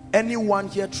 Anyone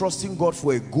here trusting God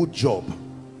for a good job,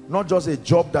 not just a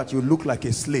job that you look like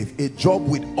a slave, a job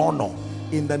with honor,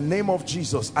 in the name of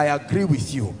Jesus, I agree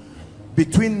with you.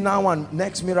 Between now and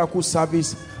next miracle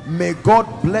service, may God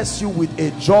bless you with a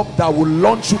job that will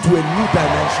launch you to a new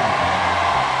dimension.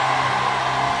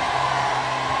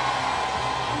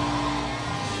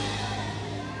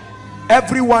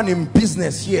 Everyone in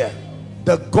business here,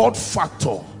 the God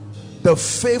factor, the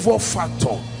favor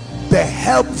factor, the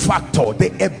help factor, the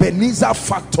Ebenezer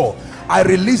factor, I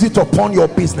release it upon your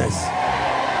business.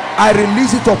 I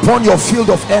release it upon your field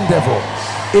of endeavor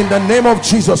in the name of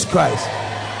Jesus Christ.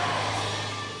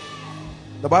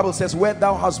 The Bible says, where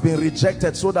thou hast been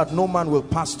rejected, so that no man will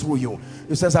pass through you.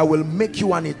 It says, I will make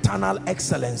you an eternal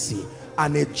excellency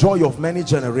and a joy of many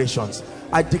generations.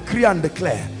 I decree and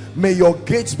declare, may your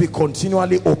gates be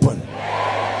continually open.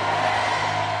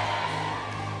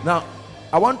 Now,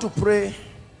 I want to pray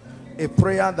a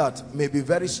prayer that may be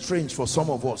very strange for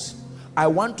some of us. I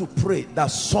want to pray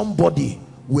that somebody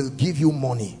will give you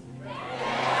money.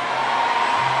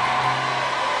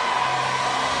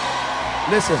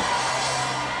 Listen.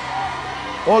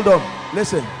 Hold on,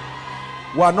 listen.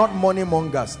 We are not money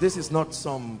mongers. This is not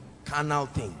some carnal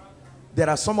thing. There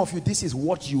are some of you, this is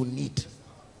what you need.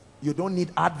 You don't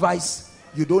need advice.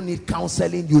 You don't need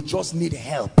counseling. You just need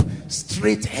help.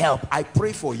 Straight help. I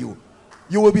pray for you.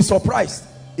 You will be surprised.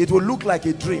 It will look like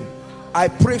a dream. I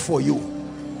pray for you.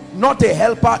 Not a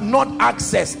helper, not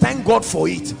access. Thank God for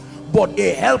it. But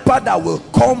a helper that will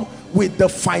come with the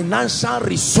financial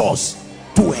resource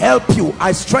to help you.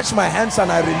 I stretch my hands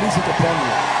and I release it upon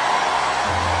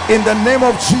you. In the name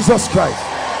of Jesus Christ.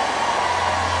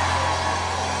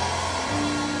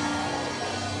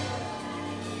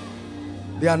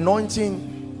 The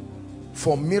anointing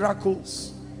for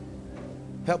miracles.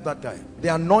 Help that guy.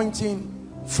 The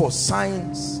anointing for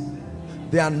signs.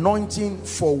 The anointing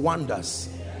for wonders.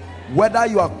 Whether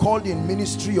you are called in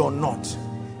ministry or not,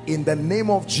 in the name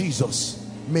of Jesus,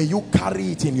 may you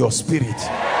carry it in your spirit.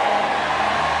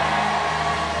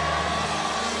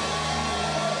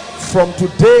 From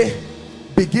today,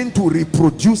 begin to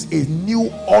reproduce a new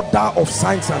order of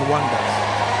signs and wonders.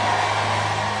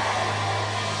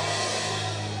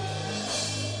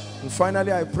 And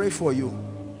finally, I pray for you.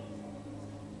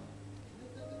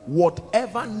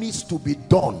 Whatever needs to be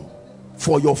done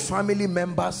for your family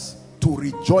members to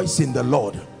rejoice in the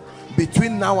Lord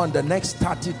between now and the next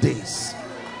 30 days,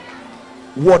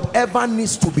 whatever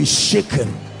needs to be shaken,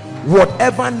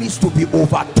 whatever needs to be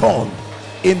overturned,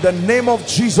 in the name of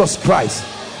Jesus Christ,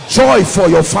 joy for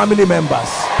your family members,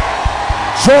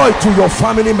 joy to your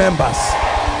family members,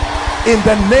 in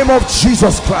the name of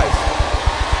Jesus Christ.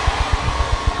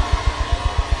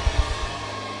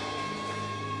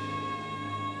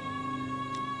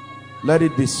 Let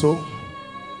it be so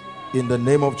in the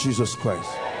name of Jesus Christ.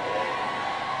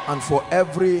 And for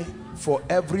every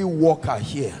worker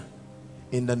here,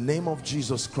 in the name of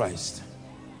Jesus Christ,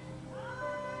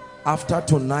 after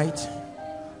tonight,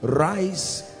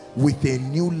 rise with a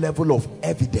new level of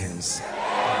evidence.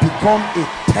 Become a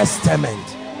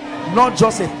testament, not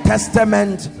just a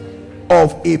testament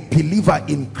of a believer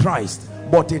in Christ,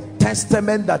 but a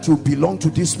testament that you belong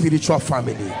to this spiritual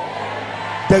family.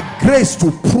 The grace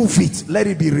to prove it, let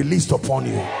it be released upon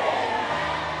you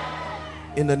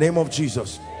in the name of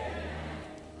Jesus.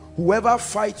 Whoever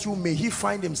fights you, may he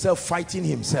find himself fighting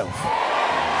himself.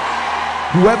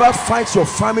 Whoever fights your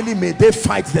family, may they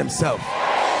fight themselves.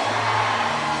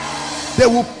 They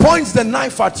will point the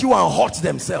knife at you and hurt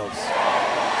themselves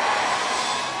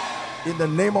in the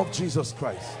name of Jesus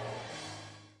Christ.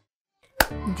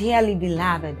 Dearly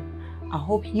beloved, I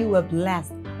hope you were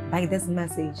blessed by this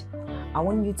message. I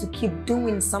want you to keep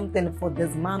doing something for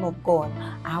this man of God,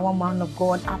 our man of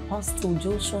God, Apostle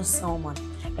Joshua Selman.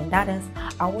 And that is,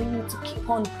 I want you to keep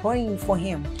on praying for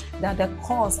him, that the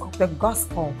cause of the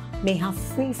gospel may have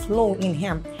free flow in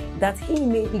him, that he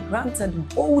may be granted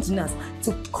boldness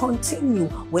to continue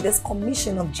with this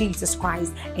commission of Jesus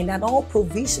Christ, and that all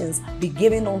provisions be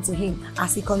given unto him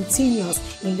as he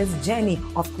continues in this journey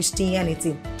of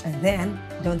Christianity. And then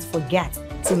don't forget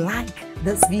to like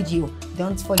this video.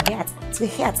 Don't forget to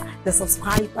hit the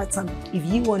subscribe button if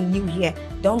you are new here.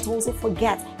 Don't also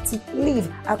forget to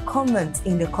leave a comment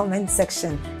in the comment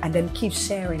section, and then keep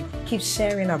sharing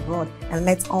abroad, and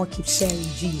let's all keep sharing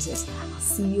Jesus. I'll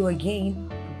see you again.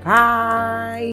 Bye.